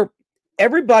is where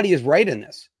everybody is right in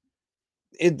this.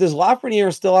 Does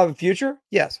Lafreniere still have a future?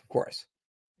 Yes, of course.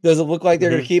 Does it look like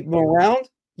they're going to keep him around?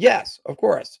 Yes, of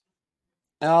course.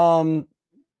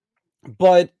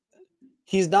 But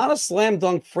he's not a slam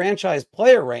dunk franchise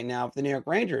player right now for the New York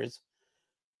Rangers.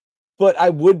 But I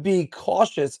would be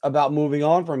cautious about moving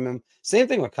on from him. Same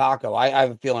thing with Kakko. I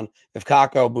have a feeling if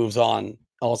Kakko moves on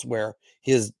elsewhere,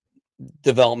 his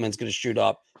development's going to shoot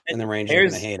up, and the Rangers are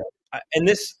going to hate it. And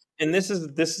this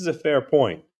is a fair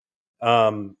point.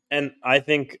 And I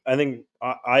think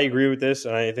I agree with this,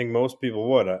 and I think most people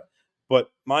would. But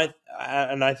I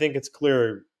think it's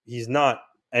clear he's not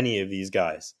any of these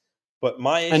guys. But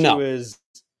my issue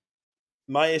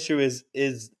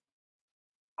is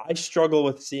I struggle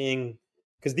with seeing,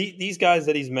 because these guys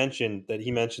that he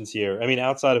mentions here. I mean,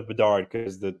 outside of Bedard,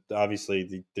 because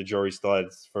obviously the jury still had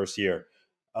its first year.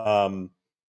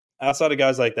 Outside of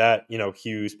guys like that,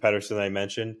 Hughes, Pettersson, I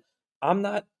mentioned, I'm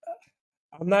not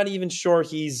I'm not even sure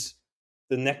he's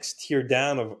the next tier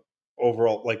down of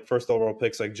overall, like first overall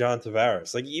picks, like John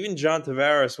Tavares. Like even John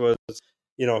Tavares was,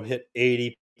 hit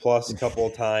 80 plus a couple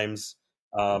of times.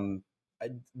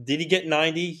 Did he get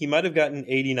 90? He might have gotten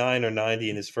 89 or 90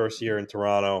 in his first year in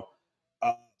Toronto.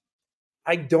 Uh,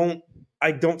 I don't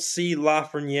see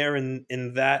Lafreniere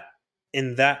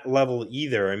in that level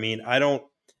either. I mean, I don't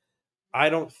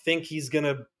think he's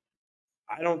gonna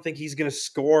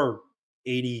score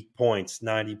 80 points,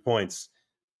 90 points.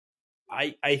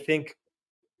 I think.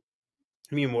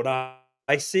 I mean, what I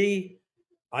see,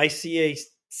 I see a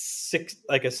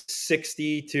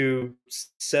 60 to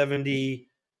 70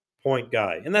 point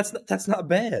guy, and that's not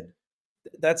bad.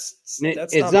 That's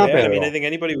It's not not bad. bad I at mean, I all. think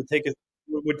anybody would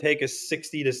take a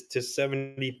 60 to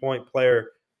 70 point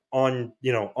player on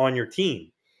your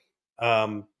team.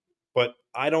 But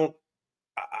I don't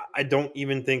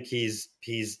even think he's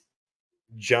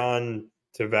John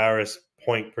Tavares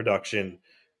point production.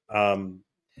 Um,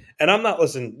 and I'm not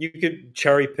listen. You could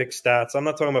cherry pick stats. I'm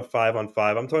not talking about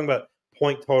 5-on-5. I'm talking about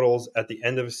point totals at the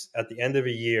end of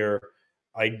a year.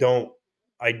 I don't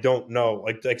know.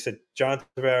 Like I said, John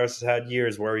Tavares has had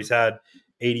years where he's had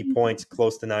 80 points,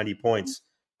 close to 90 points.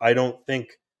 I don't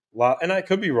think, and I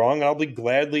could be wrong. I'll be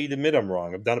gladly to admit I'm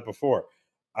wrong. I've done it before.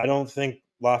 I don't think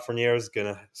Lafreniere is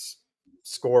going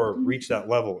to reach that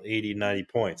level, 80, 90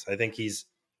 points. I think he's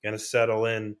going to settle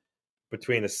in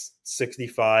between a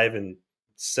 65 and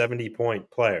 70 point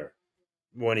player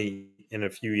in a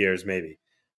few years, maybe.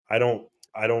 I don't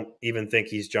even think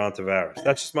he's John Tavares.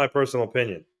 That's just my personal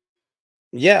opinion.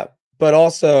 Yeah, but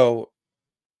also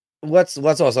let's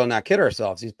also not kid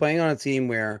ourselves. He's playing on a team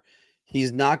where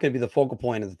he's not going to be the focal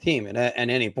point of the team at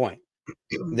any point.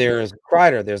 There's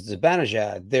Kreider, there's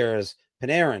Zibanejad, there's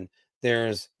Panarin,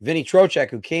 there's Vinny Trocheck,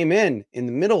 who came in the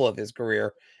middle of his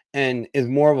career and is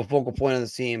more of a focal point of the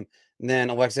team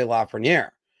than Alexei Lafreniere.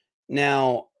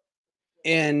 Now,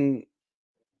 and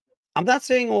I'm not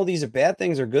saying all these are bad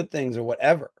things or good things or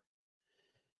whatever.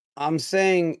 I'm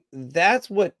saying that's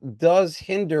what does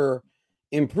hinder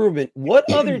improvement. What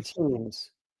other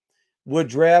teams would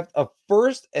draft a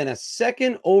first and a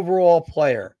second overall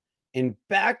player in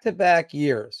back-to-back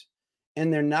years,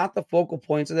 and they're not the focal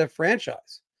points of their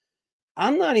franchise?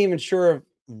 I'm not even sure if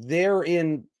they're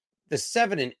in the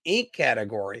 7 and 8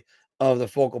 category of the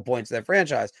focal points of that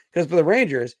franchise. Because for the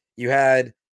Rangers, you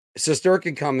had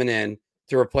Shesterkin coming in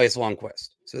to replace Lundqvist.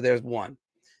 So there's one.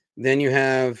 Then you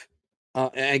have,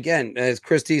 again, as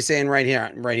Chris T saying right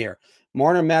here,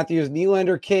 Marner, Matthews,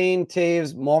 Nylander, Kane,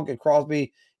 Taves, Malkin,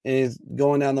 Crosby is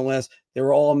going down the list. They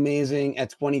were all amazing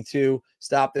at 22.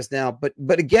 Stop this now.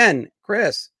 But again,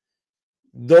 Chris,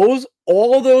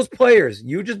 all those players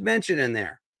you just mentioned in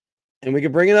there, and we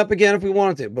could bring it up again if we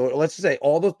wanted to, but let's just say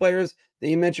all those players that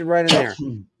you mentioned right in there,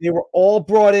 they were all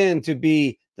brought in to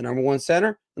be the number one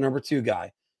center, the number two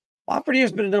guy.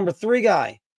 Lafreniere's been a number three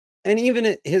guy, and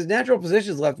even his natural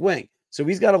position is left wing, so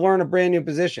he's got to learn a brand new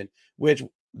position, which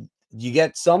you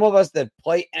get some of us that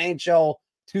play NHL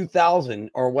 2000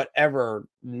 or whatever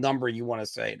number you want to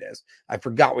say it is. I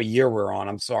forgot what year we're on.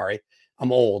 I'm sorry.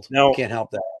 I'm old. No. I can't help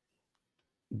that.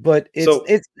 But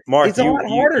Mark, it's a lot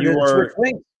harder to switch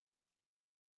wings.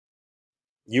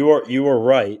 You are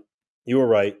right. You were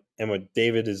right. And what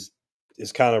David is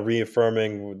kind of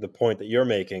reaffirming the point that you're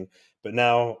making. But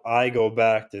now I go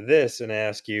back to this and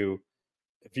ask you,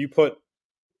 if you put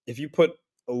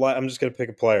I'm just going to pick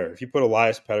a player. If you put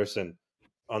Elias Pettersson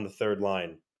on the third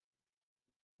line,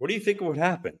 what do you think would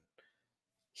happen?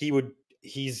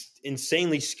 He's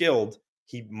insanely skilled.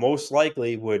 He most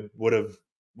likely would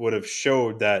have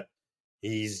showed that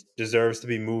he deserves to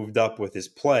be moved up with his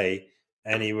play,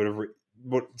 and he would have.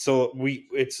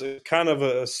 It's kind of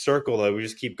a circle that we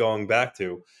just keep going back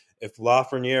to. If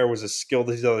Lafreniere was as skilled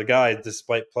as the other guys,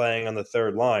 despite playing on the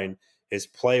third line, his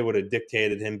play would have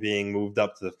dictated him being moved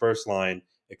up to the first line,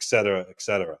 et cetera, et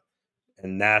cetera.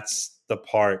 And that's the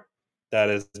part that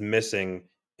is missing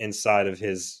inside of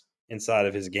his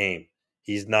game.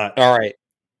 He's not. All right.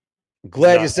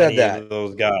 Glad you said that. Of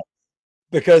those guys.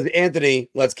 Because Anthony,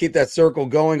 let's keep that circle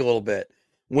going a little bit.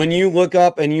 When you look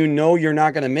up and you know you're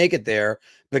not going to make it there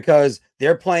because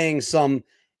they're playing some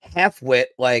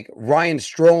half-wit like Ryan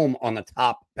Strome on the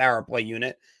top power play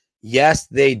unit. Yes,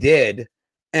 they did.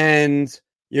 And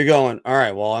you're going, all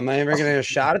right, well, am I ever going to get a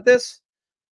shot at this?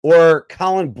 Or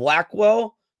Colin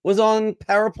Blackwell was on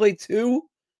power play too.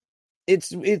 There are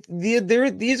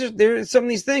some of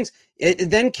these things. It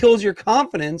then kills your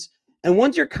confidence. And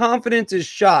once your confidence is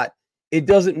shot, it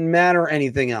doesn't matter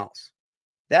anything else.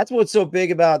 That's what's so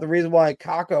big about the reason why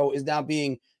Kakko is now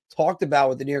being talked about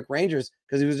with the New York Rangers,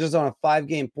 because he was just on a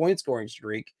 5-game point scoring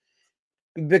streak.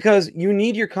 because you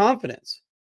need your confidence.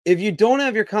 If you don't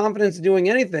have your confidence in doing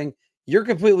anything, you're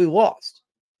completely lost.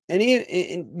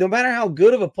 And no matter how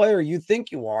good of a player you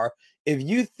think you are, if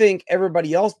you think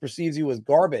everybody else perceives you as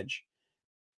garbage,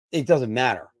 it doesn't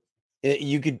matter.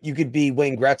 You could be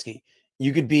Wayne Gretzky,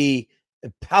 you could be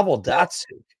Pavel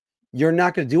Datsyuk. You're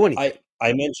not going to do anything.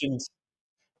 I mentioned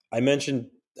I mentioned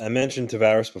I mentioned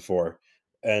Tavares before,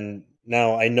 and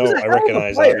now He was a I hell of a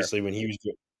recognize player. obviously when he was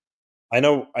I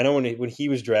know when he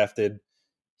was drafted,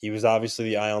 he was obviously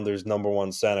the Islanders' number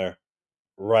one center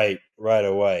right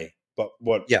away. But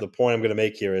what Yeah, the point I'm going to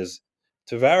make here is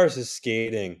Tavares'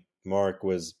 skating, Mark,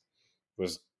 was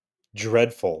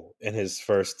dreadful in his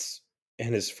first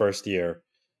year,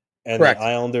 and correct. the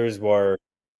Islanders were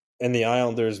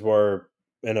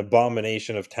an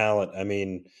abomination of talent. I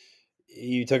mean,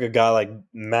 you took a guy like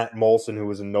Matt Molson, who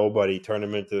was a nobody, turned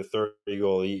him into a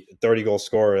 30 goal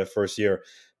scorer that first year.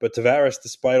 But Tavares,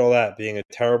 despite all that, being a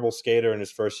terrible skater in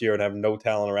his first year and having no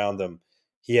talent around him,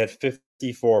 he had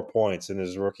 54 points in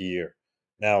his rookie year.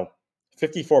 Now,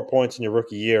 54 points in your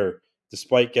rookie year,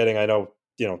 despite getting,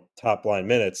 top line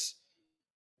minutes,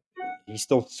 he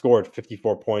still scored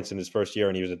 54 points in his first year,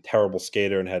 and he was a terrible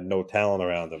skater and had no talent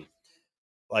around him.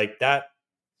 Like that,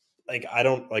 like I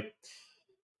don't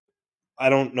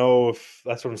know if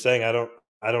that's what I'm saying.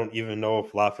 I don't even know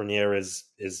if Lafreniere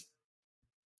is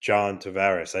John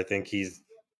Tavares. I think he's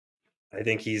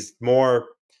more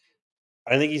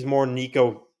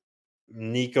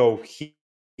Nico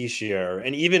Hischier.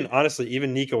 And even honestly,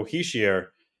 even Nico Hischier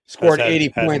has Scored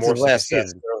 80 had points more in last success.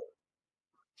 season.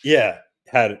 Yeah,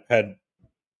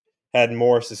 had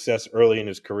more success early in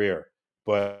his career.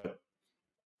 But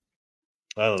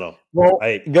I don't know. Well,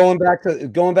 I going back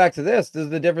to this is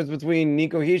the difference between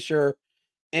Nico Hischier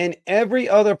and every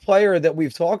other player that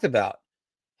we've talked about.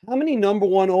 How many number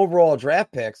one overall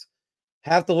draft picks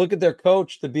have to look at their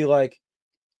coach to be like,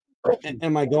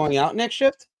 am I going out next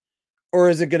shift? Or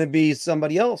is it going to be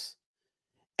somebody else?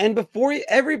 And before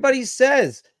everybody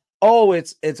says, "Oh,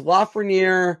 it's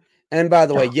Lafreniere," and by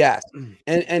the way, yes,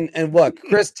 and look,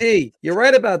 Chris T, you're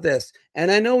right about this,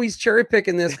 and I know he's cherry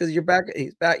picking this because you're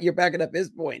backing up his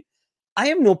point. I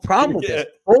have no problem with this.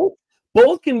 yeah,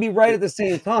 Both can be right at the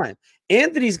same time.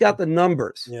 Anthony's got the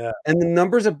numbers, yeah. and the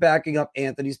numbers are backing up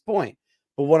Anthony's point.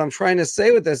 But what I'm trying to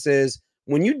say with this is,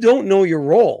 when you don't know your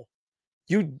role,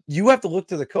 you have to look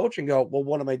to the coach and go, "Well,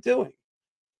 what am I doing?"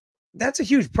 That's a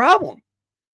huge problem.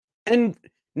 And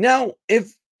now,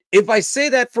 if I say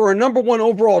that for a number one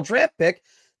overall draft pick,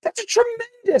 that's a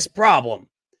tremendous problem.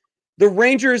 The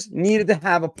Rangers needed to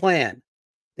have a plan.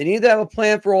 They needed to have a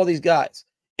plan for all these guys.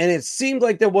 And it seemed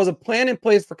like there was a plan in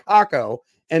place for Kakko,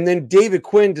 and then David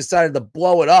Quinn decided to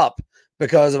blow it up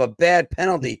because of a bad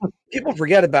penalty. People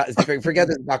forget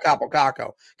this about Capo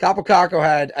Kakko. Capo Kakko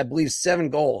had, I believe, 7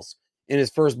 goals in his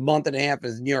first month and a half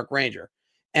as a New York Ranger.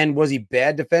 And was he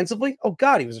bad defensively? Oh,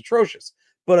 God, he was atrocious.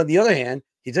 But on the other hand,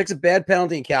 he takes a bad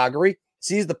penalty in Calgary,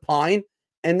 sees the pine,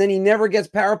 and then he never gets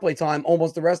power play time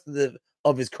almost the rest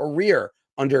of his career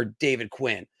under David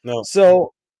Quinn. No,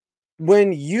 So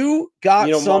when you got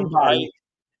Mark, somebody,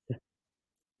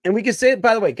 and we can say it,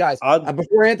 by the way, guys,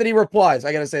 before Anthony replies,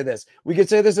 I got to say this. We can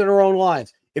say this in our own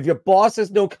lines. If your boss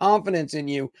has no confidence in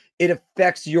you, it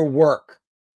affects your work.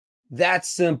 That's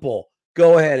simple.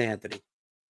 Go ahead, Anthony.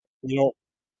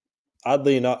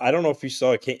 Oddly enough, I don't know if you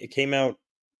saw it. It came out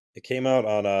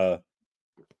on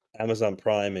Amazon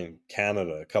Prime in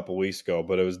Canada a couple weeks ago,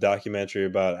 but it was a documentary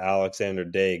about Alexander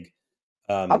Daig.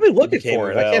 I've been looking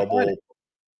for it. I can't find it.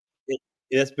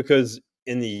 It's because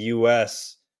in the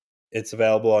US, it's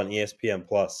available on ESPN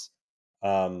Plus.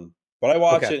 But I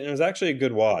watched it, and it was actually a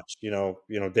good watch.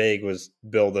 Daig was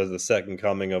billed as the second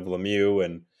coming of Lemieux,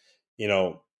 and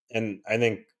I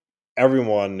think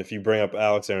everyone, if you bring up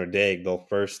Alexander Daig,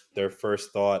 their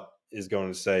first thought is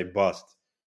going to say bust.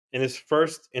 Despite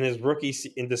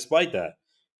that,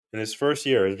 in his first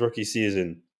year, his rookie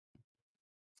season,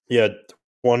 he had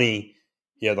 20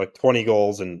 like 20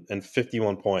 goals and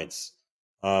 51 points.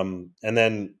 And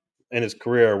then in his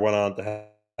career went on to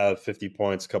have 50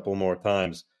 points a couple more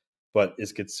times, but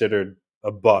is considered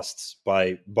a bust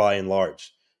by and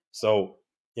large. So,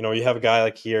 you have a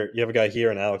guy here,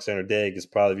 and Alexander Daig is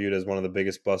probably viewed as one of the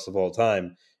biggest busts of all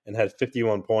time, and had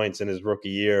 51 points in his rookie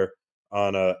year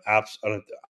on an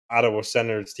Ottawa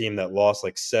Senators team that lost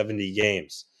like 70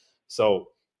 games. So,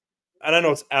 and I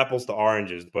know it's apples to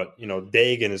oranges, but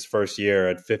Daig in his first year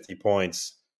had 50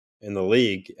 points in the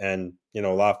league, and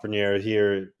Lafreniere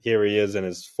here he is in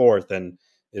his fourth and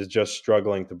is just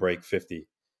struggling to break 50.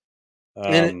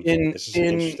 It's just an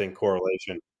interesting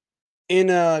correlation.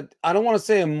 I don't want to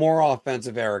say a more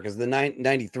offensive era, because the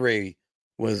 93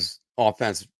 was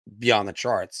offense beyond the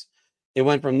charts. It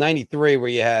went from 93 where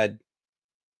you had,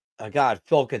 God,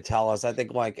 Phil could tell us, I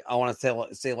think like, I want to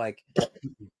say like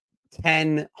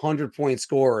 10 100-point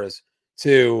scorers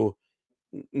to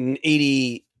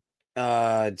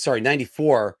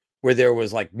 94 where there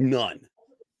was like none.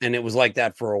 And it was like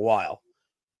that for a while,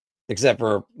 except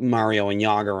for Mario and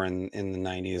Yager in the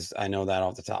 90s. I know that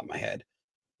off the top of my head.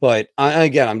 But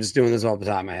again, I'm just doing this off the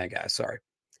top of my head, guys. Sorry.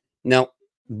 Now,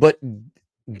 but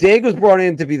Dig was brought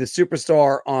in to be the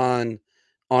superstar on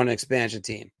an expansion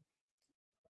team.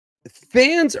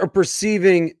 Fans are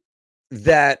perceiving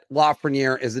that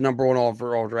Lafreniere is the number one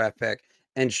overall draft pick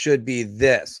and should be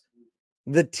this.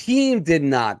 The team did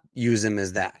not use him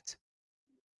as that.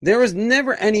 There was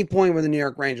never any point where the New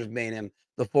York Rangers made him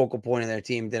the focal point of their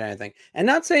team, did anything. And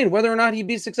not saying whether or not he'd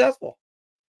be successful.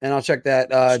 And I'll check that.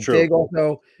 Dig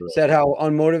also said how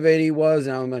unmotivated he was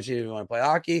and how much he didn't want to play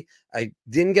hockey. I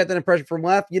didn't get that impression from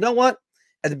Laf. You know what?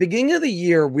 At the beginning of the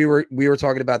year, we were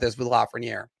talking about this with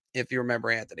Lafreniere, if you remember,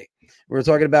 Anthony. We were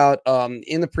talking about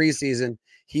in the preseason,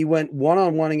 he went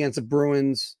one-on-one against the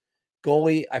Bruins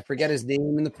goalie. I forget his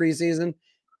name in the preseason.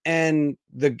 And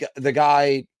the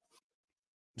guy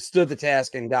stood the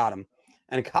task and got him.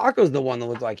 And Kakko's the one that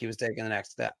looked like he was taking the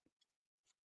next step.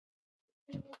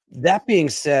 That being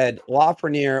said,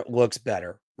 Lafreniere looks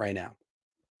better right now.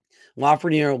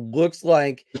 Lafreniere looks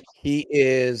like he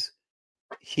is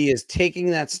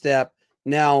taking that step.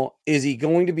 Now, is he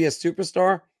going to be a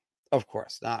superstar? Of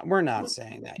course not. We're not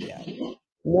saying that yet.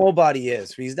 Nobody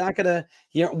is. He's not gonna.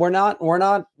 We're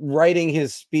not writing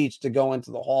his speech to go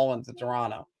into the hall into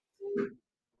Toronto.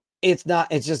 It's not.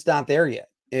 It's just not there yet.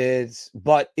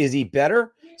 But is he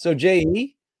better? So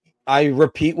JE, I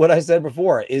repeat what I said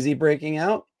before. Is he breaking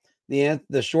out?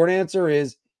 The short answer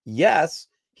is yes,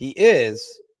 he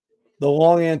is. The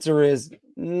long answer is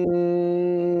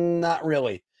not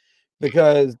really,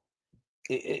 because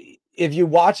if you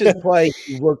watch his play,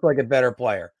 he looks like a better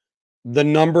player. The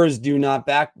numbers do not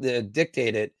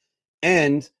dictate it.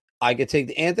 And I could take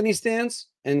the Anthony stance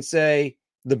and say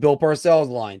the Bill Parcells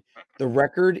line. The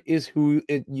record is who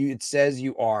it says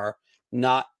you are.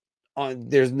 Not on.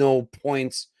 There's no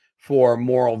points for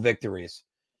moral victories.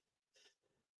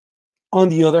 On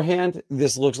the other hand,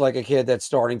 this looks like a kid that's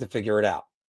starting to figure it out.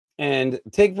 And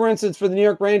take, for instance, for the New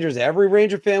York Rangers, every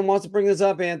Ranger fan wants to bring this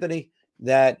up, Anthony,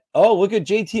 that, oh, look at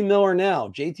JT Miller now.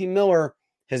 JT Miller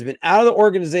has been out of the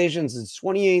organization since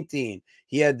 2018.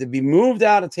 He had to be moved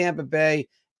out of Tampa Bay,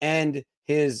 and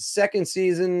his second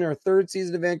season or third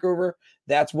season of Vancouver,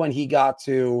 that's when he got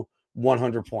to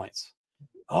 100 points.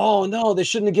 Oh, no, they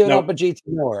shouldn't have given up a JT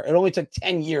Miller. It only took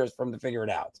 10 years for him to figure it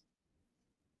out.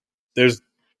 There's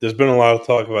been a lot of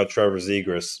talk about Trevor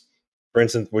Zegras. For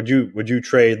instance, would you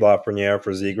trade Lafreniere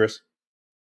for Zegras?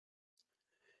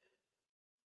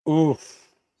 Oof.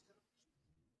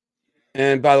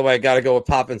 And by the way, I got to go with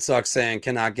Pop and Suck saying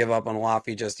cannot give up on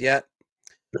Laffy just yet.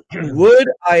 Would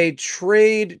I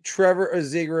trade Trevor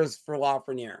Zegras for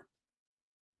Lafreniere?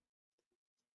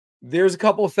 There's a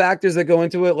couple of factors that go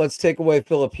into it. Let's take away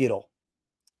Filipino.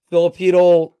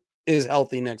 Filipino is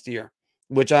healthy next year,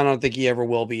 which I don't think he ever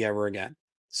will be ever again.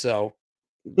 So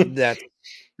that's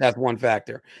one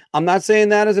factor. I'm not saying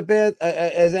that as a bad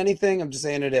as anything. I'm just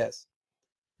saying it is.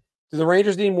 Do the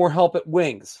Rangers need more help at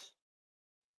wings?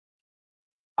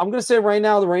 I'm going to say right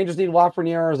now the Rangers need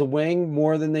Lafreniere as a wing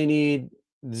more than they need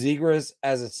Zegras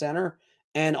as a center.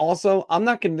 And also, I'm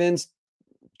not convinced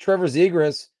Trevor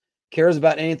Zegras cares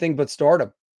about anything but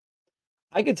stardom.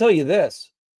 I can tell you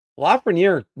this.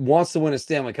 Lafreniere wants to win a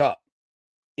Stanley Cup.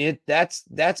 That's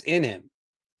in him.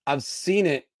 I've seen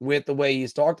it with the way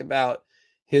he's talked about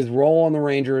his role on the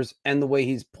Rangers and the way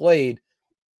he's played.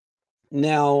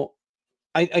 Now,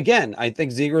 I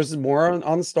think Zegras is more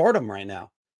on the stardom right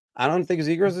now. I don't think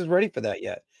Zegras is ready for that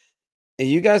yet. And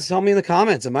you guys tell me in the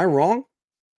comments, am I wrong?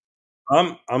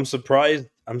 I'm surprised.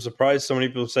 I'm surprised so many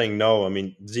people are saying no. I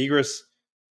mean, Zegras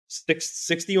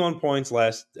 61 points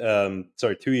 2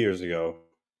 years ago,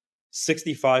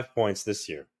 65 points this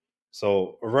year.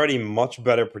 So already much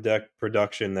better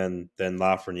production than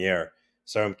Lafreniere.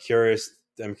 So I'm curious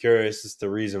as to the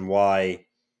reason why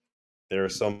there are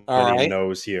so many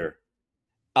no's here.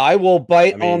 I will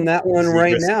bite on that one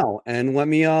right now, and let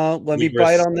me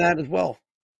bite on that as well.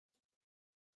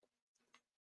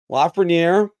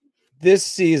 Lafreniere this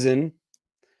season,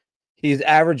 he's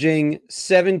averaging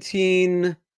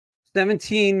 17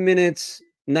 minutes,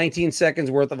 19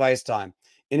 seconds worth of ice time.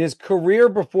 In his career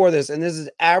before this, and this is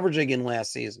averaging in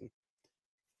last season,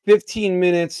 15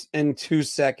 minutes and 2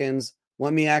 seconds.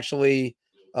 Let me actually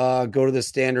go to the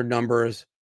standard numbers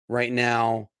right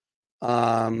now.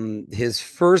 His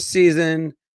first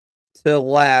season to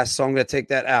last, so I'm going to take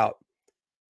that out.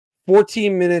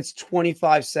 14 minutes,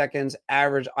 25 seconds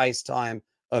average ice time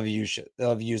of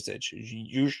usage.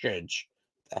 Usage.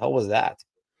 The hell was that?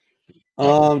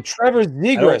 Trevor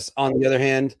Zegras, on the other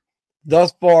hand,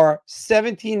 thus far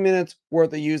 17 minutes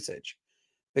worth of usage,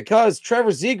 because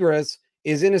Trevor Zegras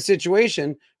is in a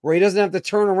situation where he doesn't have to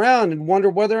turn around and wonder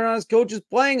whether or not his coach is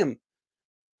playing him.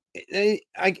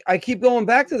 I keep going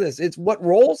back to this. It's what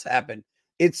roles happen.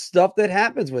 It's stuff that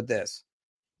happens with this.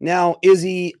 Now, is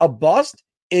he a bust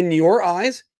in your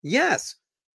eyes? Yes.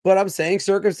 But I'm saying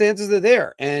circumstances are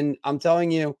there. And I'm telling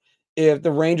you, if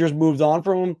the Rangers moved on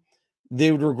from him,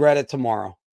 they would regret it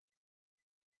tomorrow.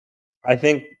 I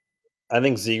think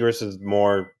Zegras is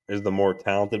the more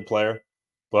talented player,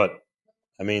 but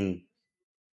I mean,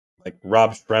 like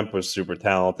Rob Stremp was super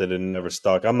talented and never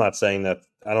stuck. I'm not saying that.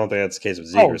 I don't think that's the case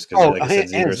with Zegras because, like I said,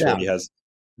 Zegras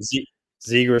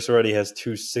already has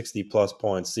 260+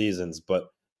 point seasons. But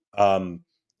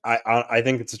I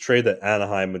think it's a trade that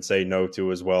Anaheim would say no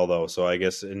to as well, though. So I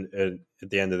guess at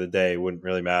the end of the day, it wouldn't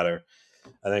really matter.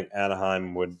 I think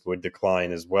Anaheim would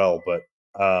decline as well. But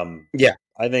yeah,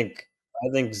 I think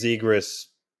Zegras.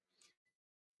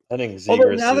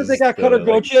 Although now that they got Cutter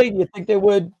Gauthier, you think they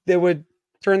would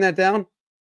turn that down?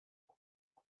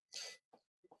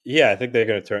 Yeah, I think they're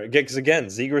going to turn, because again,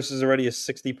 Zegras is already a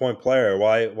 60-point player.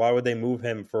 Why would they move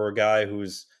him for a guy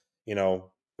who's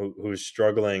who's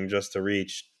struggling just to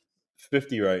reach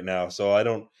 50 right now? So I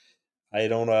don't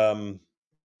think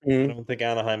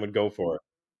Anaheim would go for it.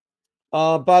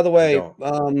 By the way,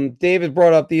 David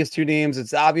brought up these two names.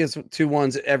 It's obvious two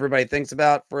ones that everybody thinks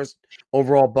about. First,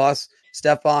 overall bust,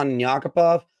 Stefan and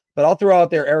Yakupov. But I'll throw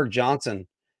out there Eric Johnson.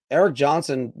 Eric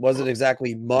Johnson wasn't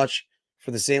exactly much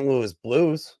for the St. Louis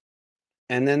Blues.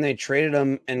 And then they traded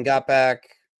him and got back.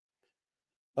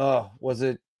 Was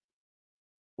it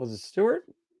Stewart?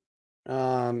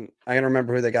 I can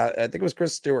remember who they got. I think it was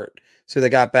Chris Stewart. So they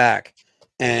got back.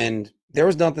 And there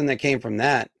was nothing that came from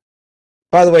that.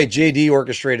 By the way, JD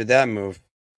orchestrated that move.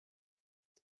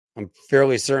 I'm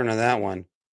fairly certain of that one.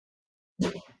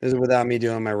 This is without me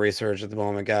doing my research at the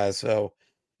moment, guys. So,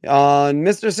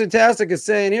 Mr. Fantastic is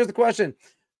saying, here's the question.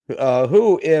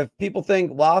 Who, if people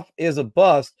think Loff is a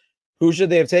bust, who should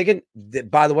they have taken?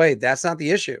 By the way, that's not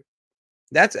the issue.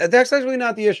 That's actually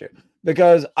not the issue,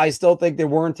 because I still think they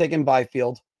weren't taking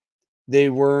Byfield. They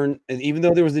weren't, even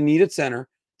though there was a need at center,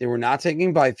 they were not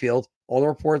taking Byfield. All the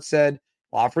reports said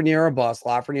Lafreniere a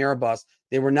bust.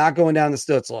 They were not going down to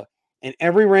Stützle. And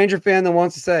every Ranger fan that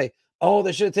wants to say, oh,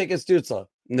 they should have taken Stützle.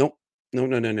 Nope.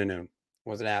 No.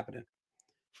 Wasn't happening.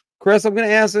 Chris, I'm going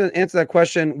to answer that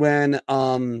question when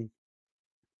and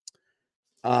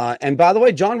by the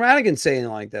way, John Radigan's saying it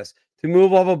like this. To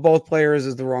move off of both players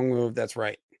is the wrong move. That's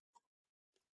right.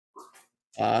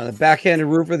 The backhanded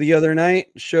roofer the other night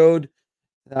showed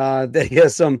that he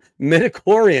has some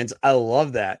midichlorians. I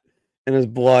love that in his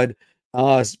blood.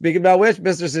 Speaking about which,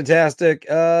 Mr. Fantastic,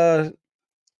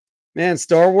 man,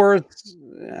 Star Wars,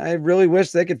 I really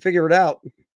wish they could figure it out.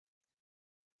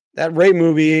 That Rey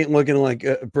movie ain't looking like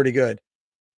pretty good.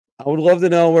 I would love to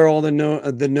know where all the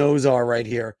no's are right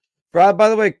here. By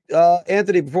the way,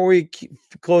 Anthony, before we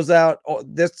close out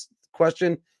this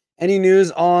question, any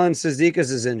news on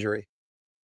Cizikas' injury?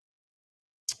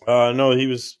 No, he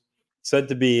was said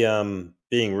to be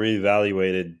being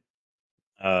reevaluated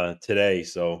today,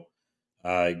 so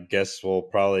I guess we'll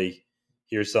probably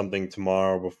hear something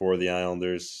tomorrow before the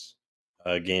Islanders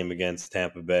game against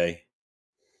Tampa Bay.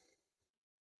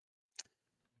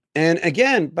 And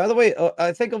again, by the way,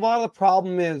 I think a lot of the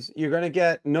problem is you're going to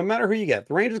get, no matter who you get,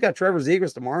 the Rangers got Trevor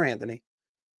Zegras tomorrow, Anthony.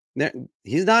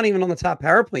 He's not even on the top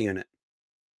power play unit.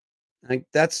 Like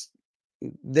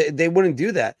they wouldn't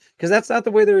do that, because that's not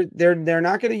the way they're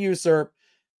not going to usurp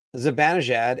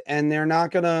Zibanejad, and they're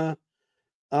not going to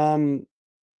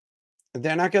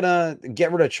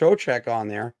get rid of Trocheck on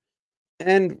there.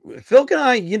 And Phil and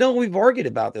I, we've argued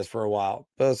about this for a while,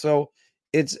 so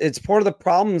it's part of the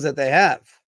problems that they have.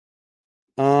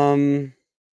 They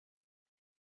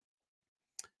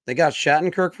got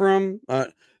Shattenkirk for him.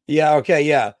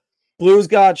 Yeah. Blues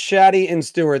got Shatty and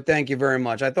Stewart. Thank you very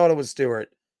much. I thought it was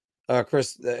Stewart.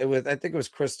 Chris, I think it was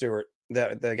Chris Stewart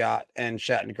that they got, and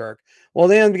Shattenkirk. Well,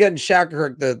 they ended up getting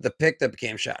Shattenkirk, the pick that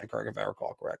became Shattenkirk, if I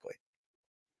recall correctly.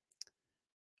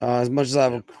 As much as I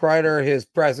have Kreider, his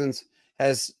presence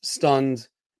has stunted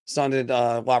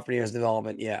Lafreniere's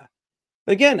development. Yeah,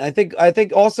 but again, I think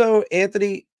also,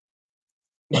 Anthony,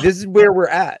 this is where we're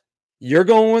at. You're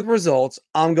going with results.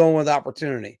 I'm going with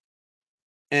opportunity.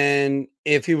 And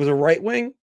if he was a right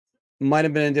wing, might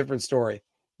have been a different story.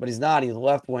 But he's not. He's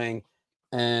left wing.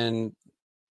 and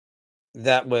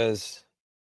that was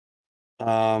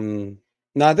no,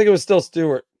 I think it was still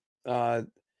Stewart.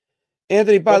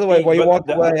 Anthony, by the way, while you walked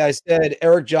away, I said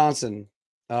Eric Johnson,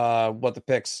 what the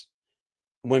picks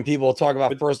when people talk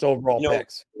about first overall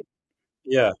picks.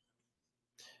 Yeah.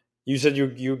 You said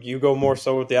you go more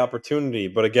so with the opportunity,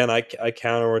 but again, I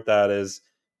counter with that is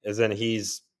then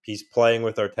he's playing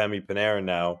with Artemi Panarin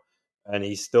now, and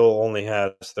he still only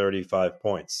has 35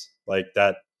 points. Like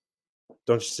that,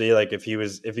 don't you see? Like if he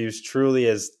was truly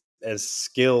as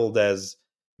skilled as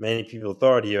many people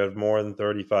thought, he had more than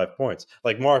 35 points.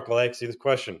 Like Mark, I'll ask you this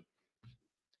question: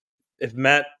 if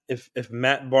Matt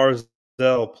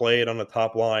Barzal played on the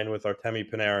top line with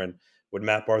Artemi Panarin, would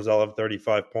Matt Barzal have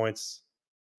 35 points?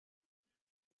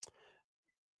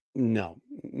 No,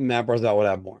 Matt Barzal would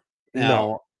have more.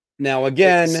 No. Now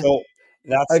again, so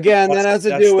that has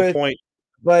to do with point.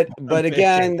 But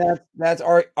again, that's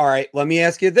all right. Let me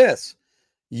ask you this: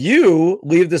 you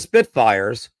leave the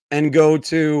Spitfires and go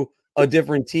to a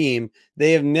different team.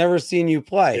 They have never seen you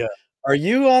play. Yeah. Are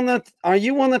you on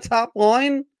the top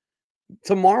line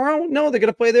tomorrow? No, they're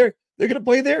gonna play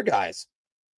their guys.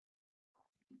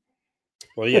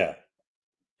 Well, yeah.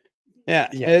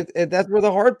 Yeah. That's where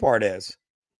the hard part is.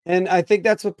 And I think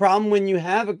that's the problem when you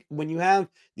have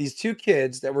these two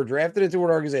kids that were drafted into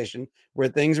an organization where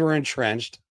things were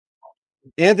entrenched.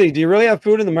 Anthony, do you really have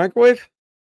food in the microwave?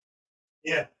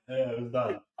 Yeah, it was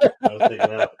done. I was taking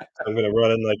out. I'm gonna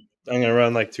run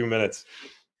in like 2 minutes.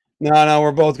 No,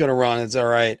 we're both gonna run. It's all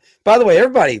right. By the way,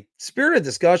 everybody, spirited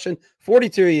discussion.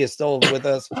 42 of you is still with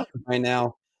us right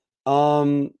now.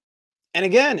 And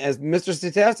again, as Mr.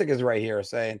 Statistic is right here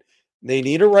saying, they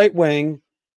need a right wing.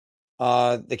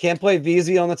 They can't play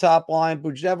VZ on the top line.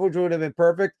 Buchnevich would have been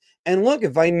perfect. And look,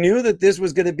 if I knew that this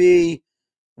was going to be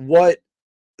what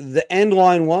the end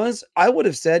line was, I would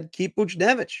have said keep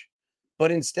Buchnevich.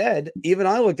 But instead, even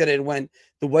I looked at it and went,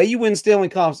 the way you win Stanley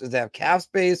Cups is to have cap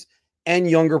space and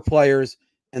younger players.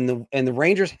 And the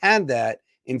Rangers had that.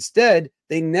 Instead,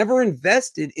 they never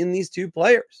invested in these two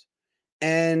players.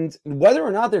 And whether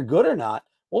or not they're good or not,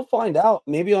 we'll find out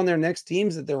maybe on their next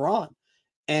teams that they're on.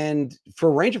 And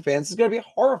for Ranger fans, it's going to be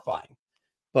horrifying.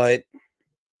 But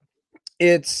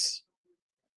it's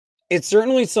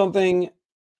certainly something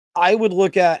I would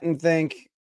look at and think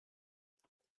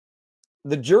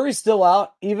the jury's still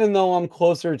out, even though I'm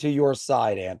closer to your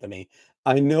side, Anthony.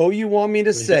 I know you want me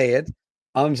to say it.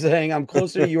 I'm saying I'm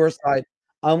closer to your side.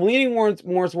 I'm leaning more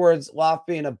towards Loft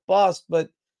being a bust, but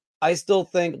I still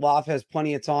think Loft has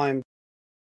plenty of time.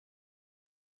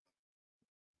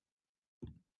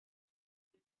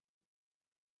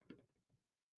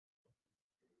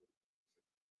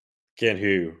 Can't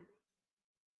hear you.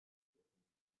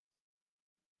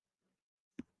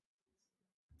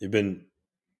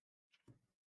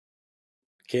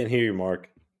 Can't hear you, Mark.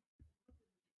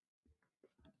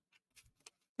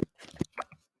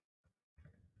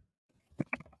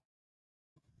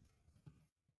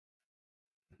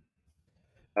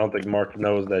 I don't think Mark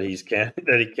knows that he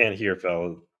can't hear,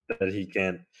 fellas. That he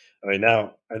can't. I mean,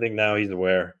 I think now he's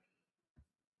aware.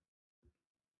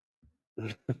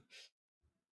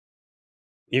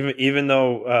 even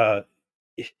though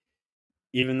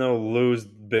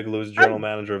Big Lou's general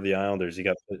manager of the Islanders, he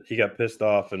got pissed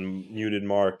off and muted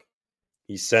Mark.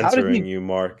 He's censoring you,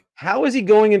 Mark. How is he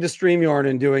going into StreamYard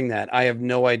and doing that? I have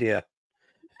no idea.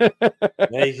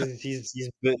 Yeah, he's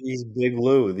Big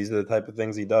Lou. These are the type of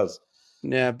things he does.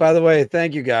 Yeah. By the way,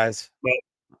 thank you guys. But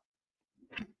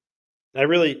I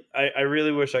really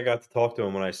wish I got to talk to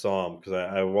him when I saw him, because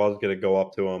I was going to go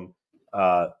up to him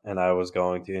and I was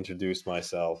going to introduce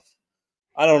myself.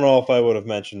 I don't know if I would have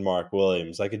mentioned Mark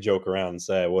Williams. I could joke around and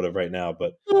say I would have right now,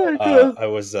 but I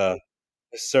was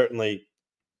certainly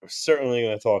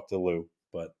going to talk to Lou,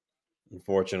 but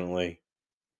unfortunately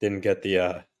didn't get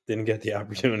the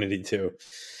opportunity to.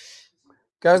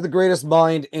 Guy's the greatest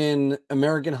mind in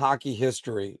American hockey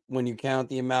history when you count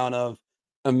the amount of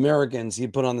Americans he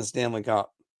put on the Stanley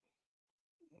Cup.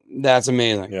 That's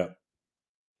amazing. Yeah.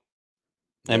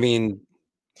 I mean,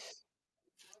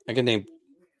 I can name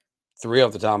 3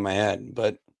 off the top of my head,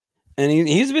 and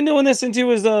he's been doing this since he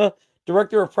was the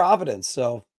director of Providence.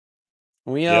 So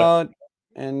and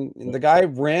the guy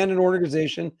ran an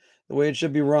organization the way it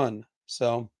should be run.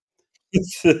 So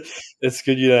it's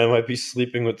good. I might be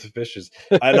sleeping with the fishes.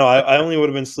 I know. I only would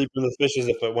have been sleeping with the fishes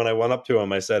if when I went up to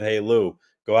him, I said, "Hey, Lou,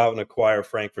 go out and acquire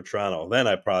Frank Vetrano." Then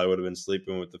I probably would have been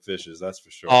sleeping with the fishes. That's for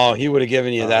sure. Oh, he would have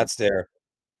given you that stare.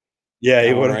 Yeah,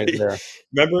 he would have. Right.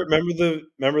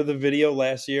 Remember the video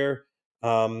last year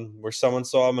where someone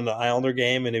saw him in the Islander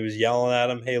game and he was yelling at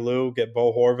him, "Hey, Lou, get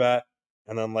Bo Horvat,"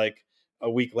 and then like a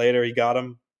week later he got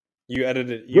him. You had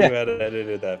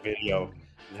edited that video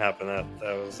and happened that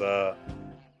was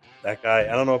that guy.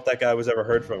 I don't know if that guy was ever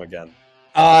heard from again.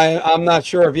 I'm not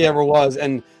sure if he ever was.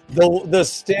 And the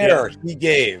stare he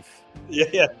gave.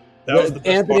 Yeah. That was the best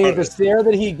Anthony, part the stare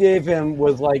that he gave him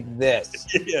was like this.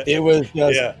 Yeah. It was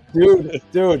just,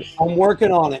 dude, I'm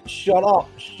working on it. Shut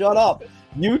up.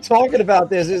 You talking about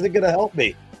this isn't going to help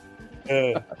me.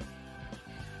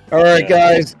 All right,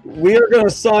 guys, we are going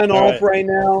to sign off right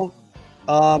now.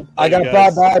 I got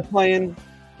bye-bye playing.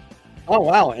 Oh,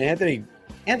 wow, Anthony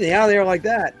out of there like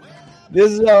that.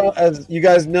 This is, as you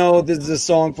guys know, this is a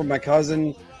song from my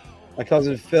cousin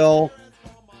Phil,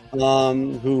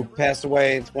 who passed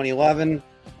away in 2011.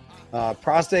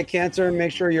 Prostate cancer.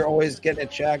 Make sure you're always getting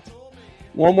it checked.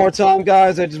 One more time,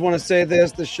 guys, I just want to say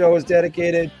this. The show is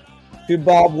dedicated to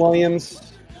Bob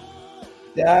Williams.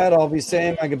 Dad, I'll be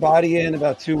saying my goodbye to you in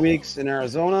about 2 weeks in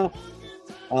Arizona.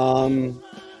 One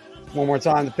more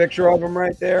time, the picture of him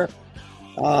right there.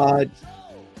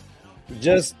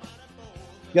 Just,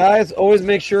 guys, always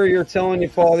make sure you're telling your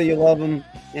father you love him.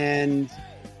 And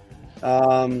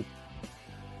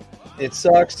it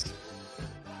sucks.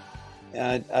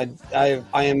 I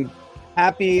am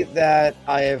happy that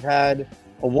I have had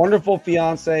a wonderful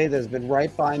fiance that's been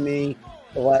right by me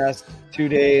the last 2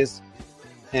 days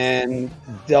and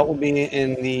dealt with me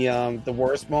in the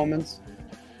worst moments.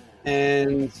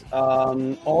 And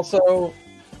also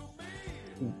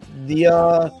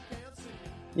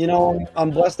I'm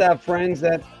blessed to have friends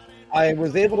that I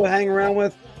was able to hang around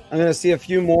with. I'm going to see a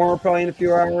few more probably in a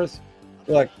few hours.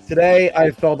 Look, today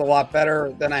I felt a lot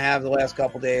better than I have the last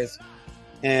couple days,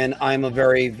 and I'm a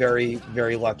very, very,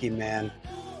 very lucky man.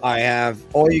 I have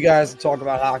all you guys to talk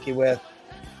about hockey with,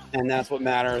 and that's what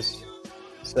matters.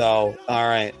 So, all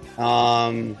right.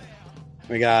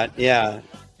 We got,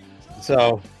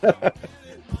 so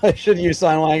I should use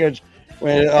sign language.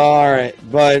 Wait, all right.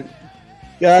 But,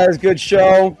 guys, good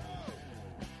show.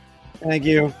 Thank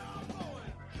you.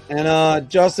 And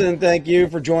Justin, thank you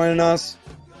for joining us.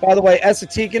 By the way, Esa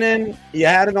Tikkanen, you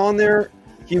had it on there.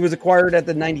 He was acquired at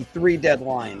the 93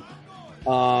 deadline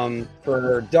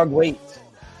for Doug Waite.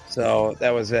 So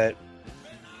that was it.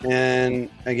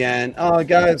 And again,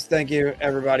 guys, thank you,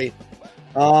 everybody.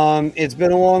 It's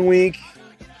been a long week.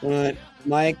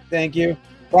 Mike, thank you.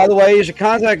 By the way, you should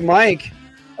contact Mike,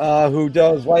 who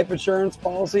does life insurance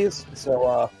policies.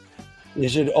 So you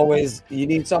should always, you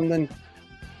need something,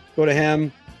 go to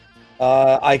him.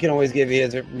 I can always give you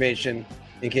his information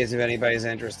in case if anybody's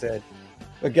interested.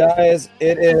 But guys,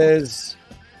 it is,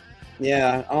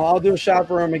 I'll do a shot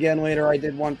for him again later. I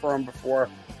did one for him before.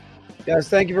 Guys,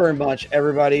 thank you very much,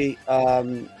 everybody.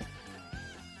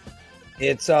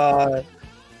 It's still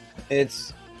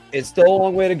a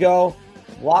long way to go.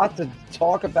 A lot to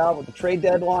talk about with the trade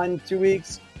deadline in 2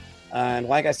 weeks. And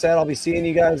like I said, I'll be seeing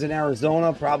you guys in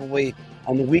Arizona, probably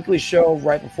on the weekly show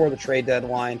right before the trade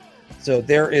deadline. So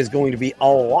there is going to be a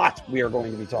lot we are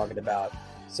going to be talking about.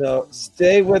 So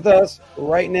stay with us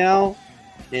right now,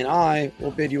 and I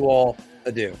will bid you all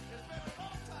adieu.